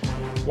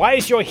 Why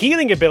is your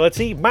healing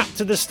ability mapped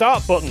to the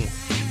start button?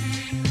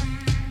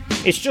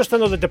 It's just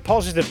another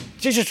deposit of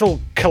digital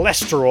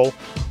cholesterol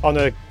on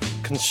a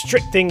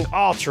constricting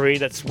artery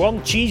that's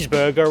one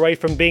cheeseburger away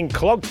from being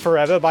clogged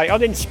forever by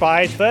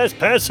uninspired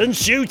first-person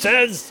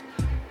shooters.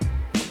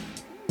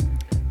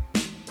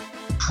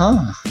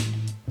 Huh.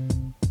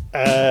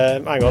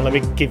 Hang on, let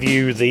me give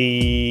you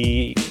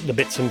the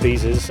bits and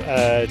pieces.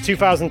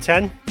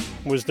 2010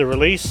 was the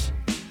release.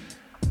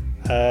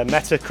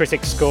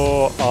 Metacritic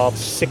score of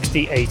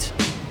 68.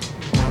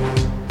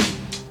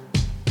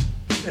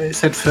 It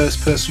said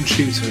first-person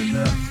shooter in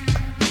there.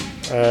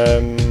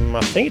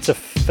 I think it's a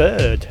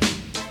third.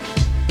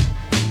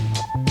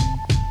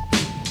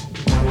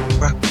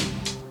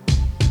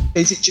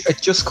 Is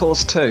it Just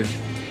Cause 2?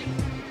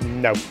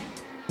 No.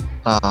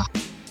 Ah.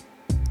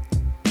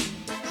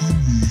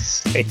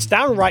 It's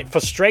downright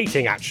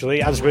frustrating,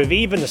 actually, as with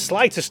even the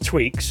slightest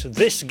tweaks,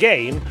 this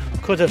game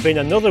could have been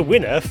another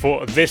winner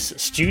for this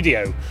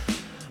studio,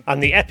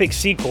 and the epic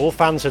sequel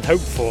fans had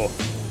hoped for.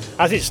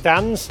 As it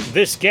stands,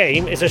 this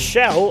game is a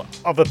shell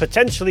of a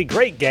potentially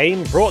great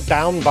game brought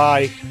down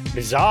by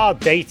bizarre,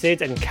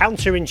 dated, and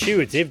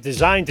counterintuitive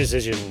design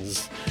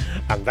decisions.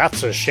 And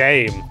that's a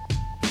shame.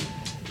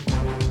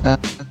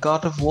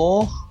 God of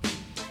War?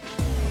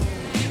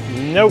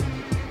 Nope.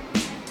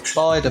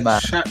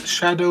 Spider-Man?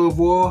 Shadow of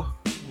War?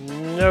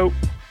 Nope.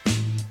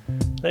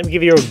 Let me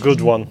give you a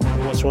good one.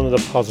 What's one of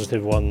the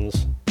positive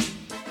ones?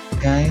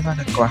 Game and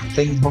a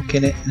grappling hook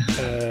in it.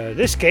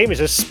 This game is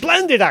a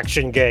splendid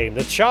action game.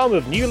 The charm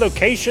of new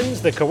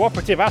locations, the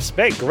cooperative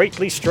aspect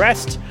greatly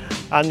stressed,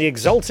 and the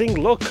exulting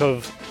look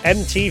of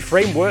MT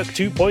Framework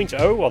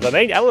 2.0 are the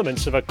main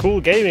elements of a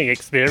cool gaming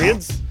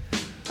experience.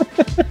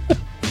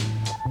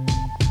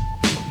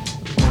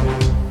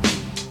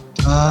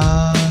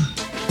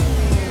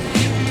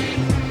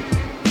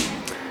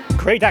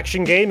 Great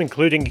action game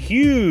including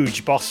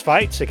huge boss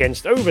fights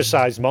against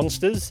oversized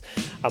monsters.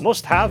 A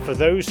must-have for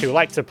those who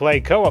like to play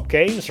co-op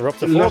games for up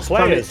to 4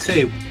 players.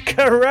 Planet 2.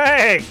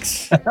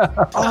 Correct!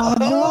 Oh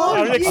no!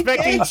 I was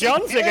expecting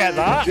John to get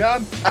that.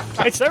 John.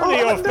 It's only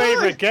your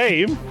favourite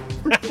game.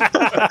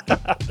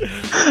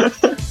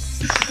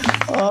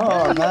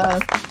 Oh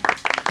man!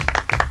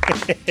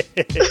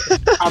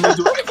 How much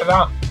do I get for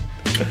that?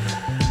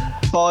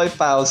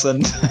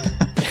 5,000.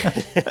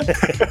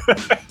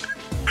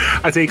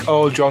 I take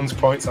all John's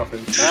points off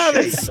him. I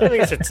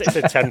think it's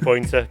a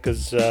 10-pointer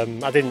because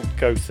I didn't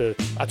go to.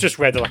 I just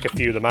read like a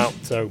few of them out,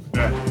 so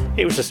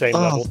it was the same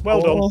level.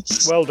 Well done,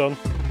 well done.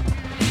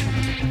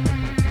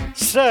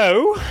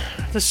 So,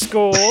 the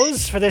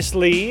scores for this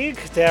league,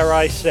 dare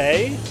I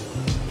say?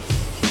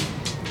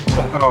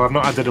 Oh, I've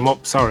not added them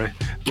up. Sorry.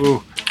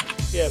 Ooh.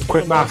 Yeah.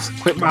 Quick maths.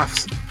 Quick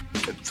maths.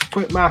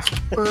 Quick maths.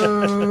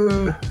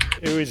 Who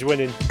is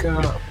winning?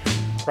 God.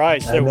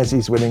 Right, so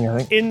Nezzy's winning, I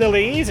think. in the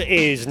lead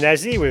is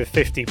Nezzy with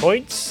 50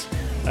 points.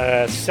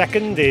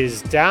 Second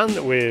is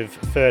Dan with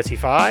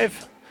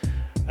 35.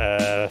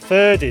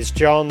 Third is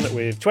John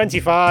with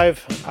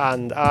 25.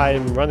 And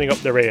I'm running up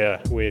the rear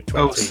with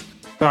 20.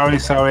 Oh,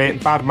 sorry.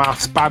 Bad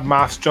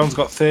maths. John's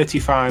got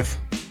 35.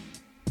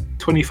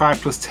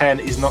 25 plus 10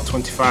 is not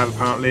 25,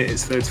 apparently.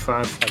 It's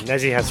 35. And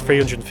Nezzy has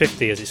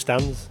 350 as it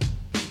stands.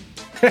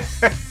 I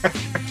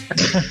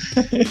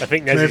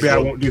think Nezzy's Maybe I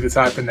won't do the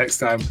typing next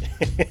time.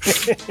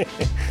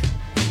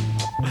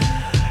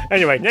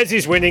 Anyway,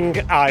 Nezzy's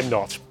winning, I'm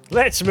not.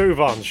 Let's move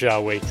on,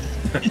 shall we?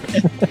 Can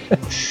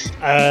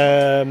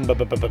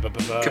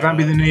that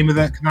be the name of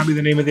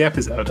the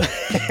episode?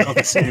 Of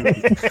the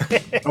series?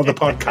 Of the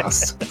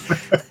podcast?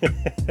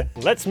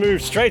 Let's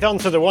move straight on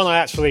to the one I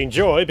actually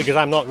enjoy because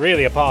I'm not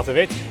really a part of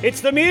it.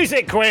 It's the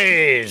music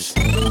quiz!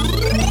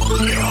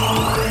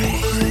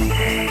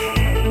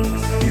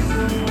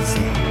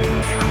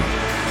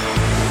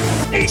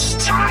 It's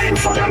time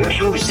for the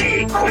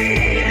music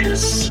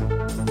quiz.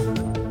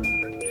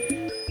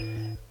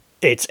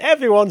 It's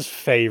everyone's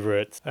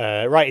favourite.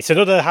 Right, it's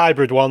another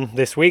hybrid one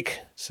this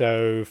week.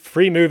 So,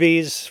 free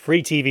movies,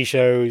 free TV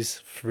shows,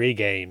 free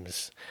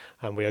games.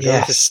 And we are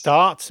going to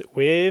start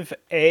with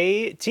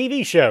a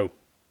TV show.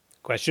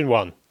 Question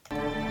 1.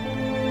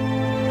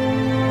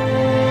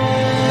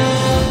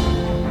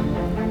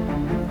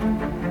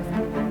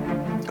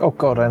 Oh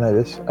God, I know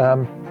this.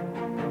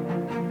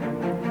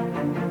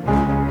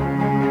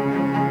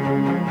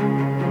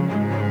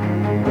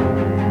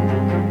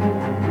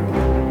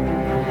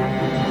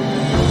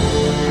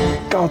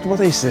 God, what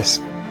is this?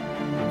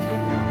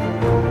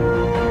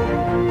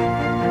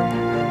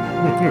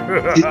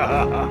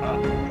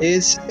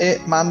 Is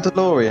it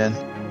Mandalorian?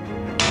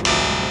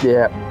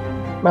 Yeah.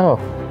 Oh.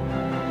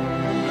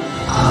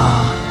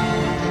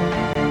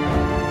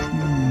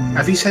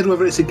 Have you said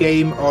whether it's a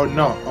game or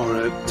not,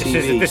 or a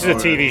TV? This is a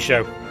TV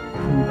show.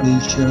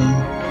 TV show.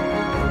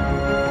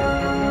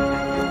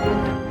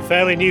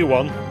 Fairly new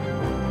one.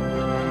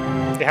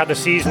 They had a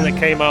season that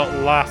came out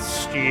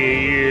last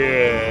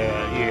year.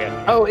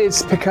 Yeah. Oh,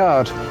 it's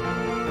Picard.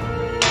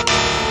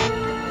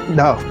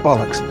 No,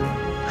 bollocks.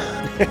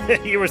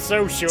 You were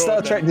so sure.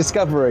 Star Trek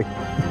Discovery.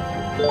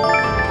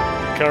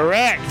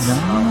 correct.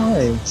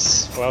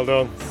 Nice. Well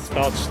done.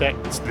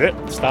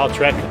 Star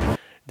Trek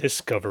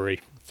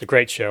Discovery. It's a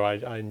great show.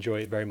 I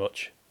enjoy it very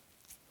much.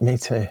 Me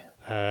too.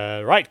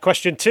 Right,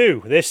 question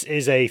 2. This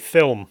is a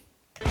film.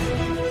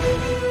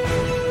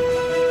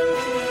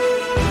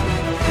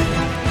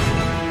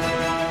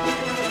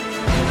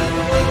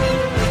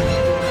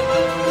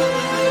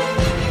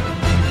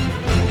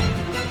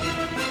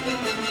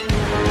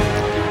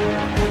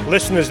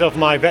 Listeners of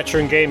my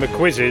veteran gamer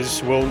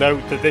quizzes will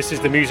note that this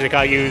is the music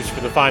I use for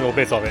the final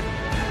bit of it.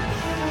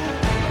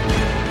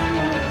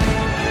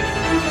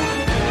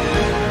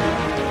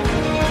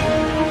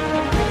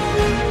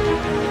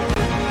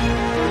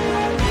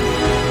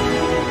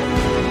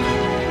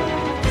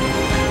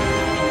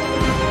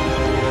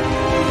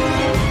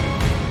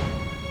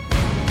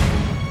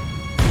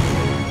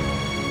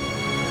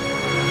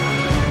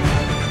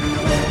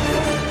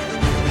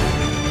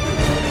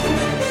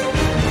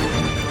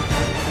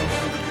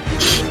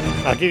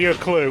 I'll give you a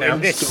clue. In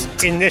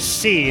this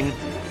scene,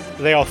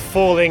 they are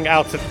falling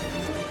out of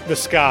the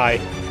sky.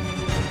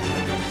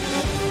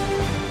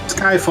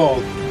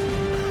 Skyfall.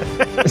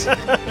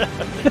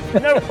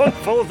 No one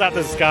falls out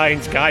of the sky in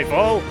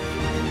Skyfall.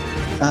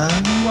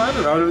 Well, I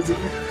don't know.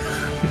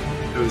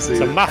 It's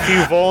a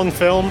Matthew Vaughn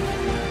film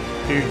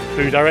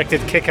who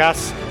directed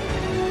Kick-Ass.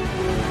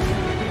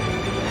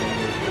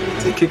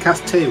 Is it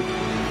Kick-Ass 2?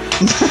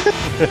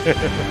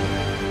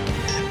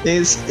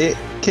 Is it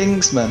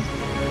Kingsman?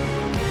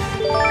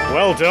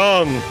 Well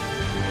done.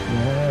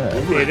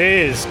 Yeah. It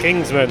is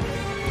Kingsman.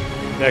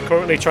 They're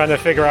currently trying to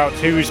figure out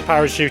whose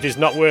parachute is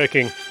not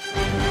working.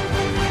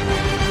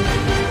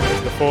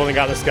 They're falling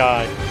out of the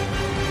sky.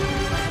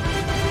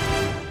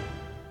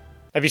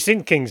 Have you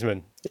seen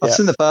Kingsman? I've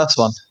seen the first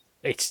one.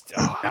 I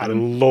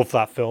love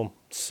that film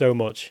so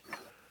much.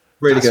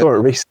 Really I good. saw it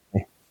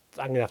recently.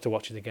 I'm gonna have to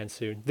watch it again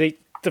soon. The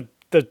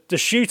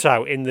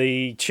shootout in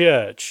the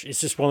church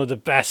is just one of the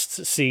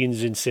best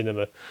scenes in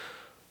cinema.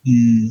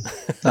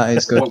 That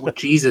is good. What would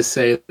Jesus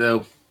say,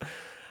 though?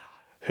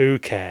 Who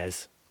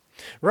cares?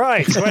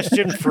 Right,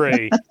 question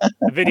 3.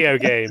 A video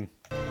game.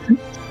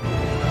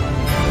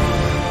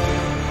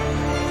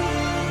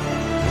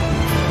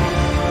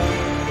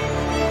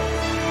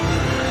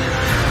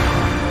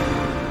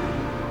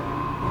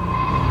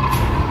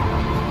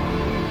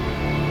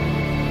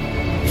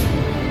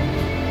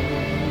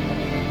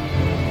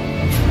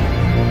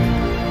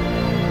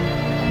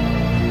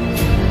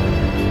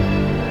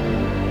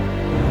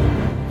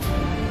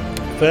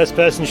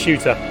 First-person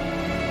shooter.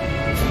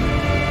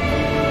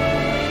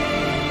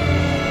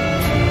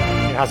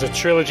 It has a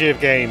trilogy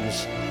of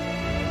games.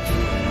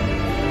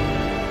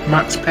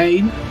 Max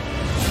Payne.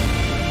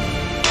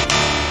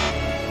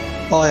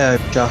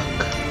 BioShock.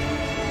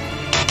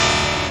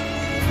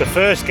 The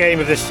first game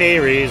of the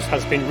series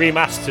has been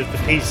remastered for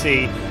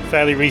PC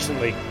fairly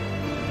recently.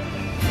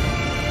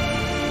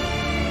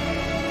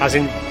 As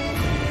in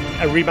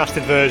a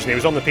remastered version. It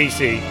was on the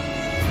PC,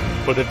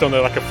 but they've done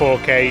like a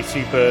 4K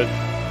super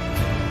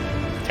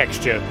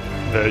texture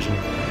version.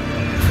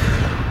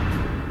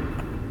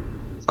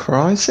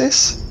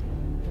 Crysis?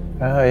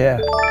 Oh, yeah.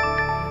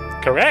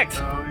 Correct.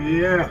 Oh,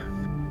 yeah.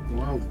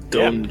 Well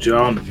done,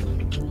 John.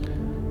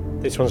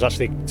 This one's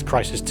actually it's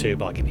Crysis 2,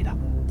 but I'll give you that.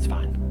 It's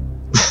fine.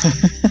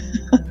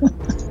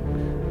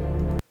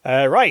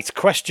 Right,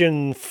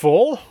 question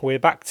 4. We're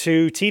back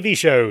to TV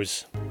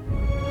shows.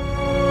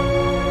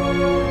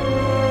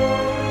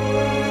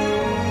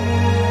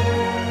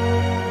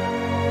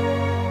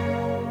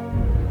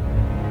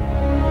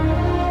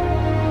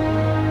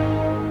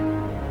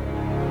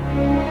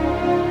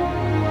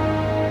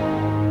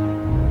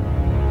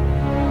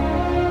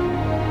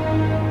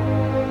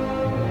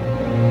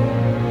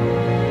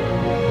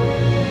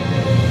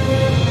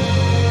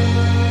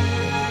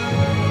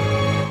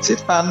 Is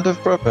it Band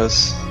of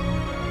Brothers?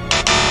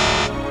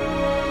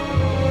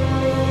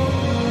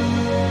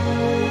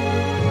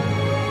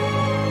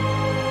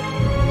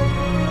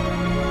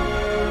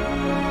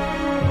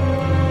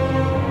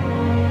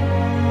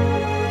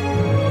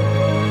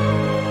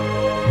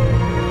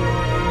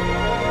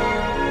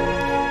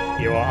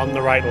 You are on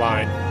the right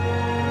line.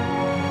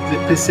 Is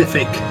it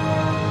Pacific?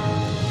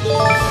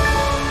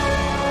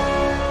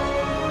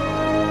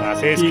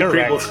 That is You correct.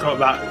 pretty much got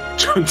that,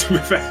 John, to be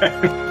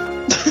fair.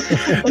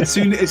 as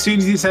soon as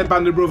you said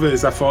Band of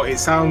Brothers, I thought it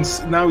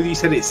sounds. Now you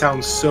said it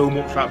sounds so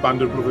much like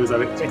Band of Brothers.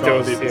 I think It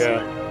does, yeah.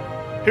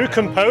 Who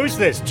composed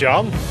this,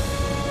 John?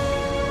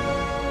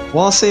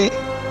 Was it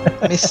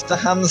Mr.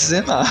 Hans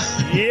Zimmer?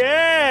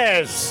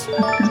 Yes!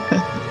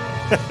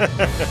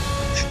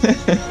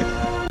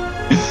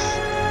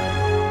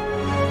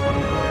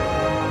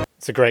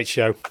 It's a great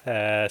show.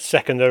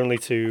 Second only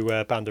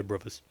to Band of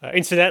Brothers.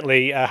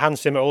 Incidentally,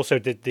 Hans Zimmer also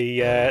did the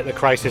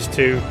Crysis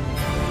 2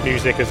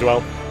 music as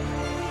well.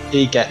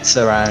 He gets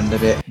around a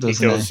bit,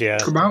 doesn't he? He does, yeah.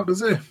 Come out,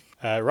 does it?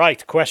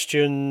 Right,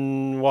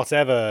 question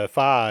whatever.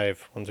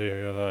 5. 1,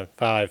 2,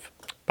 5.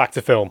 Back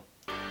to film.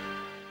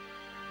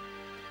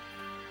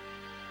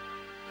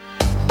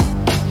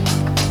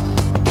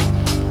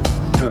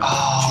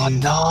 Oh,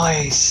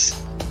 nice.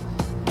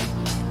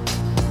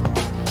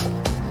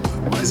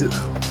 is it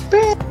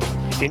though?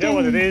 If you know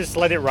what it is,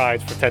 let it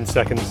ride for 10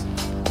 seconds.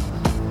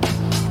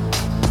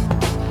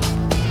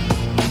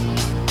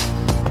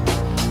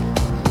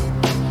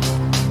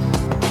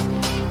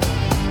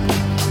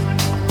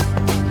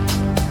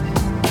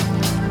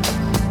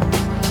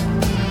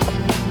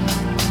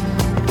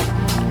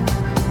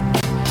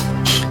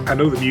 I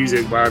know the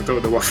music, but I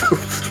don't know what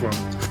film it's from.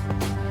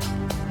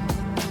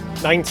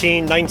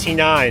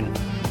 1999.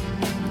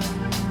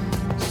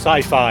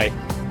 Sci-fi.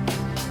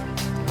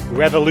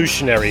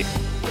 Revolutionary.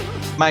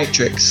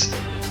 Matrix.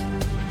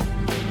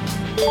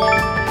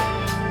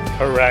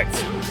 Correct.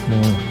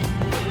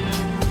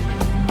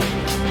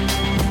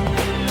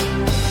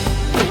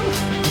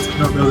 I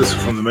don't know this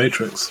from The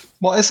Matrix.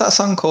 What is that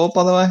song called,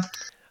 by the way?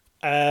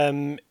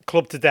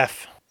 Club to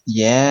Death.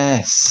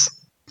 Yes.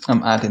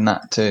 I'm adding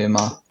that to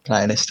my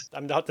playlist.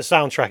 The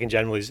soundtrack in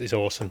general is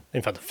awesome.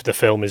 In fact, the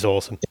film is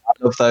awesome. I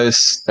love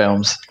those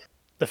films.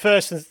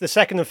 The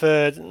second and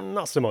third,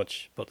 not so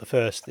much, but the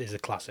first is a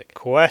classic.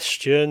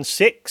 Question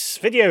 6,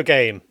 video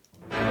game.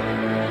 Colors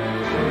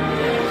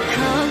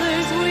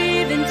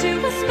weave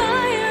into a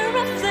spire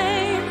of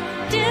flame.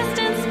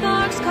 Distant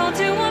sparks call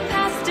to a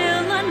past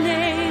still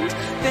unnamed.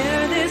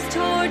 Bear this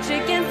torch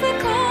against the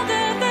cold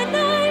of the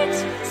night.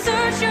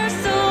 Search your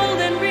soul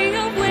and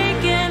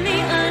reawaken the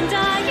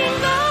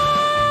undying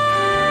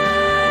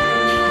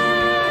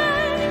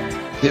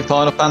light. Is it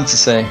Final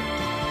Fantasy?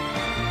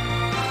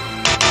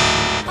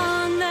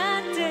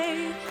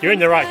 You're in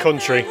the right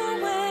country.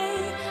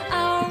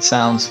 It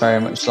sounds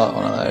very much like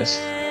one of those.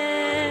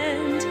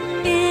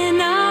 In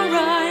our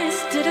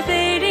eyes, did a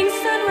fading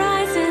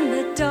sunrise in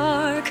the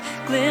dark,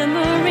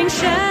 glimmering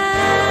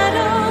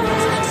shadows,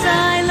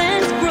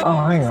 silent growth.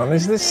 Oh, hang on,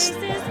 is this...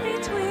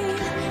 Between,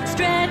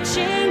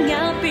 stretching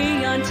out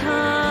beyond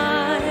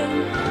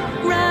time,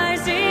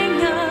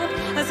 rising up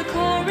as a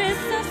chorus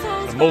of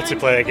souls. A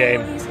multiplayer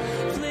game.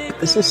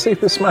 Is this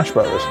Super Smash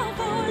Brothers?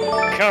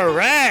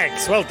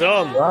 Correct! Well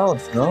done. Well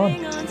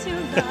done.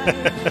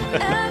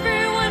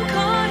 Everyone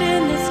caught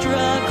in the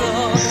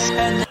struggle.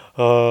 And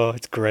Oh,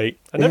 it's great.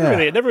 I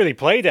never Yeah. really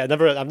played it.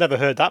 I've never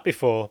heard that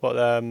before, but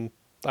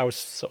I was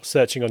sort of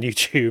searching on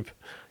YouTube,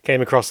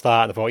 came across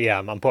that, and I thought, yeah,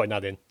 I'm putting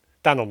that in.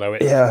 Dan will know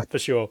it, Yeah. for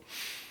sure.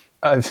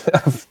 I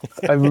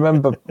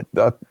remember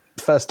the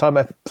first time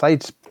I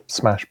played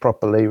Smash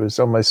properly was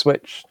on my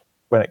Switch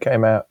when it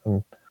came out,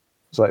 and I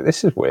was like,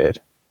 this is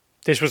weird.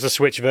 This was the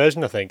Switch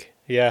version, I think.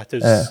 Yeah,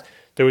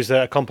 there was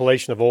a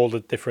compilation of all the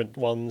different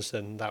ones,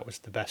 and that was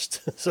the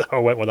best. So I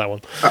went with that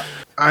one.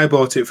 I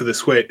bought it for the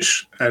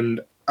Switch,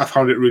 and I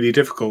found it really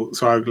difficult.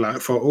 So I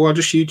thought, I'll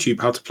just YouTube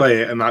how to play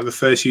it. And like the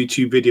first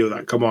YouTube video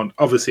that came on,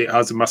 obviously it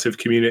has a massive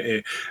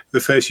community. The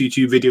first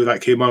YouTube video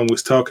that came on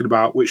was talking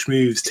about which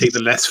moves take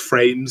the less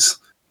frames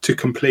to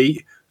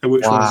complete and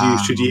which ones you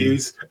should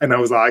use. And I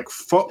was like,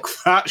 fuck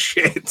that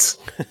shit.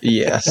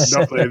 Yes.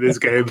 I'm not playing this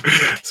game.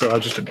 So I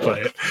just didn't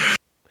play it.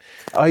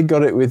 I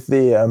got it with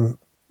the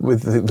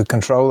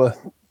controller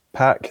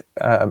pack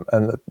and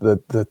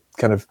the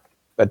kind of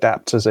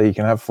adapter so you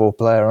can have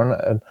 4-player on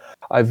it, and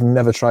I've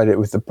never tried it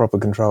with the proper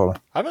controller.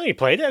 I've only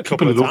played it a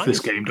couple People of love times.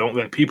 this game, don't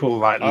they? People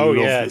love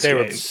this they're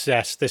game.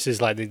 obsessed. This is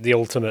like the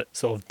ultimate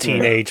sort of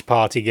teenage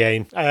party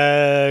game.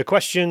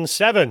 Question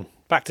 7.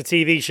 Back to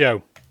TV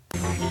show.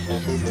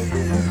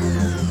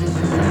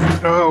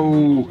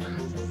 Oh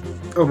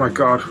my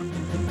god.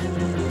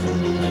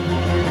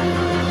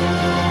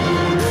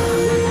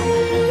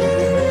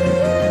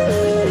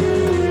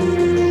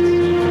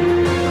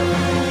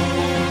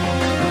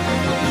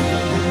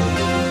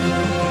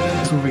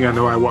 Something I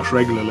know I watch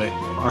regularly.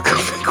 I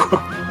can't think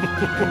what.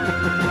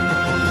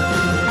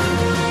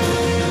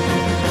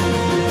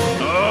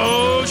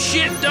 Oh,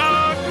 shit,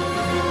 dog!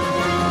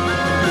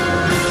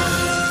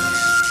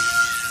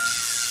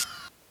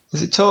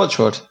 Is it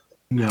Torchwood?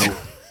 No,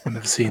 I've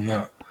never seen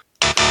that.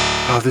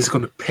 Oh, this is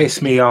going to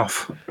piss me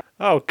off.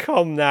 Oh,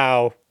 come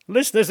now.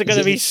 Listeners are going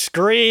to be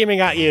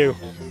screaming at you.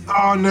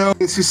 Oh no,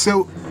 this is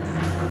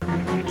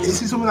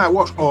something I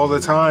watch all the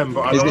time,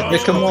 but I Is don't it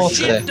Rick and Morty?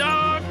 Shit,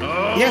 dog!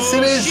 Oh, Yes,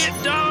 it is. Shit,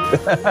 dog!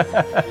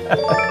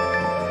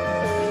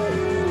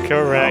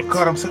 Correct. Oh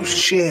god, I'm so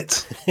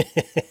shit.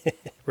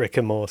 Rick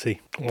and Morty.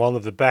 One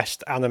of the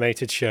best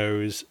animated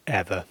shows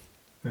ever.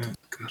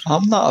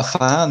 I'm not a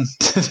fan,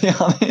 to be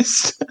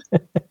honest.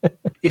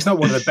 It's not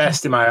one of the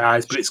best in my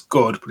eyes, but it's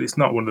good, but it's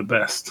not one of the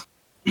best.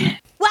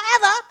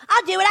 Whatever,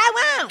 I'll do what I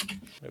want.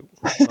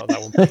 Not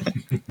that one.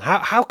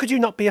 How could you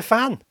not be a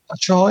fan? I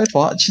tried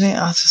watching it.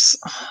 I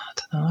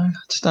don't know. I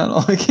just don't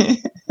like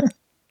it.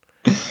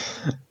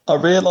 I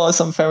realise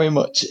I'm very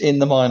much in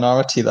the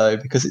minority though,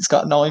 because it's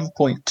got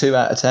 9.2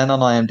 out of 10 on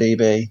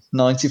IMDb,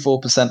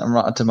 94% on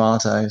Rotten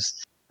Tomatoes,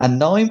 and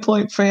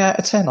 9.3 out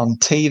of 10 on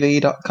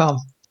TV.com.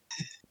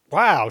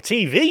 Wow,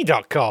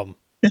 TV.com.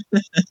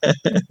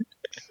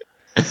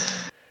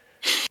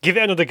 Give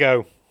it another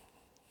go.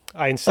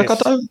 I insist. Like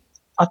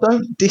I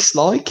don't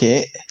dislike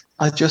it.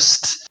 I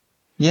just,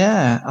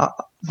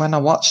 when I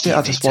watched it,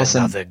 I just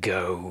wasn't. Another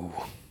go.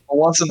 I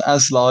wasn't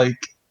as like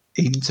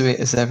into it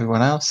as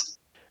everyone else.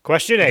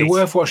 Question They're 8.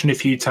 worth watching a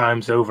few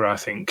times over, I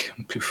think.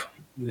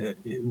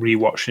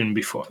 Rewatching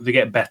before they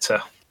get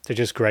better. They're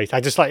just great.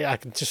 I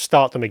can just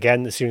start them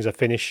again as soon as I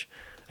finish,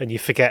 and you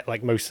forget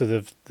like most of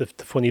the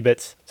funny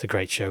bits. It's a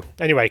great show.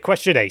 Anyway,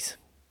 question 8.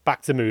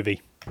 Back to the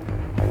movie.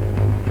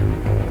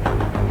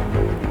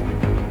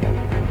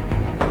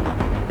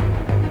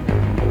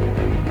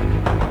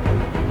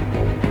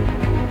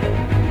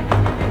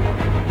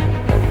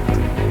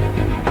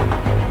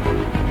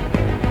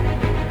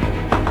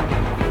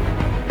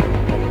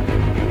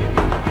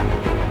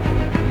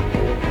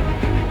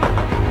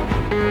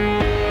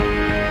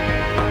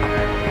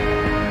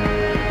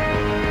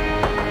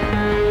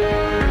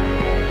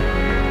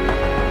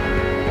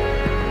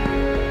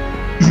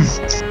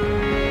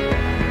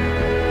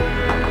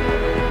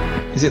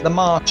 Is it The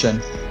Martian?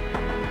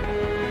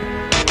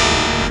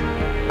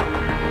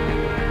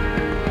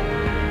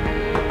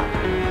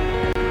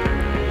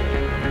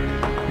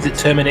 Is it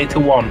Terminator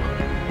 1?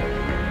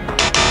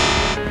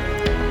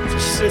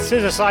 This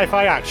is a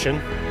sci-fi action.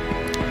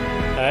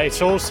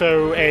 It's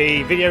also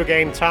a video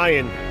game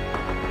tie-in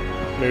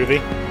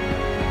movie.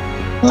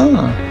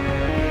 Ah.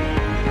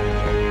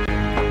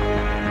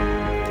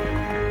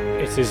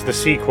 It is the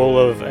sequel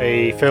of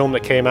a film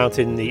that came out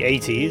in the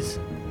 80s.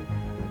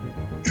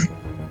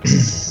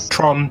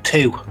 Tron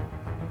 2.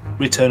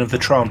 Return of the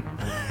Tron.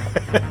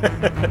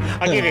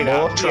 I'll give you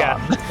More that. Tron.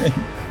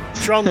 Yeah.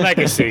 Tron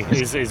Legacy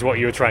is what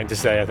you were trying to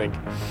say, I think.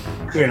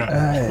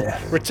 Yeah.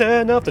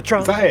 Return of the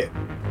Tron. Is that it?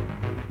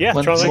 Yeah,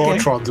 Once Tron again. More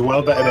Legacy. Tron's a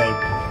well better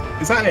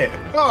name. Is that it?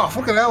 Oh,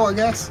 fucking hell, I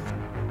guess.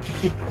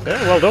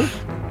 Yeah, well done.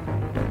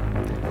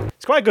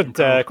 It's quite a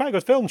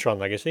good film, Tron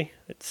Legacy.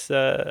 It's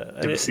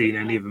Never seen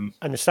any of them.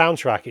 and the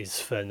soundtrack is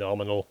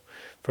phenomenal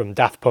from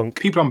Daft Punk.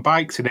 People on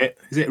bikes in it.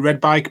 Is it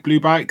red bike, blue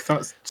bike?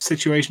 That's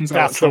situations.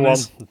 That's the Tron one.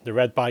 is? The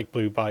red bike,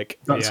 blue bike.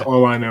 That's yeah.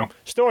 all I know.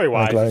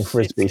 Story-wise, glowing it's,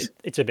 frisbees.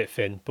 it's a bit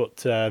thin, but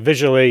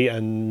visually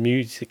and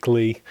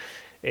musically,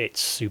 it's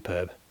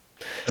superb.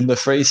 And the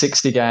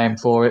 360 game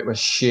for it was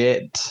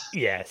shit.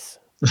 Yes.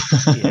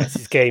 Yes,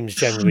 his games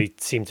generally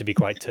seem to be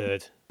quite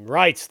turd.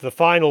 Right, the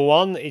final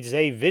one is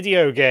a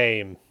video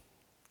game.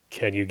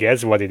 Can you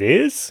guess what it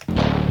is?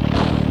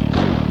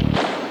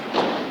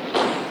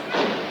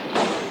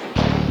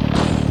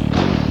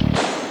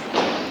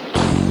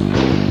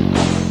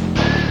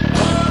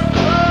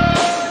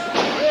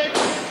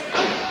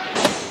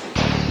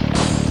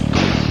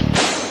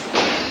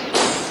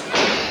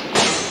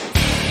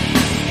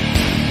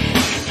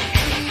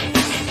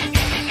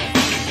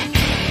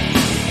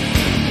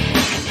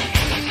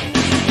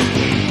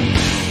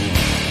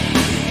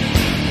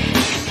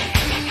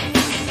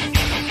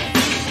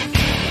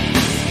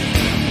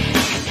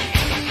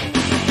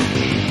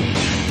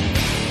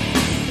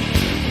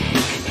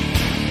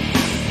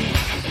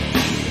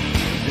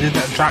 Isn't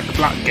that Jack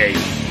Black game?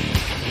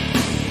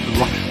 The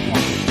Russian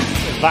one.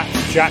 That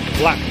Jack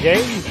Black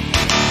game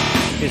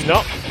is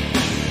not.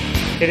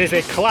 It is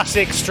a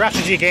classic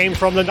strategy game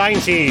from the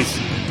 90s.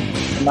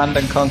 Command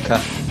and Conquer.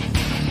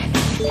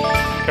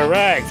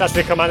 Correct. That's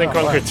the Command and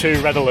Conquer wow.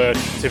 2 Red Alert,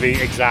 to be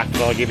exact.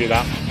 I'll give you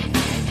that.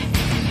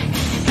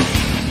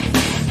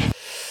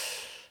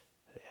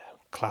 Yeah,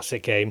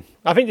 classic game.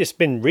 I think it's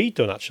been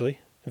redone,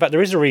 actually. In fact,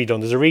 there is a redone.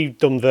 There's a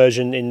redone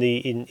version in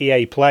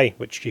EA Play,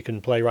 which you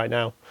can play right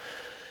now.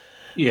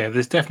 Yeah,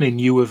 there's definitely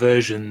newer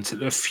versions.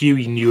 A few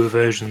newer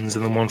versions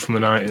than the one from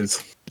the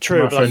 90s.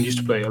 True, My but friend used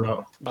to play it a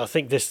lot. I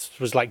think this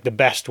was like the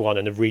best one,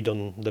 and they've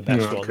redone the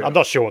best Yeah, one. okay. I'm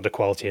not sure what the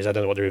quality is. I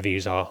don't know what the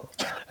reviews are.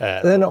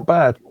 They're not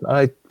bad.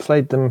 I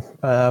played them,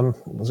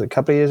 was it a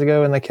couple of years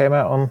ago when they came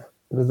out on,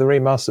 the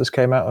remasters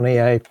came out on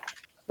EA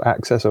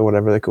Access or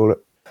whatever they call it.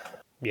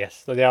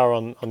 Yes, they are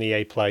on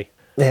EA Play.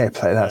 Yeah,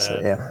 play that's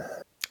it, yeah.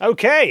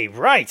 Okay,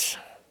 right.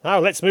 Now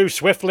let's move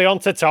swiftly on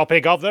to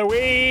topic of the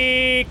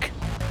week.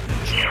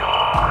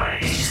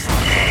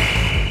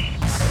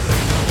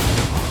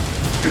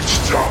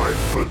 It's time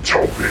for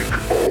topic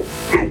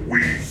of the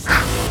week.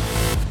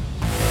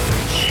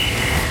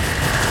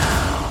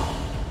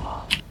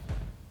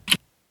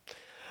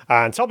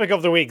 And topic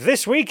of the week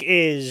this week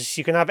is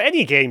you can have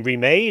any game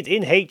remade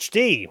in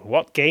HD.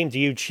 What game do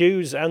you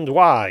choose and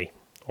why?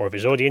 Or if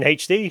it's already in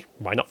HD,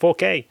 why not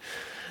 4K?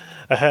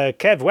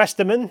 Kev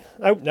Westerman.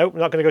 Oh, no, we're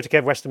not going to go to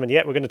Kev Westerman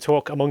yet. We're going to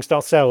talk amongst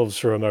ourselves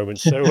for a moment.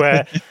 So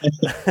I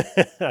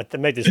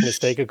made this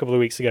mistake a couple of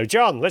weeks ago.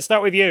 John, let's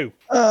start with you.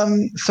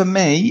 For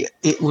me,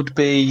 it would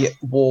be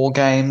War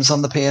Games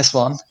on the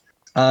PS1.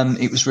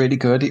 It was really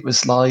good. It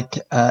was like,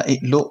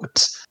 it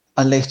looked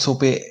a little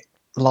bit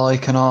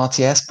like an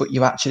RTS, but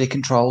you actually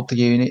controlled the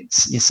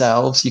units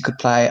yourselves. You could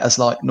play as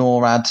like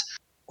NORAD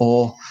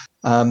or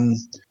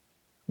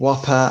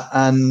Whopper,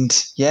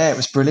 and yeah, it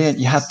was brilliant.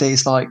 You had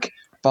these like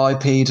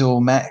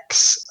bipedal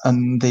mechs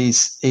and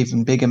these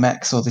even bigger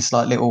mechs, or this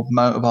like little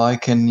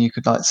motorbike, and you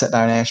could like set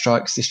down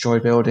airstrikes, destroy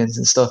buildings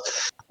and stuff.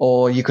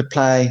 Or you could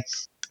play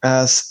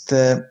as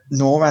the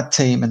NORAD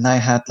team, and they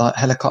had like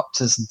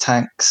helicopters and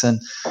tanks, and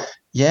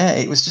yeah,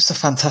 it was just a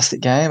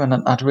fantastic game, and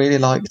I'd really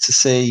like to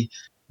see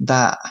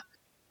that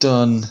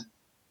done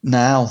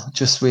now,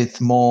 just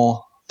with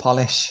more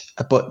polish,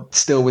 but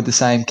still with the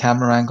same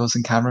camera angles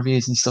and camera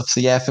views and stuff. So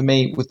yeah, for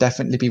me, it would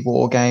definitely be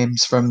War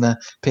Games from the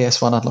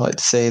PS1. I'd like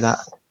to see that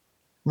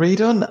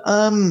redone.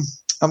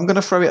 I'm going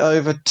to throw it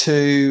over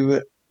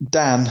to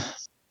Dan.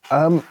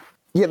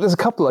 Yeah, there's a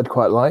couple I'd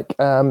quite like.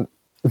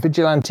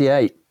 Vigilante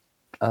 8.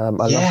 I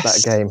love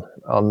that game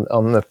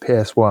on the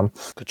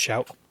PS1. Good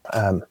shout.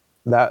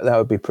 That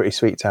would be pretty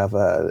sweet to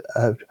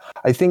have.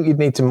 I think you'd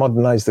need to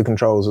modernise the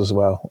controls as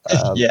well.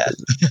 Yeah.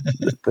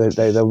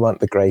 they weren't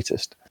the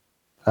greatest.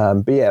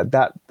 But yeah,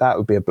 that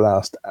would be a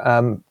blast.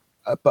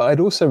 But I'd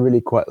also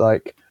really quite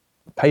like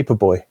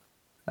Paperboy,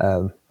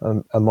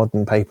 a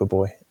modern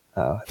Paperboy.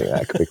 I think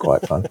that could be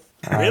quite fun.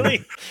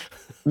 Really?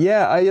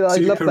 Yeah, I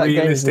love that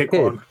game as a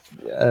kid.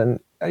 And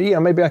yeah,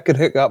 maybe I could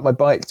hook up my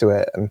bike to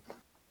it and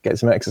get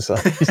some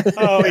exercise.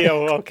 Oh, yeah,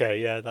 well, okay,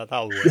 yeah,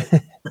 that'll work.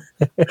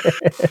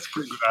 It's a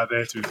pretty good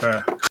idea, to be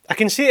fair. I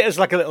can see it as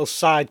like a little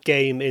side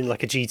game in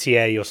like a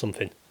GTA or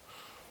something.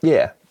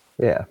 Yeah.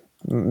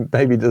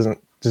 Maybe doesn't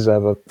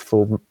deserve a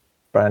full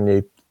brand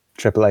new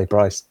AAA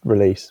price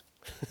release.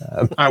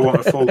 I want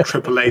a full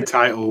AAA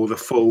title with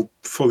a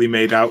fully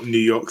made out New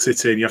York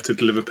City, and you have to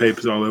deliver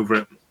papers all over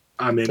it.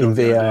 I'm in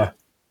VR.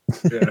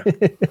 Yeah,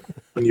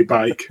 on your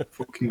bike,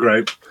 fucking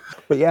great.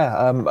 But yeah,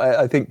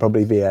 I think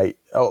probably V8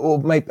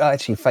 or maybe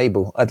actually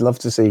Fable. I'd love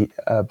to see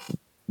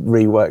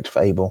reworked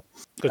Fable.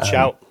 Good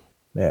shout.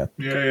 Yeah.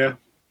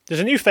 There's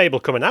a new Fable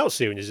coming out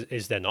soon,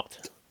 is there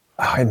not?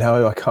 I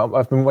know. I can't.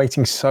 I've been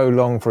waiting so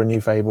long for a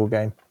new Fable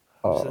game.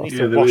 I need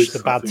to wash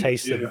the bad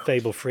taste of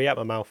Fable 3 out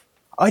my mouth.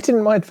 I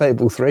didn't mind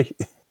Fable 3.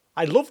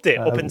 I loved it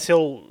up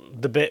until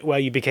the bit where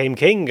you became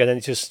king, and then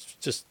it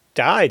just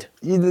died.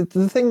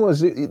 The thing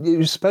was, it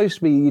was supposed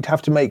to be you'd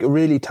have to make a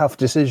really tough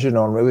decision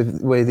on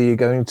whether you're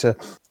going to,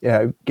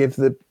 give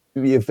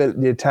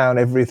your town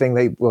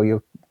everything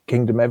your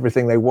kingdom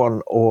everything they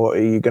want, or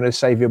are you going to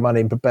save your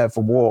money and prepare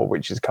for war,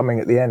 which is coming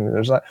at the end. And it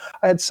was like,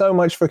 I had so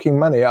much freaking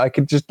money, I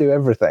could just do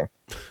everything.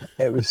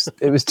 It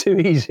was too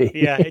easy.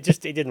 Yeah, it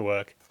didn't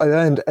work. I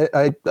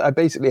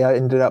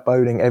ended up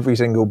owning every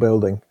single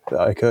building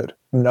that I could.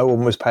 No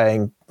one was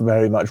paying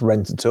very much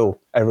rent at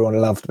all. Everyone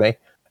loved me.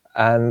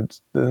 And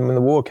then when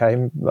the war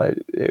came,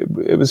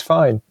 it was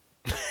fine.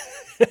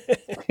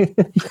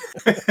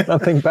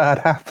 Nothing bad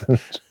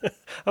happened.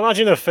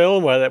 Imagine a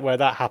film where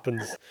that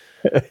happens.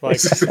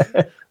 Like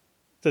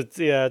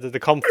the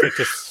conflict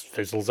just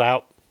fizzles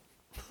out.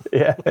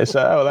 Yeah,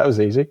 so that was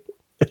easy.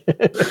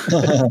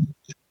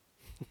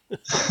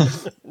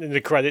 In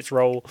the credits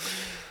roll.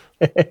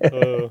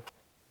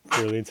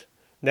 Brilliant.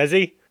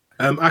 Nezzy?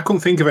 I couldn't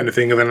think of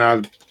anything, and then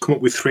I'd come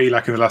up with 3 in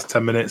the last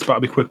 10 minutes, but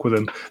I'll be quick with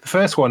them. The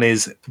first one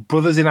is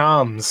Brothers in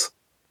Arms.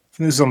 I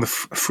think this was on the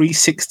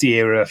 360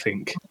 era, I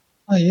think.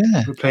 Oh,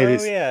 yeah. We played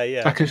this.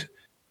 Yeah.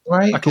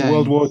 Like a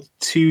World War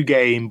II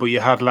game, but you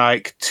had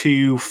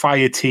 2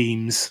 fire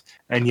teams,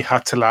 and you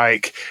had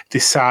to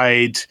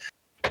decide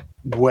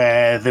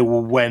where they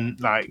went,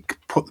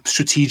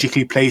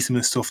 strategically place them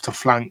and stuff to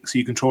flank, so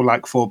you control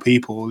 4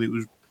 people. It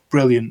was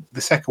brilliant.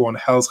 The second one,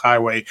 Hell's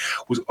Highway,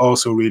 was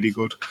also really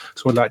good.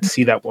 So I'd like to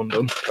see that one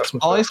done. That's my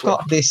I've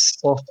got this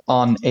up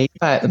on eBay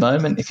at the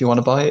moment if you want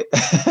to buy it.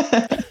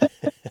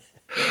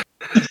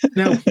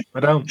 No, I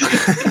don't.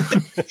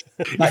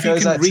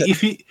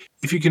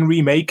 If you can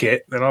remake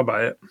it, then I'll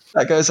buy it.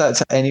 That goes out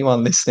to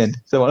anyone listening.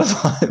 If they want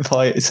to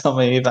buy it, it's on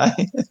my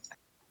eBay.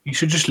 You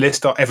should just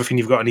list out everything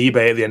you've got on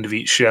eBay at the end of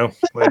each show.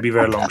 It'll be a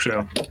very long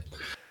show.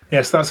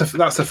 Yes, that's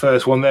the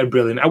first one. They're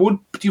brilliant. I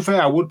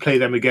would play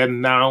them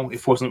again now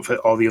if it wasn't for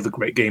all the other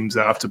great games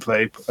that I have to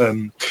play.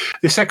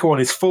 The second one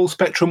is Full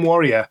Spectrum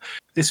Warrior.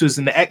 This was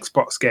an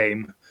Xbox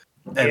game.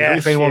 And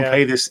if anyone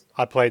played this,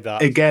 I played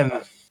that again.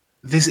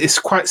 This is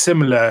quite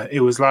similar.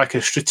 It was like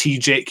a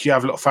strategic. You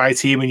have a little fire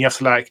team, and you have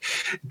to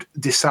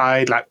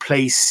decide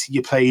place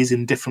your players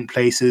in different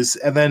places,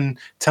 and then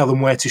tell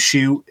them where to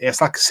shoot.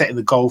 It's like a set in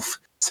the golf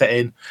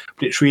setting,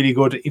 but it's really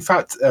good. In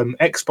fact,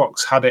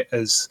 Xbox had it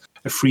as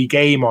a free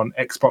game on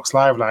Xbox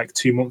Live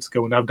 2 months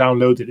ago, and I've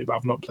downloaded it, but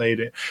I've not played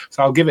it.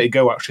 So I'll give it a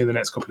go actually in the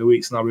next couple of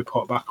weeks, and I'll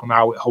report back on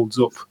how it holds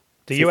up.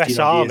 The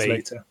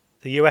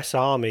US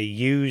Army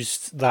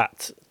used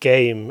that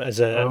game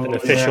as an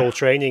official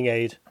training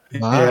aid.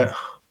 Wow.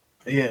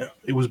 Yeah,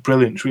 it was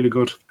brilliant. It's really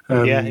good.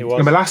 It was.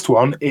 And my last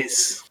one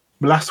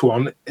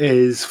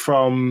is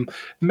from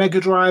Mega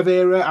Drive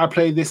era. I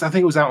played this. I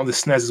think it was out on the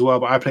SNES as well,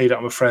 but I played it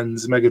on my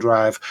friend's Mega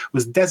Drive. It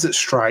was Desert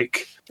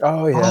Strike.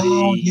 Oh yeah.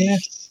 Oh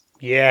yes.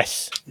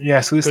 Yes. Yeah.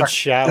 So it's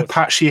shout.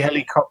 Apache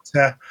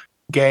helicopter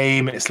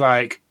game. It's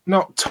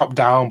not top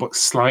down, but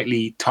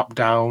slightly top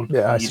down.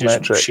 Yeah, isometric. You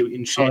just shoot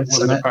and shit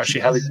with an Apache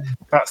helicopter.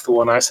 That's the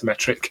one,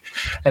 isometric.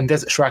 And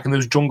Desert Strike, and there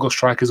was Jungle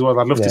Strike as well.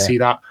 I'd love to see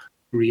that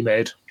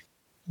remade.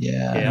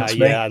 Yeah.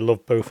 I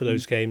love both of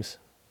those games.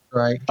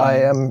 Right.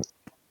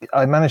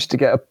 I managed to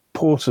get a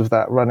port of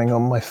that running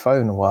on my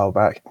phone a while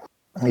back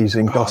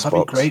using DOSBox. That'd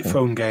be a great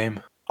phone game.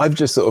 I've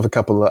just thought of a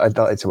couple that I'd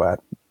like to add.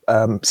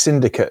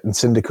 Syndicate and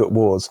Syndicate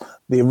Wars.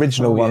 The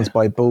original ones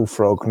by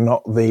Bullfrog,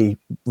 not the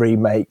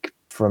remake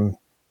from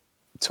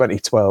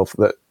 2012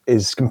 that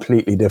is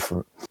completely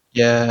different.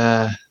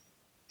 Yeah.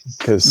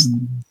 because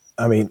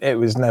I mean, it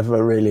was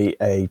never really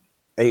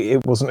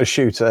it wasn't a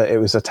shooter. It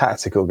was a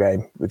tactical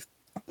game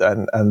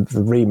and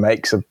the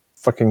remake's a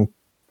fucking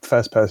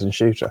first-person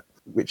shooter,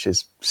 which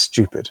is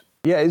stupid.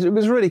 Yeah, it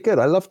was really good.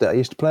 I loved it. I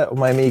used to play it on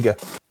my Amiga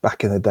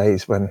back in the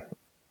days when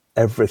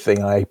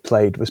everything I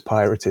played was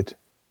pirated,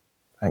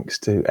 thanks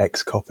to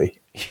Xcopy.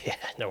 Yeah,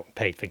 no one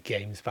paid for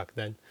games back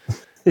then.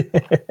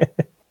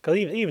 Because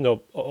even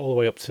all the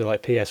way up to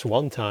like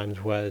PS1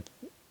 times, where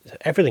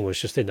everything was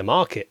just in the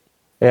market.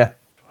 Yeah,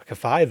 like a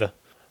 $5.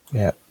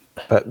 Yeah,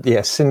 but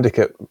yeah,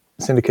 Syndicate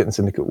and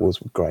Syndicate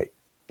Wars were great.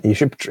 You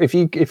should, if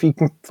you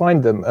can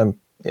find them,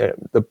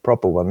 the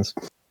proper ones,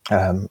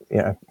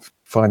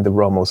 find the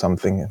ROM or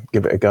something and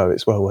give it a go.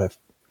 It's well worth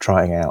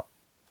trying out.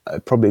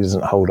 It probably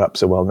doesn't hold up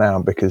so well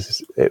now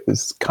because it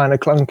was kind of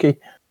clunky,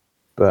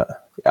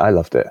 but yeah, I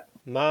loved it.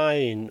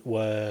 Mine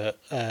were,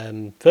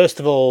 first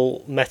of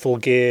all, Metal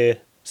Gear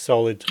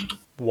Solid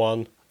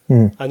 1.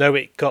 I know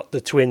it got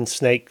the Twin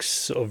Snakes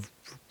sort of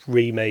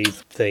remade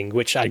thing,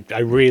 which I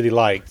really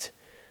liked,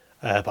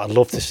 but I'd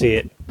love to see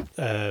it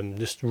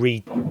just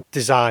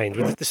redesigned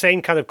with the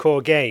same kind of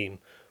core game,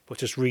 but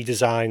just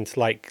redesigned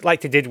like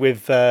they did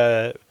with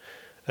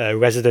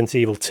Resident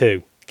Evil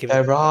 2.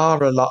 There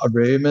are a lot of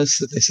rumours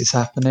that this is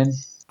happening.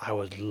 I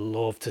would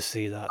love to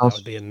see that. That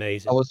would be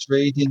amazing. I was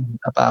reading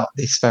about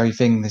this very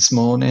thing this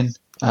morning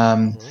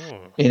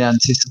in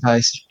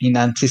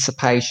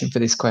anticipation for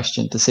this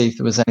question to see if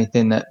there was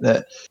anything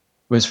that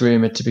was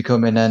rumoured to be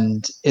coming.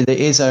 And it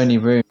is only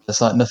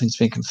rumours, like nothing's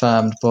been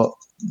confirmed, but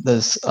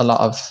there's a lot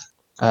of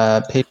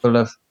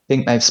people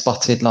think they've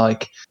spotted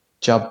like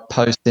job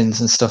postings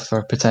and stuff for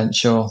a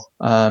potential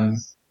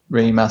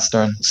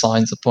remaster, and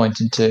signs are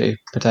pointing to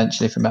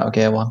potentially for Metal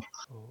Gear 1.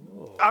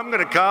 I'm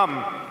gonna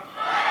come.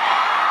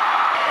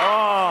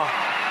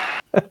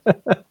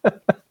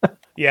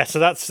 Yeah, so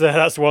that's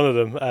one of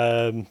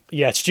them.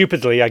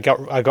 Stupidly, I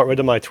got rid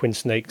of my Twin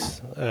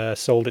Snakes,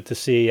 sold it to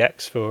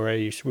CEX for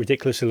a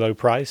ridiculously low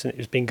price, and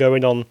it's been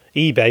going on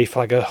eBay for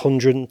like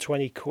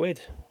 £120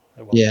 at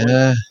one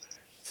point.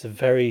 It's a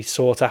very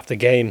sought after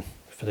game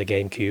for the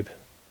GameCube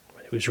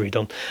when it was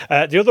redone.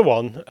 The other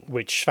one,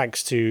 which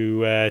thanks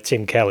to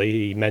Tim Kelly,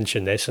 he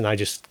mentioned this, and I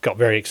just got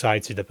very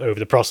excited over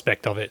the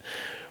prospect of it,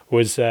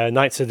 was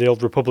Knights of the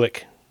Old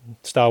Republic,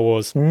 Star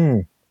Wars.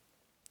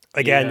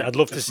 Again, I'd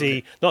love to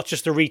see not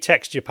just a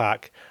retexture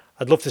pack.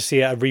 I'd love to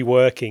see a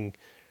reworking.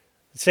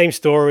 Same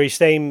story,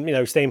 same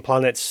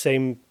planets,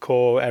 same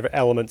core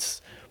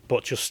elements,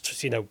 but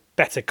just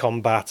better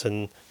combat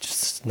and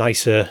just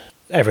nicer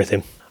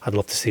everything. I'd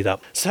love to see that.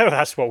 So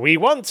that's what we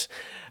want.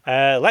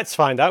 Let's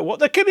find out what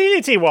the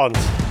community wants.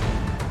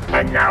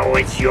 And now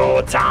it's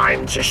your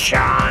time to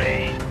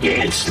shine.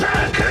 It's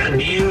the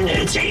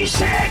community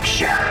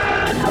section.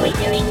 Are we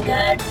doing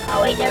good?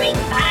 Are we doing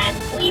bad?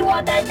 We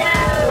want to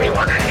know. We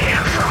want to hear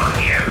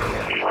from you.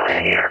 We want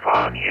to hear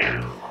from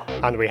you.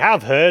 And we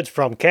have heard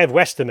from Kev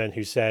Westerman,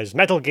 who says,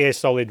 Metal Gear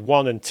Solid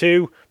 1 and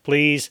 2,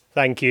 please,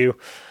 thank you.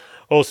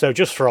 Also,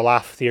 just for a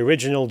laugh, the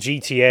original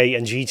GTA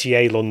and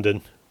GTA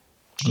London.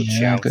 Good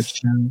shout. Good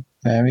shout.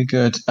 Very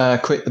good.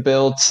 Quick the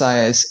Build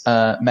says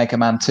Mega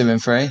Man 2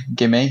 and 3,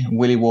 gimme.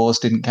 Willy Wars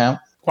didn't count.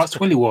 What's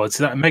Willy Wars? Is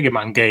that a Mega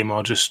Man game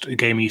or just a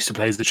game you used to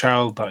play as a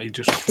child that you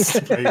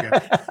just there you go.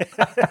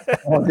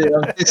 I'm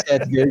just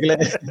scared to Google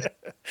it.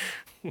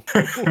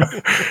 I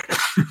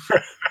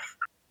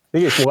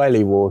think it's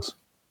Wily Wars.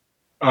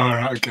 Oh,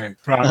 right, okay.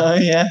 Right. Oh,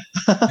 yeah.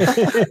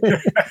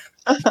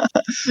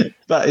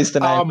 That is the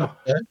name.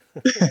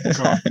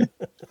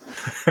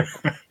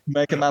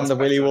 Mega Man the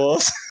Willy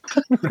Wars.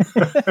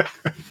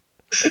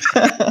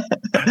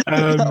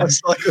 That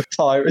was like a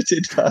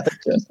pirated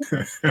version.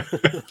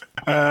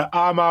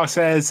 Armar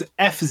says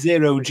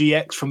F-Zero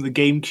GX from the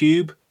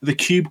GameCube. The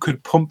Cube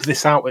could pump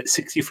this out at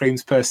 60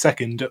 frames per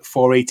second at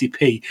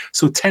 480p,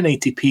 so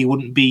 1080p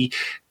wouldn't be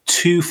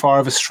too far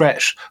of a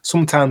stretch.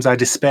 Sometimes I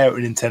despair at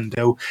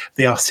Nintendo.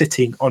 They are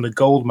sitting on a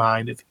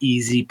goldmine of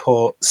easy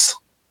ports.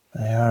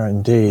 They are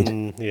indeed.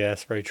 Yeah,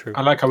 it's very true.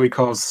 I like how he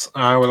calls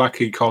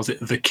it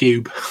the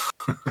Cube.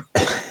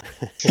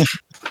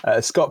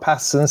 Scott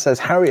Patterson says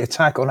Harry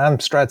Attack on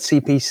Amstrad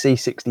CPC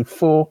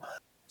 64.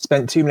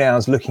 Spent too many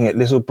hours looking at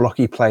little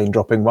blocky plane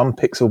dropping 1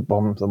 pixel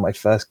bombs on my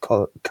first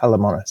color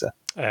monitor.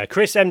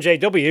 Chris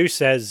MJW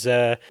says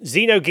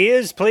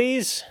Xenogears,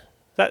 please.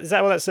 That's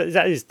what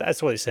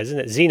it says, isn't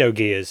it?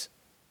 Xenogears.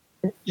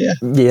 Yeah.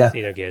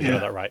 Xenogears,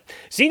 got that right.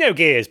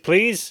 Xenogears,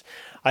 please.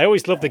 I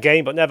always loved the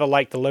game, but never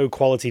liked the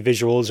low-quality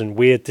visuals and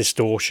weird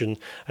distortion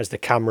as the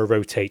camera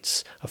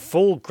rotates. A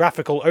full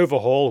graphical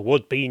overhaul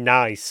would be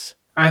nice.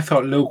 I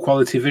thought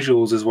low-quality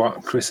visuals is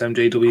what Chris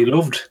MJW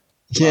loved.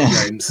 Yeah.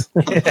 Games.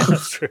 Yeah,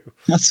 that's true.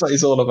 That's what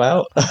he's all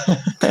about.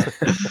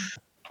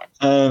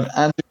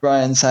 Andrew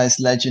Bryan says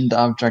Legend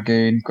of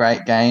Dragoon,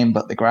 great game,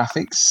 but the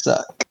graphics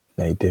suck.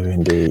 They do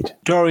indeed.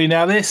 Dorian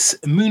Ellis,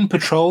 Moon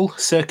Patrol,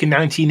 circa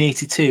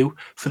 1982.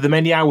 For the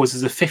many hours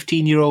as a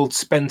 15-year-old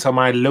spent on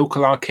my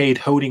local arcade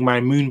honing my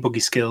moon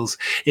buggy skills,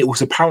 it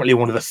was apparently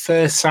one of the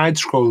first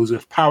side-scrollers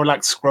with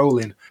parallax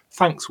scrolling.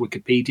 Thanks,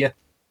 Wikipedia.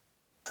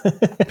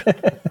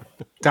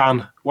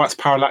 Dan, what's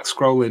parallax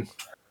scrolling?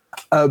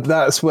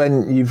 That's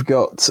when you've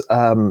got,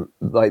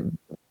 like,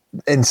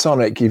 in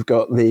Sonic, you've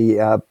got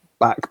the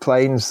back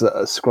planes that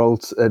are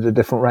scrolled at a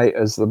different rate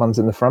as the ones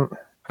in the front.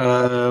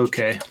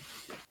 Okay.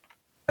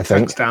 I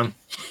think. Thanks, Dan.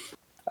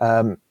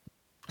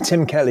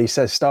 Tim Kelly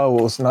says Star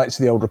Wars Knights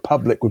of the Old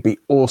Republic would be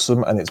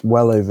awesome, and it's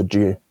well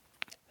overdue.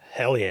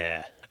 Hell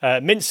yeah.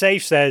 Mint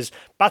Safe says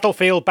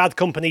Battlefield Bad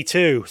Company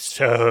 2.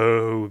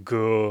 So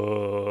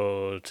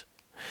good.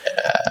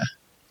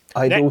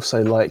 I'd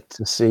also like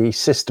to see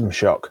System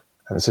Shock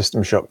and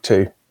System Shock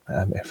 2,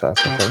 if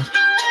that's the thing.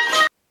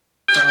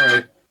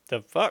 Sorry.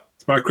 The fuck?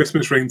 It's my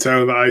Christmas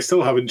ringtone that I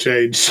still haven't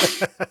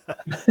changed.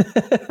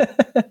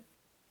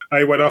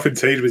 I went off in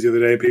Sainsbury's the other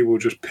day and people were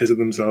just pissing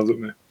themselves at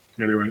me.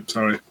 Anyway,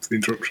 sorry for the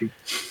interruption.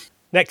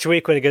 Next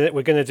week we're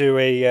gonna do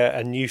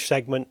a new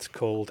segment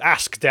called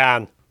Ask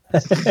Dan.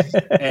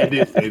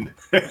 Anything.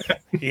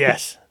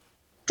 Yes.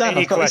 Dan,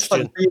 Any I've got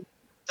question?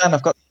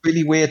 I've got a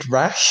really weird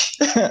rash.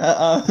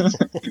 Well,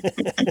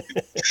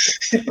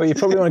 you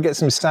probably want to get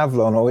some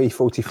Savlon or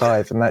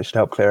E45, and that should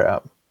help clear it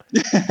up.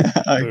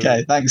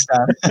 Okay, thanks,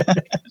 Dan.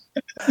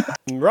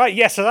 Right,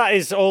 yeah, so that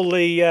is all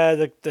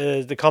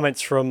the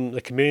comments from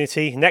the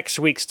community. Next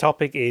week's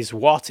topic is,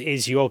 what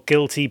is your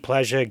guilty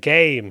pleasure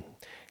game?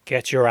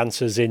 Get your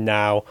answers in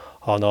now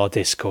on our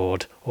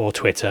Discord or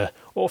Twitter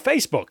or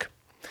Facebook.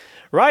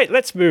 Right,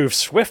 let's move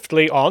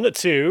swiftly on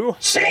to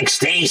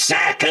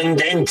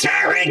 60-second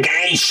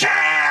interrogation!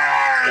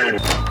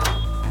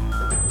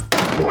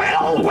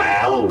 Well,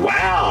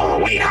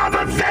 we have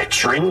a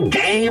veteran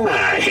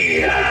gamer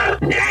here.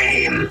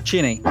 Name,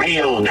 Chinny.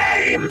 real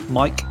name,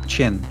 Mike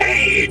Chin.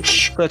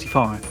 age,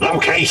 35.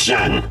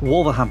 location,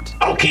 Wolverhampton.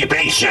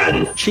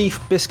 occupation, Chief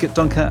Biscuit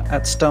Dunker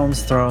at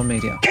Stone's Throw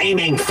Media.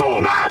 gaming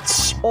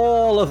formats,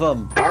 All of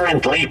them.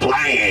 currently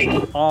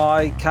playing,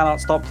 I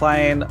cannot stop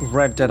playing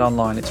Red Dead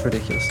Online. It's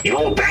ridiculous.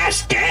 your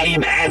best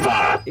game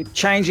ever, It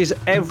changes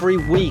every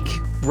week.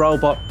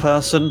 Robot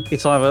person.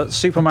 It's either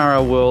Super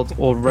Mario World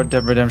or Red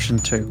Dead Redemption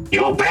 2.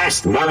 your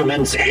best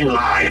moments in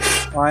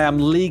life. I am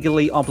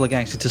legally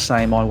obligated to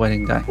say my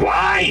wedding day.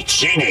 Why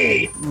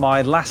Chinny?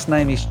 My last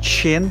name is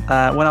Chin.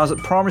 When I was at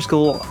primary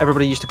school,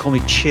 everybody used to call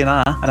me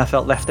Chinna, and I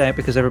felt left out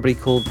because everybody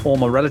called all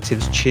my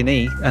relatives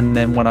Chinny. And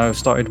then when I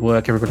started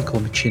work, everybody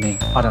called me Chinny.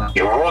 I don't know.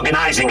 You're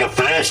organising a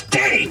first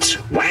date.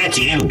 Where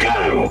do you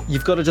go?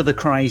 You've got to do the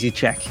crazy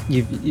check.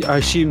 I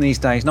assume these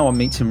days no one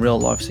meets in real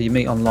life, so you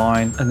meet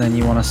online, and then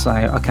you want to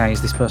say, okay,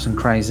 is this person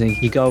crazy?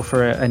 You go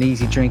for an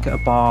easy drink at a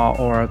bar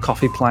or a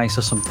coffee place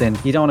or something.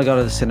 You don't want to go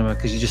to the cinema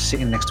because you're just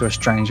sitting next to a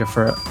stranger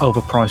for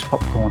overpriced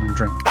popcorn and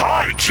drink.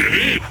 Hi,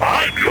 Chinny.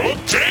 I'm your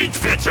date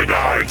for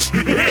tonight.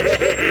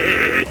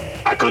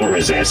 I couldn't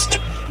resist.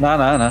 No,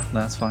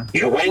 that's fine.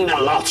 You win the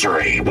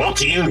lottery. What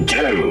do you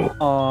do?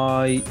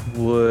 I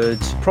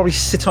would probably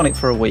sit on it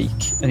for a week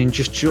and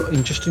just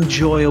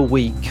enjoy a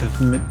week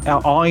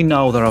of. I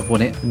know that I've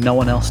won it. No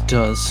one else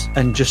does,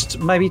 and just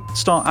maybe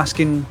start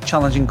asking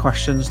challenging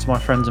questions to my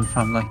friends and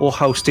family, or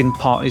hosting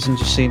parties and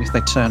just seeing if they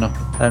turn up,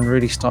 and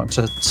really start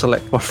to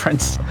select my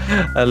friends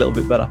a little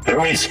bit better.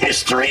 Who is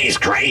history's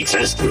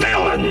greatest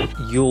villain?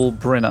 Yul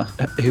Brynner,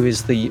 who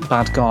is the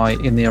bad guy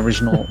in the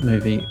original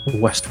movie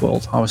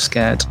Westworld. I was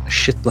scared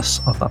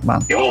shitless of that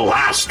man. Your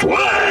last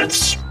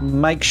words.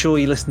 Make sure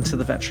you listen to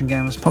the Veteran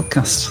Gamers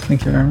podcast.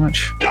 Thank you very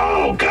much.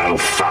 Oh, go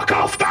fuck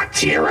off back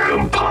to your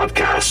own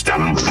podcast.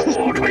 I'm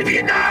bored with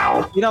you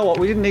now. You know what?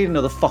 We didn't need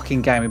another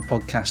fucking gaming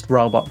podcast,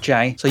 Robot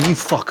J. So you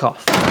fuck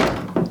off.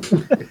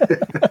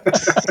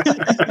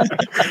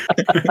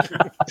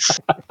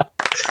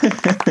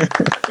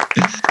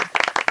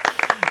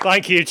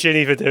 Thank you,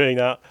 Chinny, for doing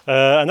that.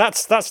 And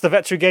that's the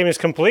Veteran Gamers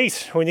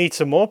complete. We need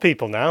some more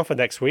people now for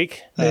next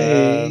week.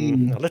 A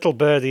little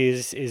birdie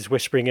is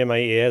whispering in my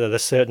ear that a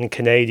certain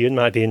Canadian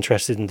might be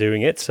interested in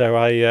doing it, so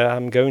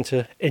I'm going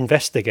to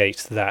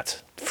investigate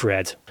that,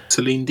 Fred.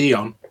 Celine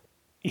Dion.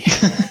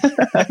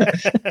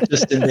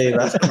 Justin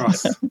Bieber.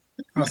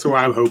 That's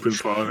what I'm hoping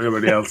for.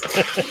 Everybody else.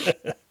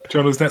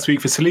 Join us next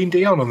week for Celine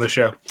Dion on the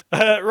show.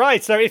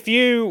 Right, so if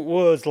you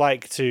would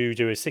like to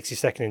do a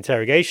 60-second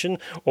interrogation,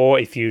 or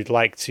if you'd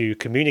like to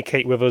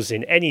communicate with us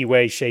in any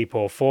way, shape,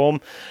 or form,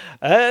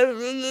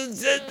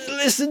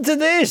 listen to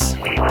this.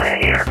 We want to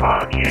hear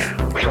from you.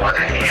 We want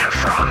to hear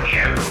from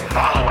you.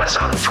 Follow us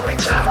on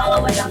Twitter.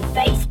 Follow us on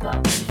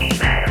Facebook.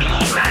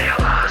 Email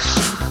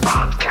us.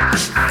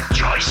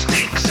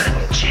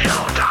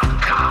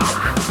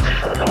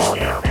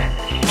 podcast@joysticksandchill.com.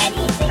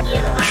 Anything you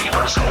like. Leave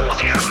us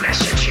audio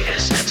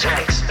messages,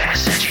 text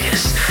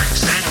messages.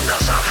 Send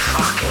us a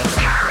fucking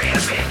carrier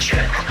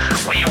pigeon.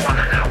 We want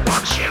to know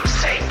what you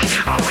think.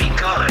 Are we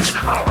good?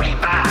 Are we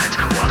bad?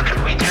 What can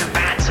we do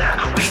better?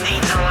 We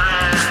need to learn.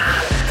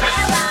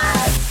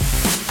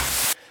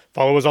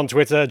 Follow us on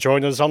Twitter,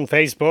 join us on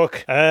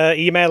Facebook,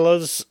 email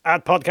us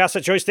at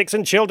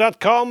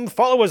podcast@joysticksandchill.com,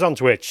 follow us on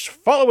Twitch,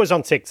 follow us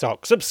on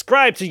TikTok,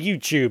 subscribe to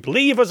YouTube,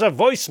 leave us a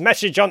voice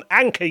message on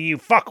Anchor, you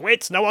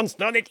fuckwits, no one's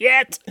done it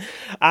yet,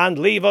 and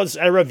leave us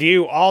a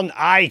review on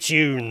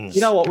iTunes. You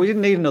know what? We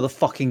didn't need another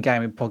fucking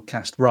gaming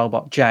podcast,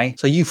 Robot J.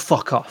 So you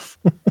fuck off.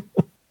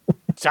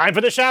 Time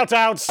for the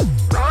shout-outs.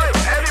 Right,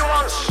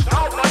 everyone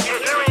stop what you're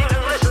doing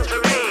and listen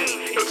to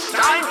me. It's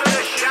time for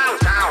the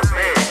shout-out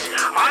bit.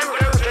 I'm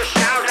going to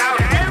shout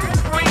out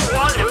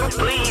everyone who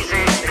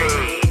pleases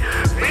me.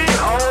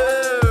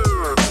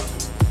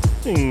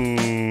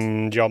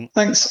 Behold. John.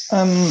 Thanks.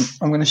 I'm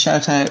going to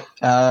shout out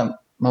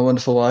my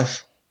wonderful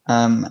wife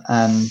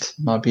and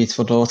my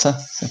beautiful daughter,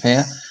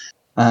 Sophia.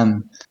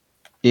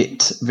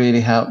 It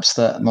really helps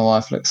that my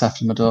wife looks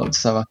after my daughter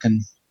so I can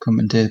come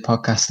and do the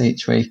podcast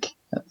each week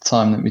at the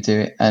time that we do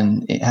it.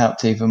 And it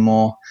helped even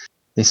more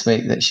this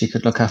week that she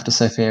could look after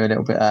Sophia a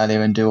little bit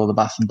earlier and do all the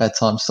bath and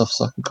bedtime stuff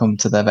so I could come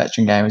to the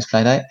Veteran Gamers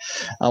Playdate.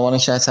 I want to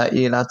shout out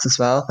you lads as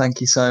well. Thank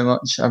you so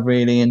much. I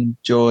really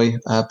enjoy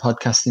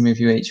podcasting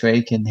with you each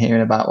week and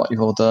hearing about what you've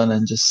all done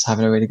and just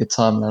having a really good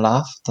time and a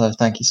laugh. So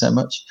thank you so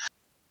much.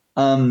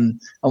 I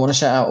want to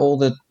shout out all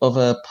the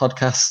other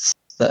podcasts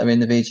that are in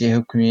the VG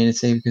Hub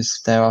community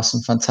because there are some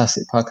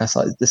fantastic podcasts.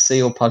 Like the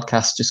Seal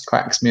podcast just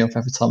cracks me up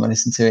every time I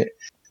listen to it.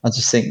 I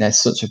just think there's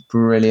such a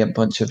brilliant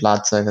bunch of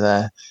lads over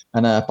there.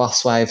 And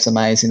Boss Wave's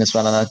amazing as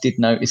well. And I did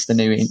notice the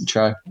new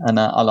intro and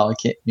I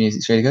like it.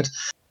 Music's really good.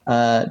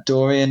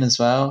 Dorian as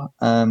well.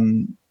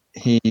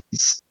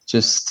 He's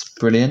just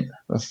brilliant.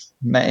 I've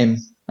met him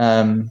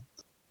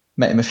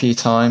a few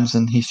times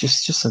and he's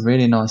just a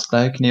really nice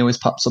bloke and he always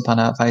pops up on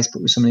our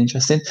Facebook with something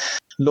interesting.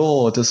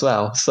 Lord as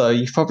well. So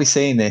you've probably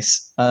seen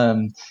this.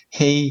 I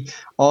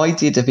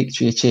did a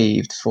victory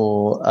achieved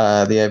for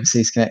the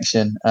Overseas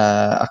Connection.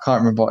 I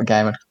can't remember what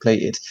game I'd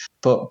completed,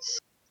 but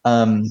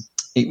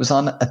it was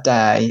on a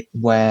day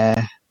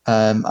where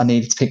I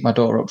needed to pick my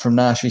daughter up from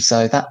nursery.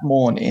 So that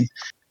morning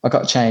I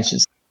got changed,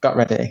 got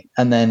ready,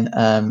 and then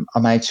I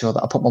made sure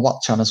that I put my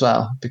watch on as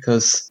well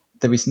because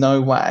there is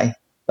no way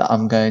that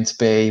I'm going to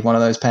be one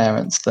of those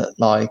parents that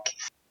like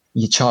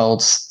your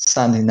child's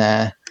standing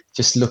there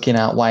just looking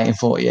out waiting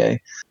for you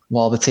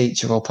while the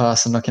teacher or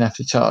person looking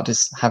after your child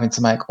is having to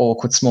make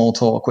awkward small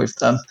talk with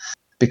them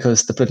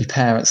because the bloody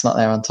parent's not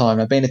there on time.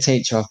 I've been a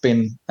teacher, I've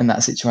been in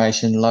that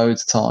situation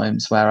loads of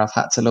times where I've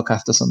had to look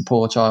after some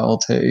poor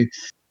child who,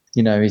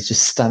 you know, is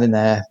just standing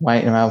there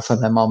waiting around for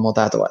their mum or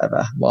dad or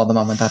whatever while the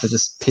mum and dad are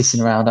just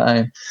pissing around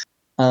at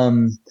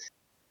home.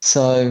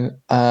 So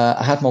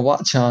I had my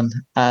watch on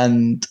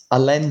and I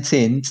leant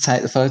in to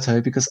take the photo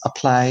because I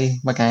play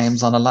my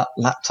games on a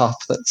laptop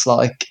that's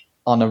like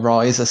on a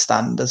riser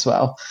stand as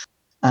well.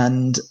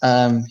 And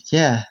I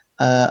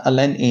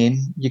leant in.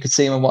 You could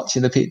see him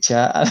watching the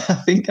picture,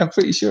 and I'm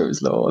pretty sure it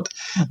was Lord,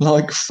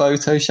 like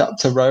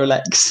photoshopped a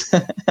Rolex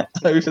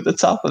over the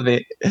top of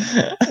it,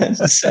 and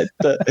said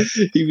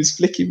that he was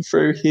flicking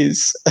through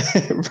his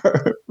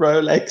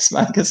Rolex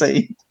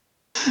magazine,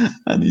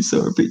 and he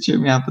saw a picture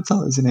of me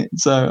advertising it.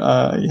 So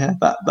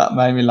that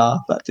made me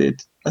laugh. That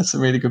did. That's a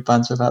really good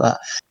banter about that.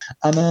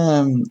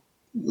 And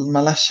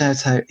my last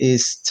shout out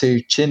is to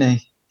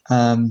Chinny.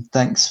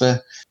 Thanks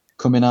for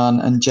coming on,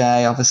 and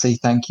Jay, obviously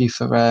thank you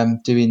for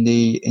doing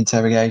the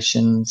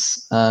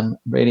interrogations.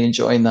 Really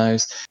enjoying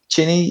those.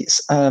 Chinny's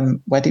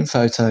wedding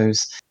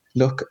photos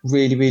look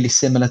really, really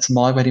similar to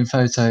my wedding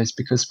photos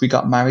because we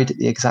got married at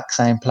the exact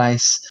same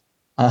place.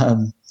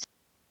 We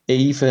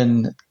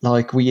even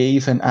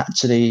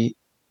actually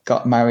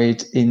got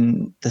married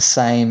in the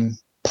same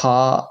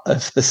part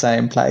of the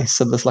same place.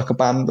 So there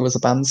was a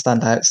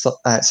bandstand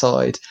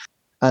outside,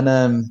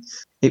 and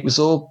it was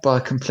all by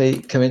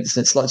complete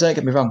coincidence. Like, don't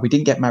get me wrong, we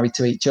didn't get married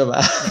to each other,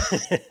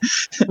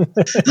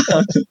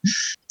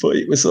 but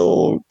it was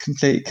all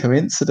complete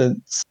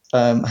coincidence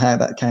how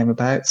that came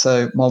about.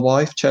 So my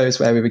wife chose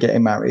where we were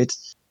getting married.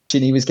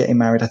 Ginny was getting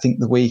married, I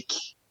think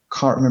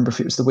can't remember if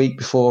it was the week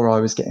before I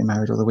was getting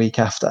married or the week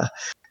after.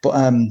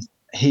 But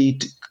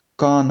he'd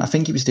gone, I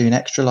think he was doing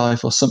Extra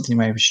Life or something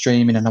where he was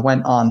streaming, and I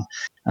went on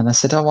and I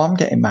said, I'm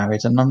getting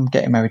married, and I'm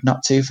getting married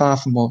not too far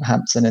from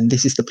Wolverhampton, and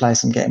this is the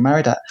place I'm getting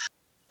married at.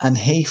 And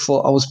he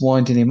thought I was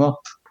winding him up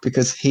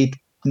because he'd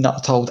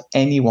not told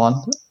anyone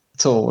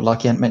at all,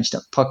 like he hadn't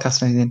mentioned a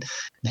podcast or anything.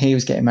 And he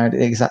was getting married at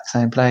the exact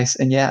same place.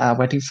 And yeah, our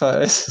wedding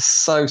photos are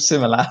so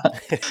similar.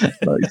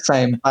 Like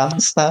same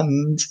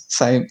bandstand,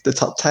 the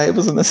top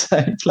tables in the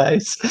same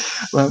place.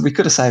 Well, we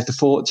could have saved a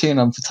fortune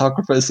on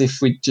photographers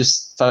if we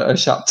just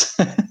photoshopped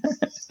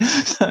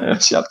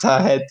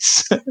our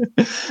heads.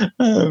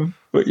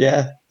 But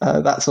yeah,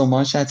 that's all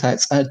my shout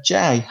outs.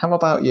 Jay, how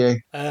about you?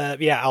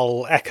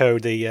 I'll echo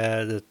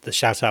the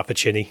shout out for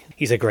Chinny.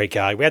 He's a great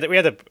guy. We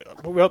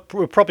were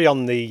probably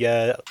on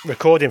the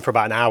recording for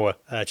about an hour,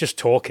 just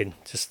talking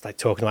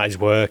about his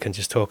work and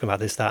just talking about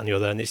this, that, and the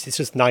other. And it's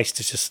just nice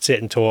to just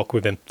sit and talk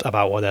with him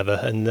about whatever.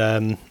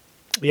 And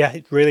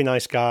really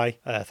nice guy.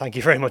 Thank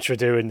you very much for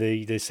doing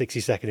the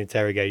 60-second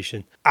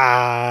interrogation.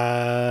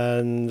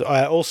 And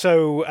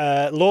also,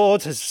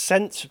 Lord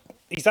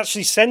he's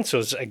actually sent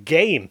us a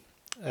game.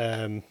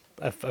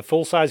 A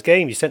full-size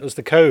game. He sent us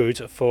the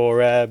code for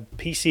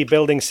PC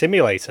Building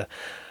Simulator,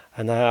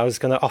 and I was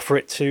going to offer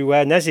it to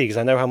Nezzy because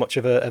I know how much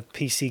of a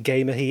PC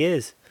gamer he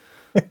is.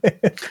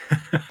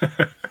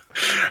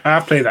 I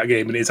have played that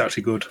game and it's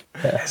actually good.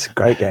 Yeah, it's a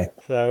great game.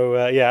 So,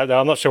 no,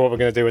 I'm not sure what we're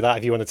going to do with that,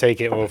 if you want to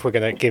take it or if we're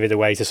going to give it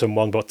away to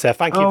someone. But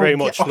thank you very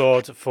much,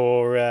 Lord,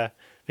 for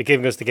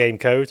giving us the game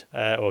code,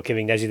 or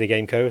giving Nezzy the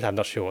game code. I'm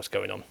not sure what's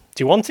going on.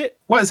 Do you want it?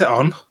 What is it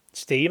on?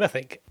 Steam, I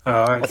think.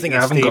 I think I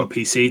it's haven't Steam. got a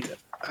PC.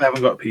 I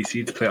haven't got a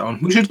PC to play it on.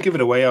 We should give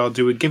it away or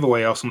do a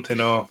giveaway or something.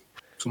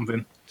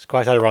 It's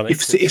quite ironic.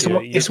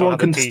 If someone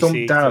can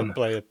stump Dan,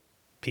 play a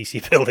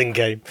PC building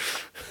game.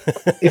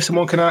 if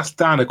someone can ask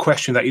Dan a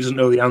question that he doesn't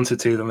know the answer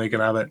to, then they can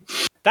have it.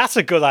 That's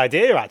a good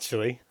idea,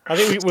 actually. I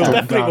think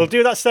we'll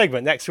do that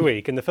segment next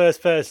week, and the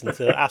first person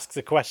to ask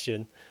the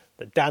question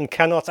that Dan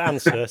cannot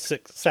answer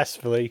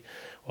successfully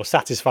or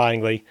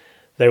satisfyingly,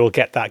 they will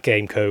get that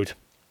game code.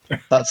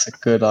 That's a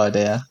good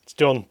idea. It's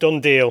done.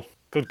 Done deal.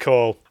 Good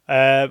call.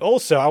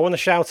 Also, I want to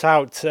shout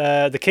out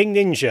the King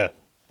Ninja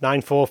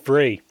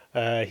 943.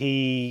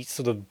 He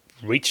sort of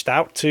reached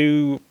out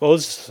to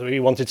us. He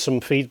wanted some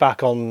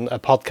feedback on a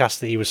podcast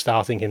that he was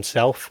starting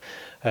himself,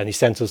 and he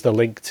sent us the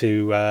link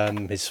to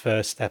his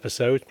first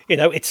episode. You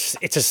know, it's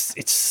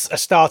a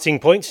starting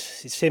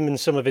point. It's him and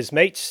some of his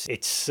mates.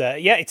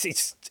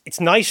 It's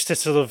nice to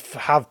sort of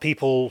have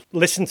people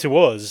listen to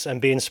us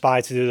and be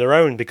inspired to do their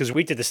own, because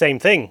we did the same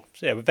thing.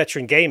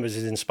 Veteran Gamers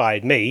has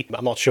inspired me.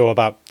 I'm not sure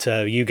about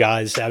you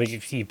guys. I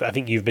mean, I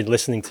think you've been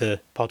listening to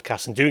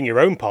podcasts and doing your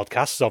own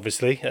podcasts,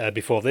 obviously,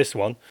 before this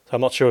one. So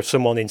I'm not sure if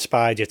someone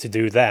inspired you to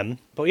do them.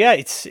 But yeah,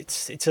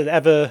 it's an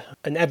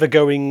ever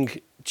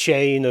going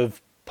chain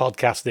of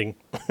podcasting.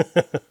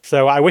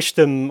 So I wish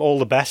them all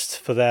the best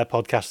for their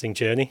podcasting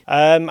journey.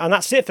 And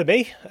that's it for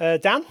me.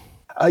 Dan?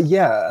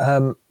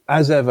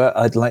 As ever,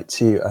 I'd like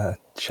to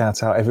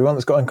shout out everyone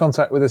that's got in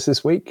contact with us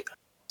this week.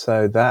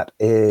 So that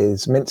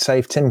is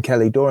MintSafe, Tim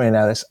Kelly, Dorian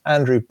Ellis,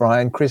 Andrew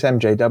Bryan, Chris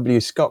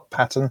MJW, Scott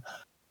Patton,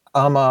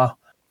 Amar,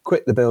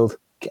 Quit the Build,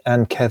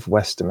 and Kev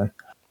Westerman.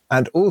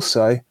 And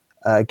also,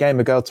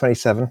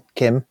 GamerGirl27,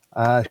 Kim,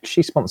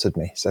 she sponsored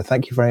me. So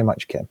thank you very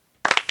much, Kim.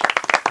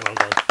 Well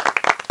done.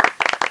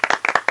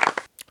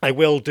 I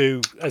will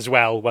do as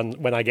well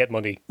when I get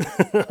money.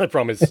 I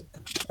promise.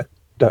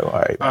 Don't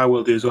worry. I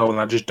will do as well, and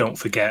I just don't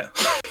forget.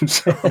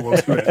 So I will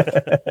do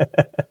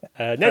it.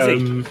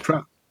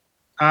 Nezzy.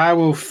 I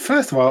will,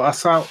 first of all, I'll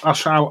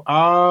shout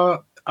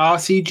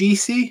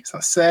RCGC.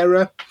 That's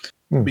Sarah.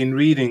 I've been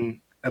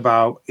reading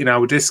about, in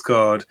our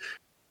Discord,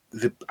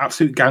 the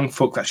absolute gang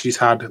fuck that she's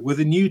had with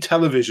a new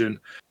television.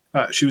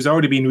 She was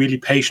already being really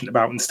patient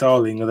about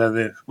installing, and then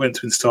they went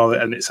to install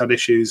it and it's had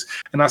issues.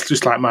 And that's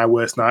just like my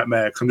worst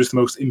nightmare, because I'm just the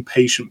most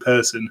impatient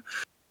person.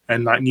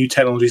 And like new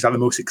technology is like the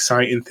most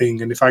exciting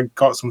thing. And if I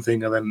got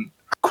something and then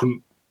I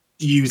couldn't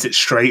use it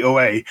straight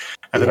away,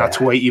 and then I had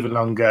to wait even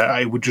longer,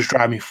 it would just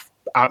drive me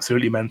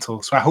absolutely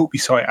mental. So I hope you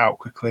sort it out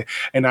quickly.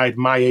 And I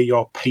admire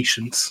your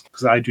patience,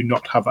 because I do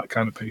not have that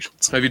kind of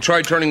patience. Have you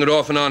tried turning it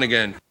off and on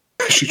again?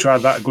 She tried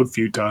that a good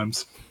few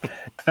times.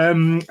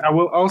 I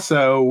will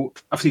also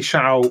obviously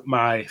shout out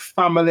my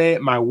family,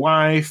 my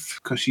wife,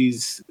 because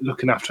she's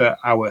looking after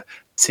our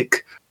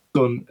sick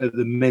son at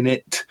the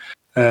minute.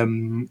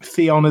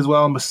 Theon as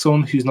well, my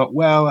son, who's not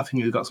well. I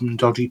think he's got some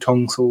dodgy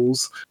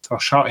tonsils, so I'll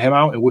shout him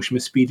out and wish him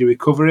a speedy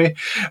recovery.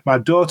 My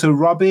daughter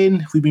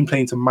Robin, we've been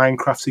playing some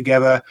Minecraft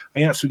together.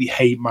 I absolutely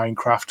hate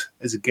Minecraft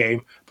as a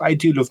game, but I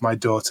do love my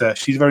daughter.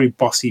 She's a very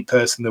bossy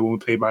person though when we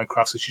play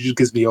Minecraft, so she just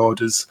gives me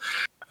orders.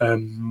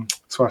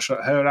 So I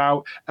shout her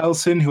out.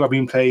 Elson, who I've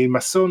been playing, my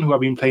son, who I've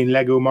been playing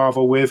Lego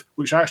Marvel with,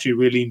 which I actually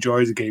really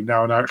enjoy the game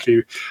now, and I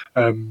actually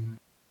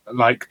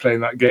like playing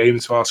that game,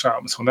 so I'll shout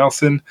out my son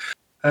Elson.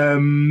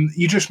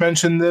 You just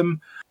mentioned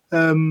them,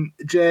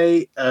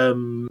 Jay,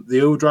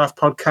 the Overdraft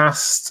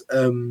podcast.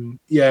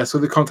 So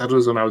they contacted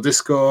us on our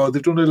Discord.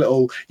 They've done a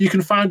little, you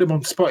can find them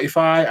on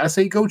Spotify. I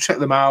say go check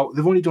them out.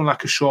 They've only done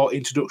like a short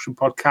introduction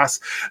podcast.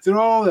 They're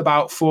all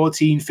about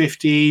 14,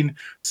 15.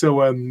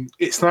 So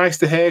it's nice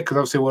to hear, because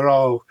obviously we're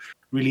all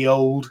really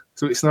old.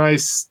 So it's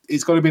nice.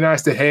 It's got to be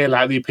nice to hear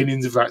like the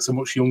opinions of like so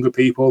much younger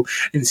people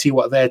and see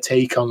what their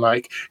take on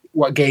like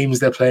what games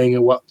they're playing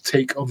and what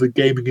take on the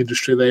gaming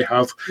industry they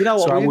have. You know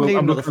what? So we need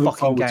I'm another looking fucking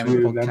forward to gaming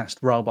hearing them. podcast,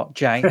 Robot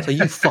Jay. So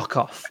you fuck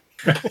off.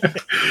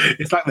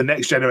 It's like the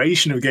next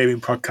generation of gaming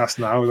podcasts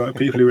now, like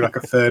people who are like a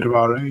third of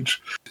our age.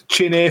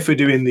 Chin here for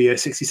doing the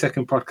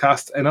 60-second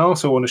podcast, and I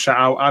also want to shout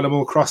out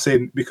Animal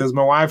Crossing, because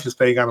my wife is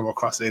playing Animal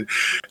Crossing,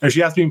 and she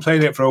has been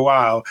playing it for a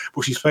while,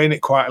 but she's playing it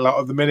quite a lot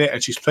at the minute,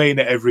 and she's playing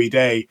it every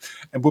day.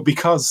 But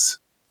because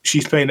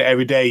she's playing it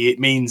every day, it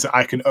means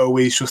I can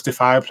always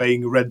justify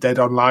playing Red Dead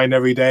Online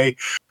every day.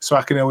 So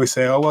I can always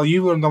say, oh, well,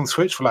 you were on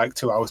Switch for like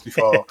 2 hours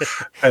before,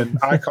 and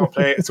I can't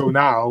play it. So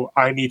now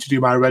I need to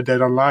do my Red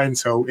Dead Online.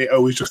 So it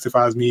always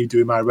justifies me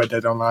doing my Red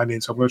Dead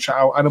Online. So I'm going to shout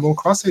out Animal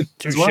Crossing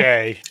as well.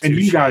 And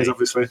you guys,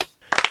 obviously.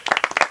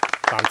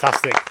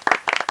 Fantastic.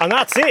 And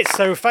that's it.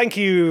 So thank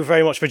you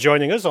very much for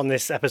joining us on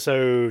this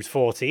episode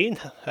 14.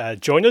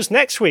 Join us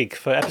next week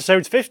for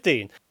episode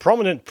 15.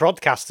 Prominent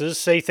broadcasters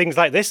say things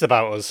like this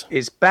about us.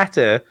 It's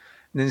better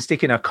than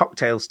sticking a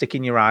cocktail stick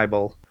in your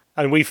eyeball.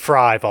 And we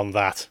thrive on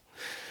that.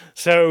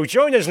 So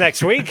join us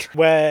next week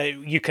where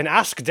you can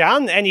ask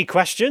Dan any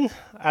question,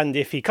 and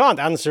if he can't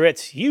answer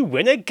it, you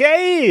win a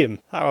game.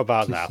 How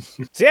about that?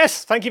 So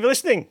yes, thank you for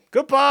listening.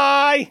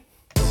 Goodbye.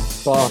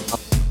 Bye.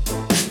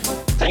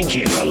 Thank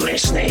you for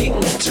listening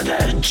to the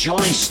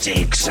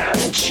Joysticks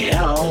and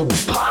Chill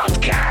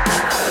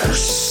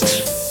podcast.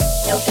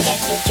 Don't forget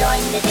to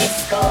join the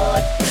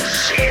Discord.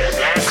 See you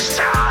next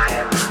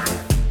time.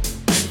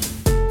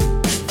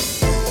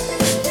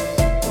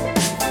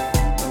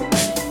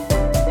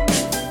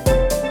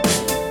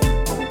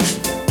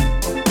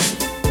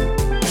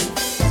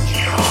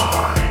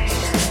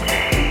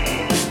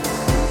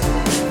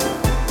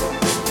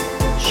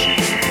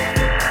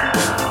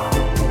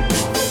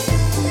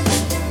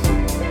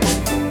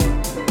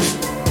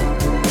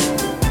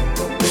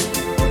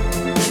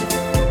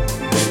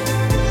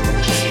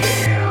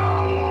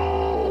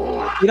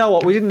 You know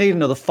what? We didn't need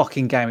another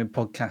fucking gaming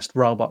podcast,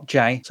 Robot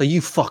J. So you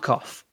fuck off.